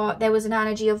 Or there was an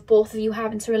energy of both of you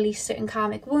having to release certain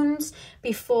karmic wounds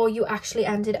before you actually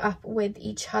ended up with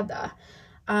each other.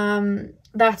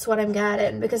 That's what I'm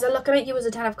getting, because they're looking at you as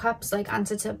a 10 of Cups, like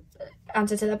answer to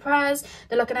the prayers.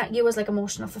 They're looking at you as like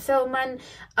emotional fulfillment,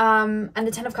 and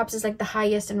the 10 of Cups is like the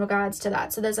highest in regards to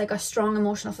that. So there's like a strong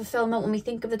emotional fulfillment. When we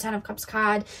think of the 10 of Cups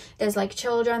card, there's like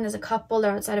children, there's a couple,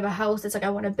 they're outside of a house, it's like I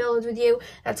want to build with you,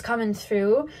 that's coming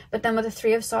through. But then with the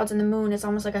 3 of Swords and the Moon, it's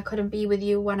almost like I couldn't be with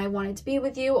you when I wanted to be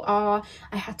with you, or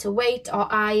I had to wait, or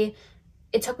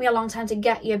it took me a long time to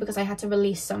get you because I had to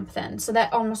release something. So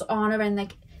they're almost honoring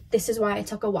like, this is why it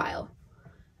took a while.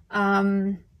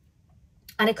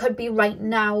 And it could be right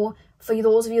now, for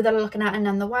those of you that are looking at it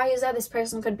none the wiser, this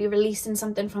person could be releasing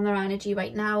something from their energy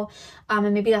right now.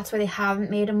 And maybe that's why they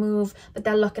haven't made a move, but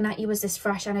they're looking at you as this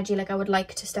fresh energy, like I would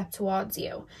like to step towards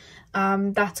you.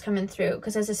 That's coming through,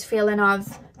 because there's this feeling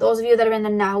of, those of you that are in the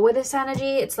now with this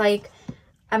energy, it's like,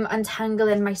 I'm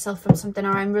untangling myself from something,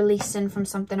 or I'm releasing from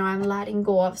something, or I'm letting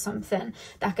go of something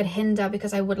that could hinder,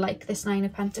 because I would like this 9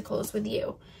 of Pentacles with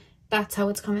you. That's how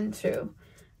it's coming through.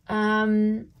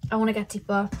 I want to get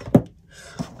deeper.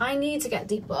 I need to get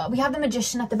deeper. We have the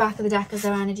Magician at the back of the deck as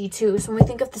their energy too. So when we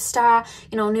think of the Star,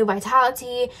 you know, new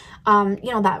vitality,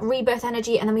 you know, that rebirth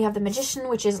energy. And then we have the Magician,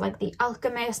 which is like the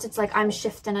Alchemist. It's like I'm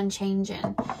shifting and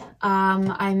changing.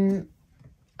 I'm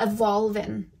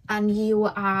evolving, and you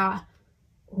are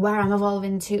where I'm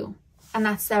evolving to. And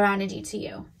that's their energy to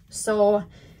you. So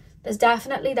there's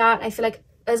definitely that. I feel like,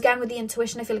 again, with the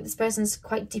intuition, I feel like this person's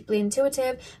quite deeply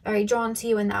intuitive, very drawn to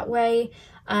you in that way.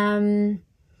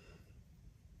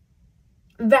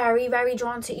 Very, very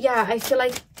drawn to, yeah, I feel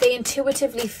like they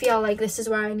intuitively feel like this is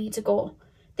where I need to go.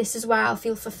 This is where I'll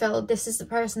feel fulfilled. This is the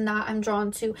person that I'm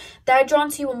drawn to. They're drawn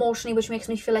to you emotionally, which makes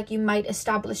me feel like you might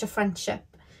establish a friendship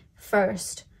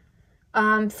first,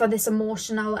 for this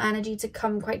emotional energy to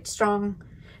come quite strong.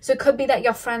 So it could be that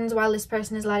you're friends while this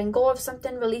person is letting go of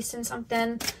something, releasing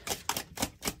something.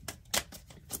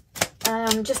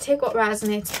 Just take what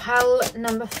resonates. Pile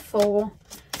number 4.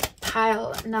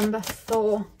 Pile number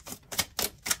 4.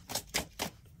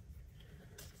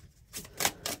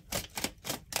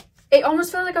 It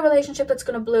almost feels like a relationship that's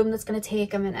going to bloom, that's going to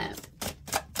take a minute.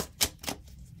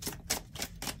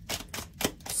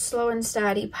 Slow and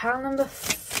steady. Pile number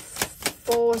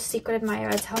 4, Secret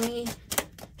Admirer. Tell me,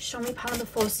 show me pile number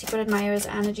 4, Secret Admirer's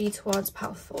energy towards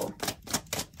pile 4.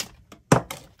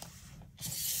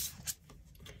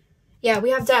 Yeah,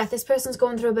 we have death. This person's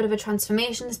going through a bit of a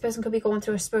transformation. This person could be going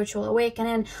through a spiritual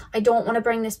awakening. I don't want to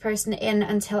bring this person in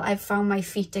until I've found my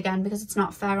feet again, because it's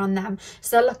not fair on them.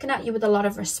 So they're looking at you with a lot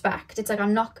of respect. It's like,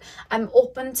 I'm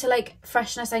open to like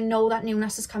freshness. I know that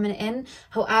newness is coming in.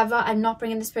 However, I'm not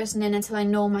bringing this person in until I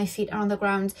know my feet are on the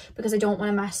ground, because I don't want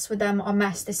to mess with them or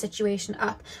mess this situation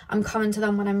up. I'm coming to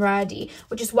them when I'm ready,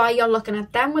 which is why you're looking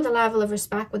at them with a level of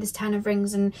respect with this 10 of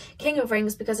Rings and King of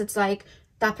Rings, because it's like,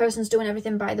 that person's doing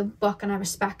everything by the book, and I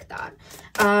respect that.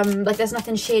 Like, there's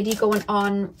nothing shady going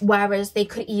on, whereas they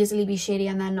could easily be shady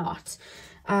and they're not.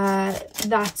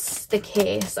 That's the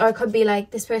case. Or it could be like,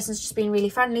 this person's just being really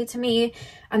friendly to me,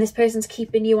 and this person's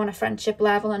keeping you on a friendship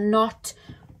level and not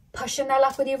pushing their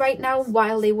luck with you right now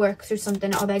while they work through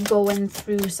something, or they're going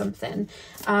through something.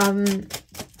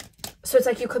 So it's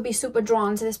like, you could be super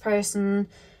drawn to this person,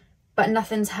 but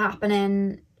nothing's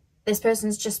happening. This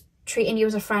person's just treating you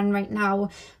as a friend right now,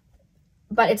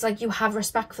 but it's like, you have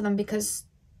respect for them because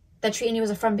they're treating you as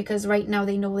a friend, because right now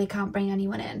they know they can't bring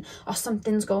anyone in, or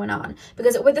something's going on.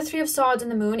 Because with the 3 of Swords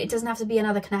and the Moon, it doesn't have to be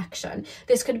another connection.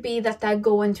 This could be that they're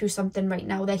going through something right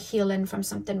now, they're healing from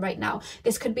something right now.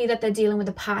 This could be that they're dealing with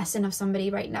the passing of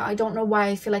somebody right now. I don't know why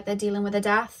I feel like they're dealing with a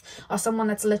death, or someone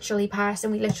that's literally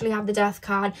passing. We literally have the Death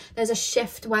card. There's a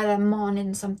shift where they're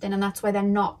mourning something, and that's why they're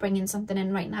not bringing something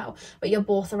in right now, but you're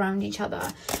both around each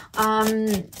other.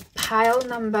 Pile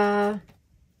number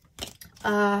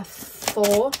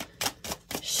 4.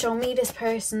 Show me this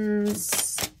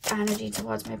person's energy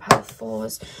towards my pile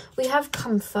 4s. We have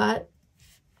Comfort.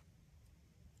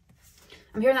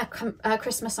 I'm hearing that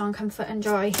Christmas song, Comfort and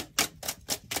Joy.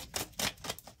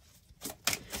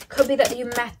 Could be that you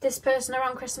met this person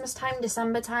around Christmas time,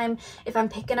 December time. If I'm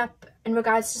picking up in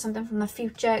regards to something from the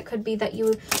future, it could be that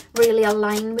you really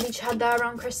align with each other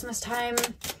around Christmas time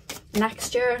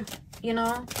next year, you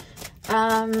know.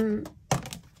 And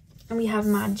we have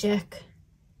Magic.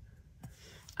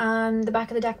 The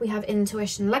back of the deck, we have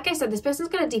Intuition. Like I said, this person's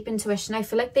got a deep intuition. I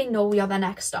feel like they know you're their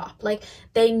next stop. Like,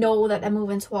 they know that they're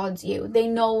moving towards you. They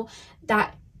know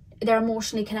that they're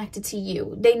emotionally connected to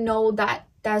you. They know that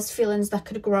there's feelings that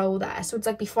could grow there. So it's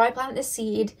like, before I plant this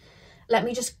seed, let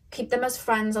me just keep them as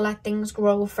friends, or let things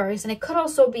grow first. And it could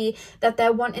also be that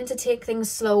they're wanting to take things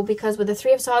slow, because with the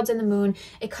 3 of Swords and the Moon,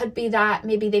 it could be that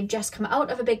maybe they've just come out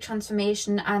of a big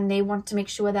transformation and they want to make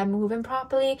sure they're moving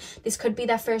properly. This could be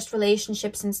their first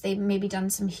relationship since they've maybe done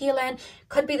some healing.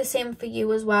 Could be the same for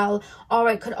you as well. Or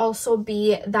it could also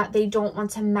be that they don't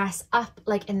want to mess up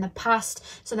like in the past,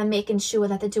 so they're making sure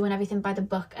that they're doing everything by the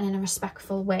book and in a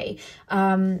respectful way.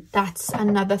 That's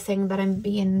another thing that I'm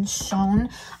being shown.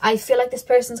 I feel like this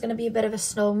person's going to be a bit of a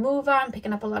slow mover. I'm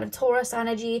picking up a lot of Taurus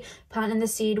energy, planting the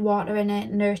seed, watering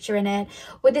it, nurturing it.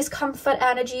 With this Comfort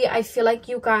energy, I feel like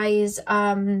you guys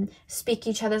speak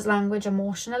each other's language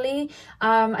emotionally.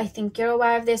 I think you're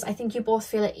aware of this. I think you both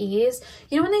feel at ease.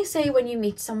 You know when they say when you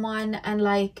meet someone and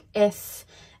like if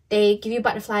they give you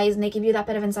butterflies and they give you that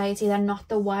bit of anxiety, they're not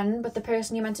the one, but the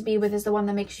person you're meant to be with is the one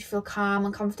that makes you feel calm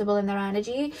and comfortable in their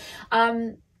energy.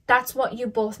 That's what you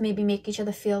both maybe make each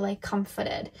other feel like,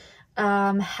 comforted,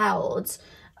 held,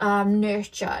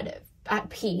 nurtured, at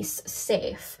peace,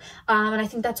 safe. And I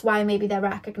think that's why maybe they're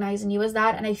recognizing you as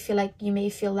that, and I feel like you may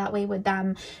feel that way with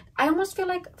them. I almost feel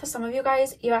like for some of you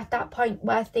guys, you're at that point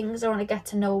where things are on a get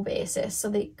to know basis, so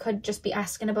they could just be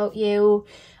asking about you,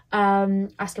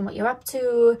 asking what you're up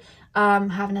to,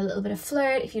 having a little bit of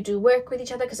flirt if you do work with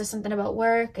each other, because there's something about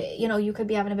work, you know, you could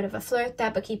be having a bit of a flirt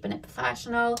there but keeping it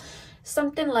professional,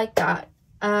 something like that.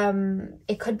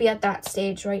 It could be at that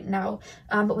stage right now,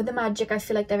 but with the Magic, I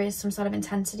feel like there is some sort of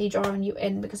intensity drawing you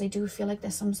in, because I do feel like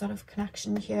there's some sort of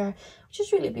connection here, which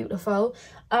is really beautiful.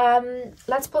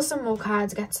 Let's pull some more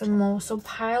cards, get some more. So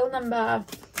pile number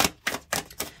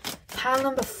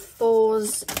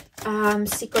 4's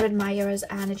Secret Admirer's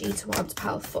energy towards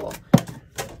pile 4.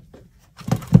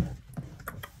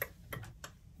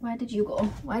 Where did you go?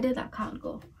 Where did that card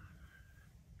go?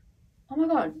 Oh my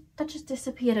god, that just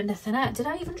disappeared into thin air. Did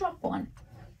I even drop one?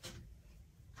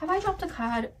 Have I dropped a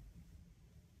card?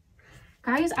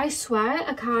 Guys, I swear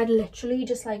a card literally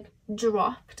just like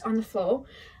dropped on the floor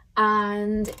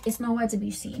and it's nowhere to be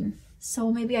seen.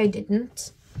 So maybe I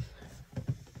didn't.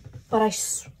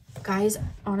 But guys,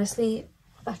 honestly,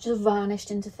 that just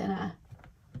vanished into thin air.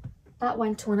 That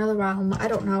went to another realm. I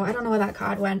don't know where that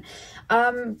card went.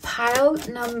 Pile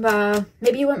number,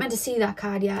 maybe you weren't meant to see that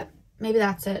card yet. Maybe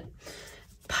that's it.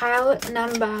 Pile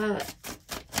number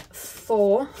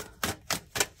 4.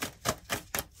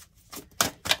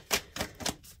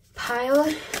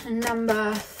 Pile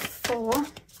number 4.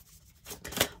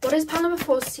 What is pile number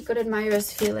 4's secret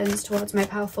admirer's feelings towards my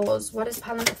pile 4s? What is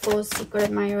pile number 4's secret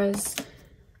admirer's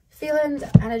feelings,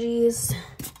 energies,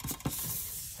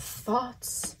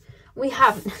 thoughts? We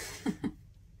haven't.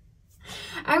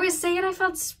 I was saying I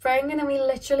felt spring and then we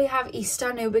literally have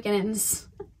Easter, new beginnings.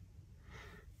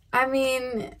 I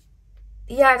mean,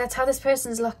 yeah, that's how this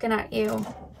person's looking at you.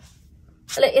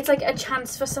 It's like a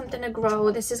chance for something to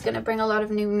grow. This is going to bring a lot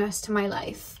of newness to my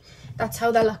life. That's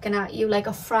how they're looking at you, like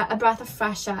a breath of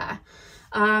fresh air.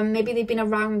 Maybe they've been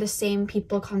around the same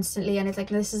people constantly and it's like,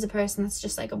 this is a person that's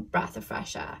just like a breath of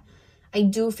fresh air. I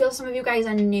do feel some of you guys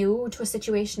are new to a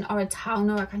situation or a town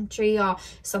or a country or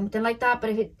something like that. But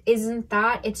if it isn't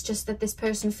that, it's just that this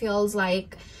person feels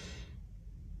like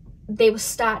they were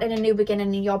starting a new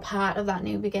beginning and you're part of that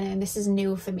new beginning. This is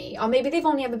new for me. Or maybe they've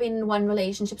only ever been in one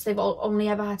relationship, so they've only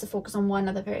ever had to focus on one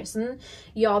other person.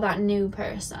 You're that new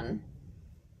person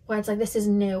where it's like, this is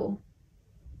new.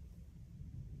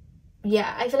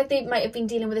 Yeah, I feel like they might have been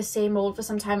dealing with the same old for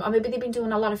some time, or maybe they've been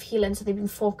doing a lot of healing, so they've been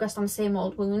focused on the same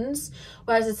old wounds,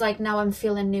 whereas it's like, now I'm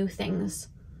feeling new things.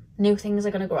 New things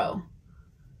are going to grow.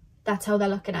 That's how they're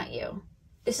looking at you.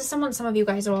 This is someone some of you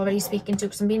guys are already speaking to,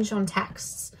 because I'm being shown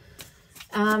texts.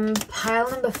 Pile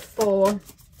number 4.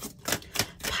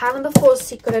 Pile number 4's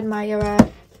secret admirer.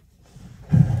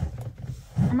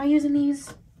 Am I using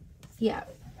these? Yeah,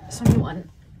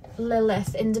 someone.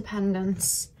 Lilith,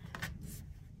 independence.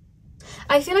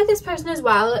 I feel like this person as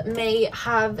well may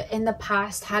have in the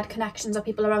past had connections or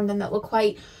people around them that were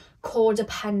quite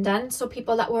codependent. So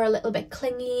people that were a little bit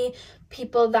clingy,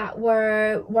 people that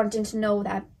were wanting to know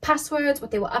their passwords,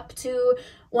 what they were up to.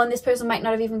 One, this person might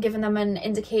not have even given them an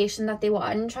indication that they were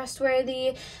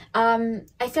untrustworthy. I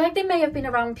feel like they may have been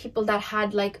around people that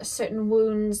had like certain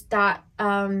wounds that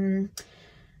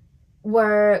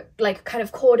were like kind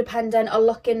of codependent, or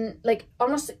looking like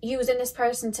almost using this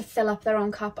person to fill up their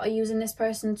own cup, or using this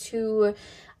person to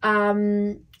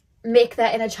make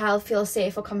their inner child feel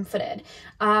safe or comforted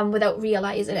without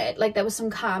realizing it. Like there was some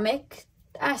karmic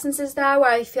essences there where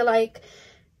I feel like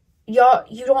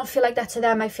you don't feel like that to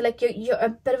them. I feel like you're a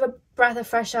bit of a breath of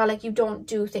fresh air, like you don't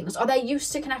do things, or they're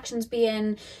used to connections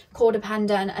being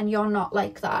codependent and you're not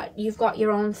like that. You've got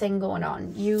your own thing going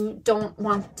on. You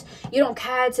don't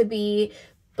care to be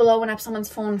blowing up someone's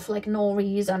phone for like no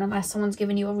reason, unless someone's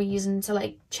giving you a reason to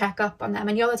like check up on them.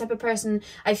 And you're the type of person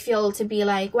I feel to be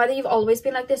like, whether you've always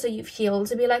been like this or you've healed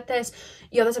to be like this,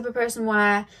 you're the type of person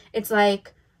where it's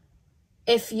like,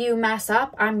 if you mess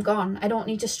up, I'm gone. I don't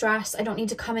need to stress. I don't need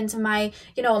to come into my,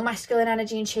 masculine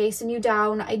energy and chasing you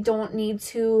down. I don't need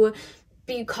to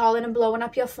be calling and blowing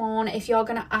up your phone. If you're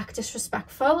going to act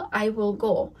disrespectful, I will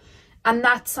go. And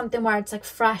that's something where it's like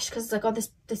fresh, because it's like, oh,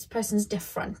 this person's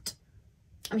different.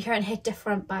 I'm hearing hit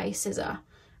different by scissor.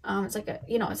 It's like,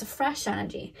 it's a fresh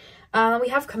energy. We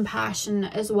have compassion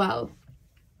as well.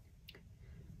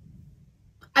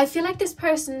 I feel like this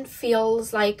person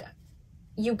feels like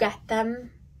you get them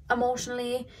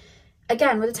emotionally.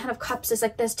 Again, with the 10 of Cups, it's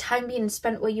like there's time being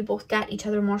spent where you both get each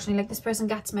other emotionally. Like this person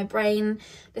gets my brain.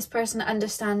 This person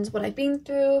understands what I've been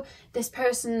through. This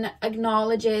person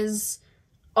acknowledges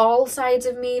all sides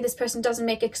of me. This person doesn't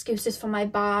make excuses for my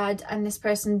bad, and this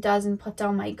person doesn't put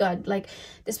down my good. Like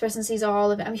this person sees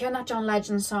all of it. I'm hearing that John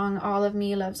Legend song, All of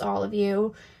Me Loves All of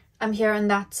You. I'm hearing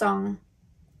that song.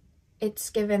 It's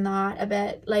giving that a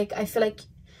bit. Like I feel like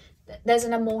there's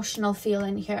an emotional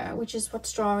feeling here, which is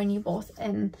what's drawing you both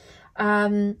in,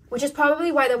 which is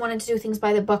probably why they wanted to do things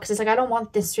by the book. It's like, I don't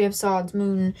want this 3 of Swords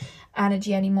moon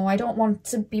energy anymore. I don't want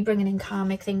to be bringing in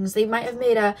karmic things. They might have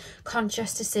made a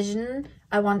conscious decision.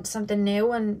 I want something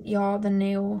new, and you're the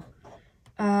new.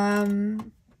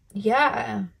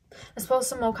 Yeah, let's pull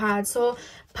some more cards. So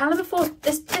pile number 4,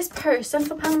 this person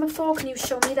for pile number 4, can you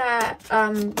show me that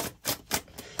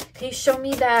can you show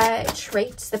me their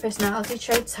traits, the personality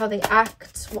traits, how they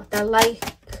act, what they're like?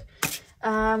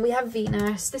 We have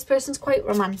Venus. This person's quite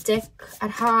romantic at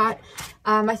heart.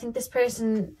 I think this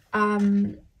person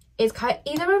is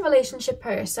either a relationship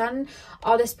person,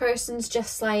 or this person's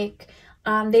just like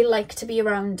They like to be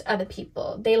around other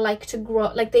people. They like to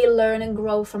grow, like they learn and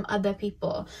grow from other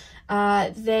people.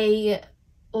 They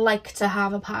like to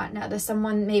have a partner. There's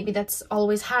someone maybe that's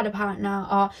always had a partner,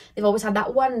 or they've always had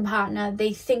that one partner.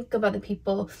 They think of other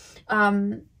people.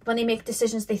 When they make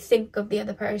decisions, they think of the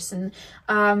other person.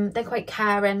 They're quite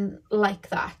caring like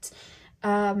that.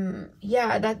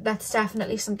 Yeah, that's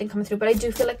definitely something coming through. But I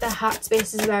do feel like their heart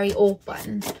space is very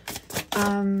open.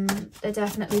 They're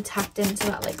definitely tapped into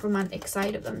that like romantic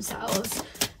side of themselves.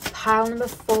 Pile number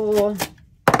 4.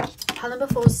 Pile number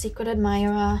 4 is Secret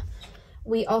Admirer.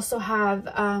 We also have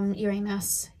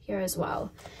Uranus here as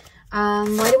well.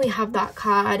 Why do we have that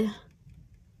card?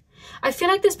 I feel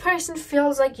like this person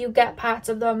feels like you get parts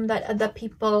of them that other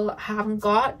people haven't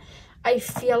got. I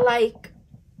feel like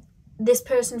this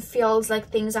person feels like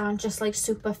things aren't just like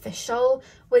superficial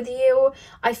with you.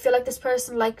 I feel like this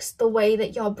person likes the way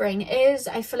that your brain is.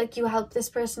 I feel like you help this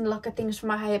person look at things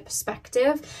from a higher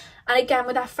perspective. And again,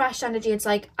 with that fresh energy, it's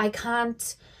like, I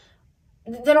can't,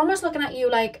 they're almost looking at you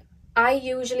like, I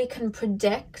usually can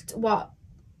predict what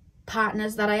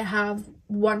partners that I have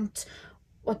want,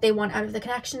 what they want out of the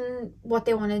connection, what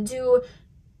they want to do.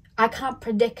 I can't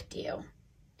predict you.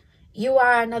 You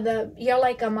are another, you're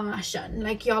like a Martian,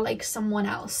 like you're like someone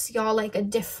else. You're like a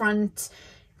different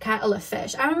kettle of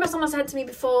fish. I remember someone said to me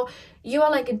before, you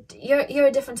are like you're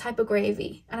a different type of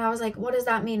gravy. And I was like, what does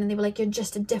that mean? And they were like, you're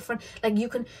just a different, like you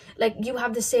can, like you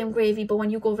have the same gravy, but when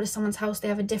you go over to someone's house, they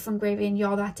have a different gravy and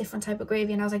you're that different type of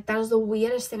gravy. And I was like, that is the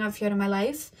weirdest thing I've heard in my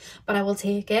life, but I will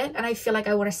take it. And I feel like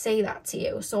I want to say that to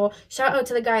you. So shout out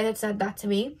to the guy that said that to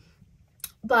me.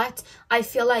 But I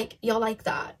feel like you're like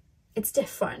that. It's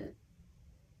different.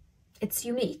 It's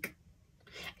unique.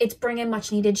 It's bringing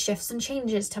much needed shifts and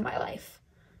changes to my life.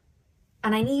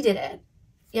 And I needed it.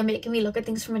 You're making me look at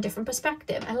things from a different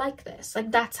perspective. I like this. Like,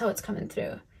 that's how it's coming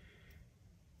through.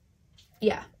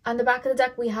 Yeah. On the back of the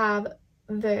deck, we have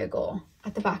Virgo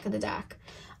at the back of the deck.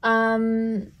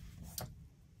 I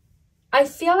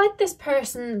feel like this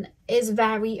person is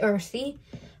very earthy,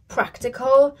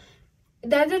 practical.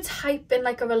 They're the type in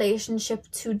like a relationship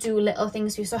to do little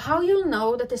things for you. So how you'll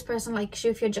know that this person likes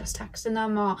you if you're just texting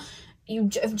them or you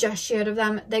have just shared of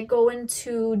them, they're going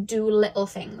to do little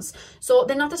things. So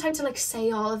they're not the type to like say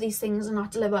all of these things and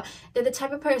not deliver. They're the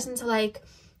type of person to like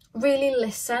really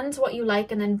listen to what you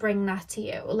like and then bring that to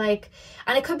you. Like,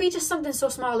 and it could be just something so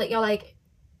small that you're like,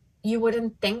 you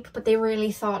wouldn't think, but they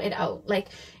really thought it out. Like,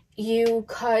 you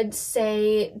could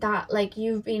say that like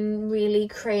you've been really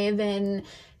craving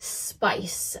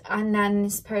spice, and then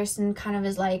this person kind of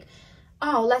is like,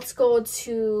 oh, let's go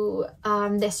to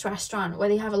this restaurant where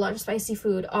they have a lot of spicy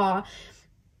food. Or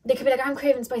they could be like, I'm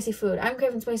craving spicy food,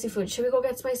 should we go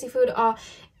get spicy food? Or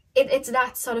it's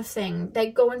that sort of thing.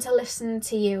 They're going to listen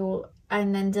to you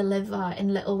and then deliver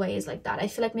in little ways like that. I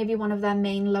feel like maybe one of their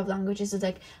main love languages is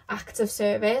like acts of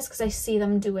service, because I see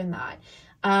them doing that.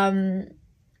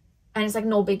 And it's like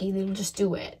no biggie, they'll just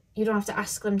do it. You don't have to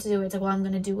ask them to do it. It's like, well, I'm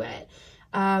gonna do it.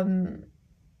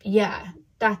 Yeah,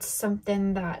 that's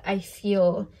something that I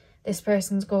feel this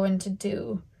person's going to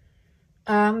do.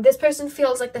 This person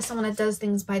feels like they're someone that does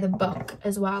things by the book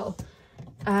as well.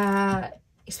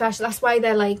 Especially, that's why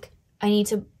they're like, I need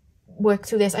to work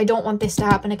through this. I don't want this to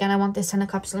happen again. I want this 10 of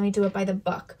Cups. Let me do it by the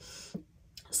book.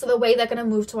 So the way they're going to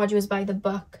move towards you is by the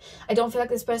book. I don't feel like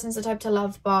this person's the type to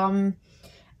love bomb.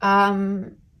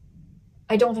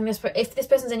 I don't think if this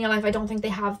person's in your life, I don't think they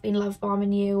have been love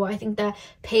bombing you. I think they're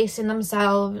pacing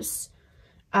themselves.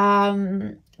 They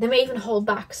may even hold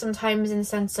back sometimes in the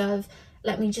sense of,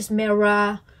 let me just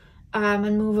mirror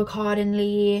and move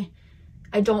accordingly.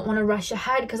 I don't want to rush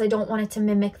ahead because I don't want it to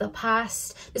mimic the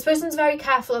past. This person's very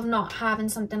careful of not having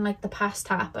something like the past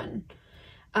happen.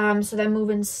 So they're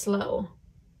moving slow.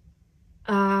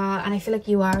 And I feel like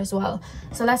you are as well.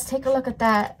 So let's take a look at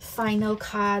that final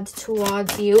card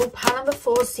towards you. Pile number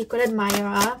 4, Secret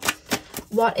Admirer.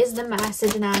 What is the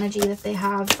message and energy that they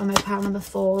have for my pile number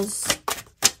 4s?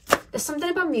 There's something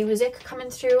about music coming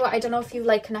through. I don't know if you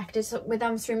like connected with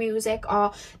them through music,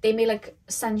 or they may like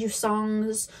send you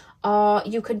songs, or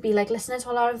you could be like listening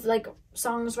to a lot of like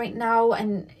songs right now,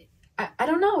 and I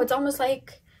don't know, it's almost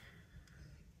like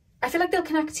I feel like they'll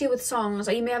connect to you with songs,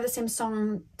 or you may have the same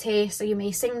song taste, or you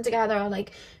may sing together, or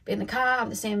like be in the car, have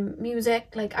the same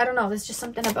music. Like, I don't know, there's just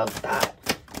something about that.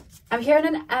 I'm hearing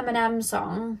an Eminem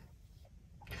song.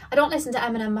 I don't listen to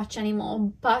Eminem much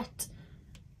anymore, but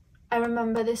I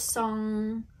remember this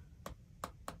song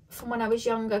from when I was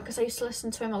younger, because I used to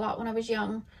listen to him a lot when I was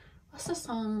young. What's the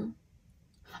song?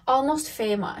 Almost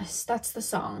Famous, that's the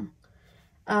song.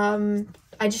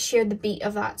 I just shared the beat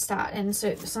of that starting,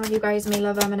 so some of you guys may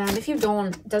love Eminem. If you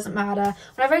don't, it doesn't matter.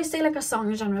 Whenever I say like a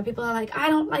song genre, people are like, I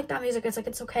don't like that music. It's like,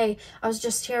 it's okay. I was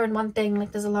just sharing one thing.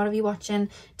 Like, there's a lot of you watching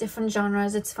different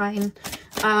genres. It's fine.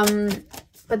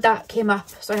 But that came up,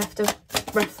 so I have to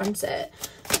reference it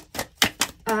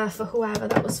for whoever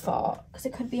that was for, because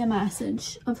it could be a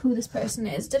message of who this person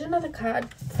is. Did another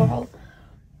card fall?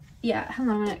 Yeah, hang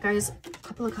on a minute, guys. A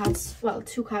couple of cards, well,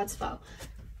 2 cards fell.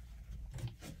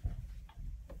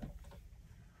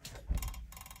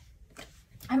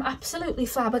 I'm absolutely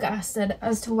flabbergasted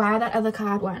as to where that other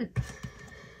card went.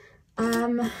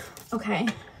 Okay.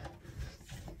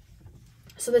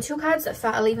 So the 2 cards that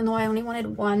fell, even though I only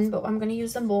wanted one, but I'm going to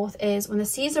use them both, is when the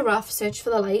seas are rough, search for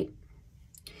the light.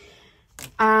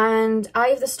 And Eye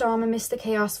of the Storm and Mr.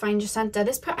 Chaos, find your center.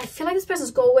 I feel like this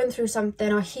person's going through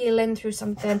something or healing through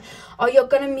something, or you're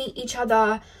going to meet each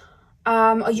other,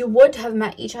 or you would have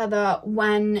met each other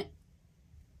when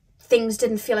things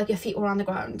didn't feel like your feet were on the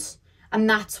ground. And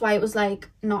that's why it was like,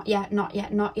 not yet, not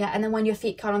yet, not yet. And then when your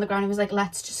feet got on the ground, it was like,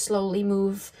 let's just slowly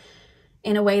move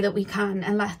in a way that we can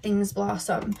and let things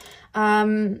blossom.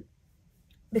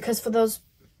 Because for those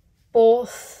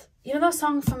both, you know that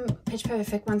song from Pitch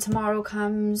Perfect, When Tomorrow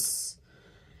Comes,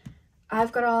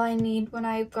 I've got all I need when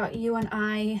I've got you and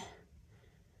I,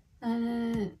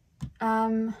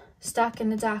 stuck in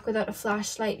the dark without a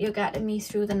flashlight, you're getting me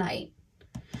through the night.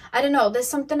 I don't know, there's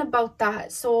something about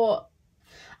that. So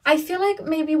I feel like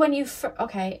maybe when you,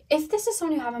 okay, if this is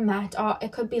someone you haven't met, or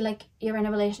it could be like you're in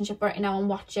a relationship right now and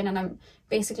watching and I'm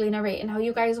basically narrating how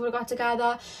you guys would have got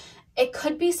together, it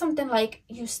could be something like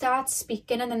you start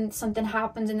speaking and then something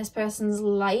happens in this person's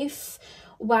life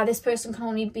where this person can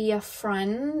only be a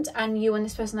friend and you and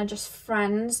this person are just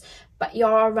friends, but you're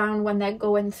around when they're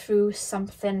going through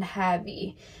something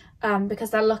heavy, because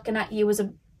they're looking at you as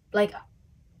a, like,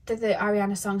 the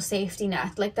Ariana song Safety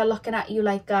Net, like they're looking at you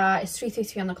like it's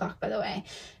 3:33 on the clock, by the way.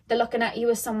 They're looking at you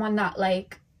as someone that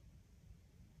like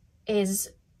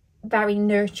is very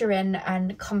nurturing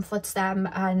and comforts them,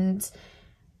 and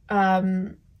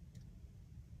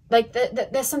like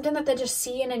there's something that they're just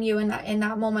seeing in you in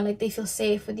that moment, like they feel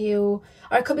safe with you.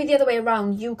 Or it could be the other way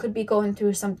around, you could be going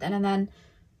through something and then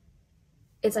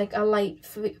it's like a light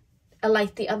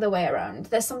the other way around.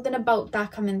 There's something about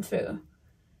that coming through.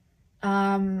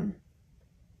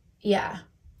 Yeah,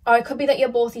 or it could be that you're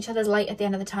both each other's light at the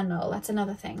end of the tunnel. That's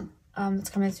another thing that's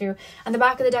coming through. And the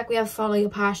back of the deck we have follow your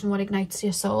passion, what ignites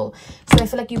your soul. So I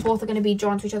feel like you both are going to be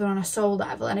drawn to each other on a soul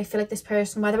level, and I feel like this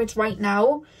person, whether it's right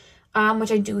now,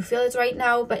 which I do feel it's right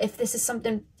now, but if this is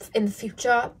something in the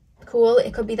future, cool,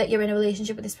 it could be that you're in a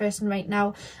relationship with this person right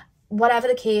now. Whatever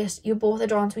the case, you both are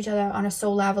drawn to each other on a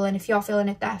soul level, and if you're feeling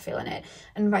it, they're feeling it,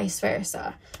 and vice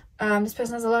versa. This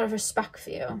person has a lot of respect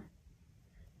for you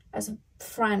as a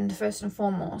friend first and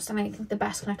foremost, and I think the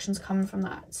best connections come from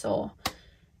that. So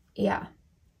yeah,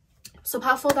 so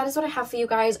powerful. That is what I have for you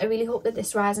guys. I really hope that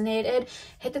this resonated.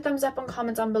 Hit the thumbs up and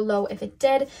comment down below if it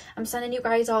did. I'm sending you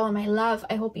guys all of my love.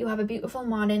 I hope you have a beautiful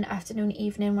morning, afternoon,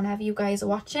 evening, whenever you guys are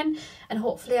watching, and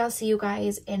hopefully I'll see you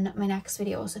guys in my next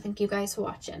video. So thank you guys for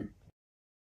watching.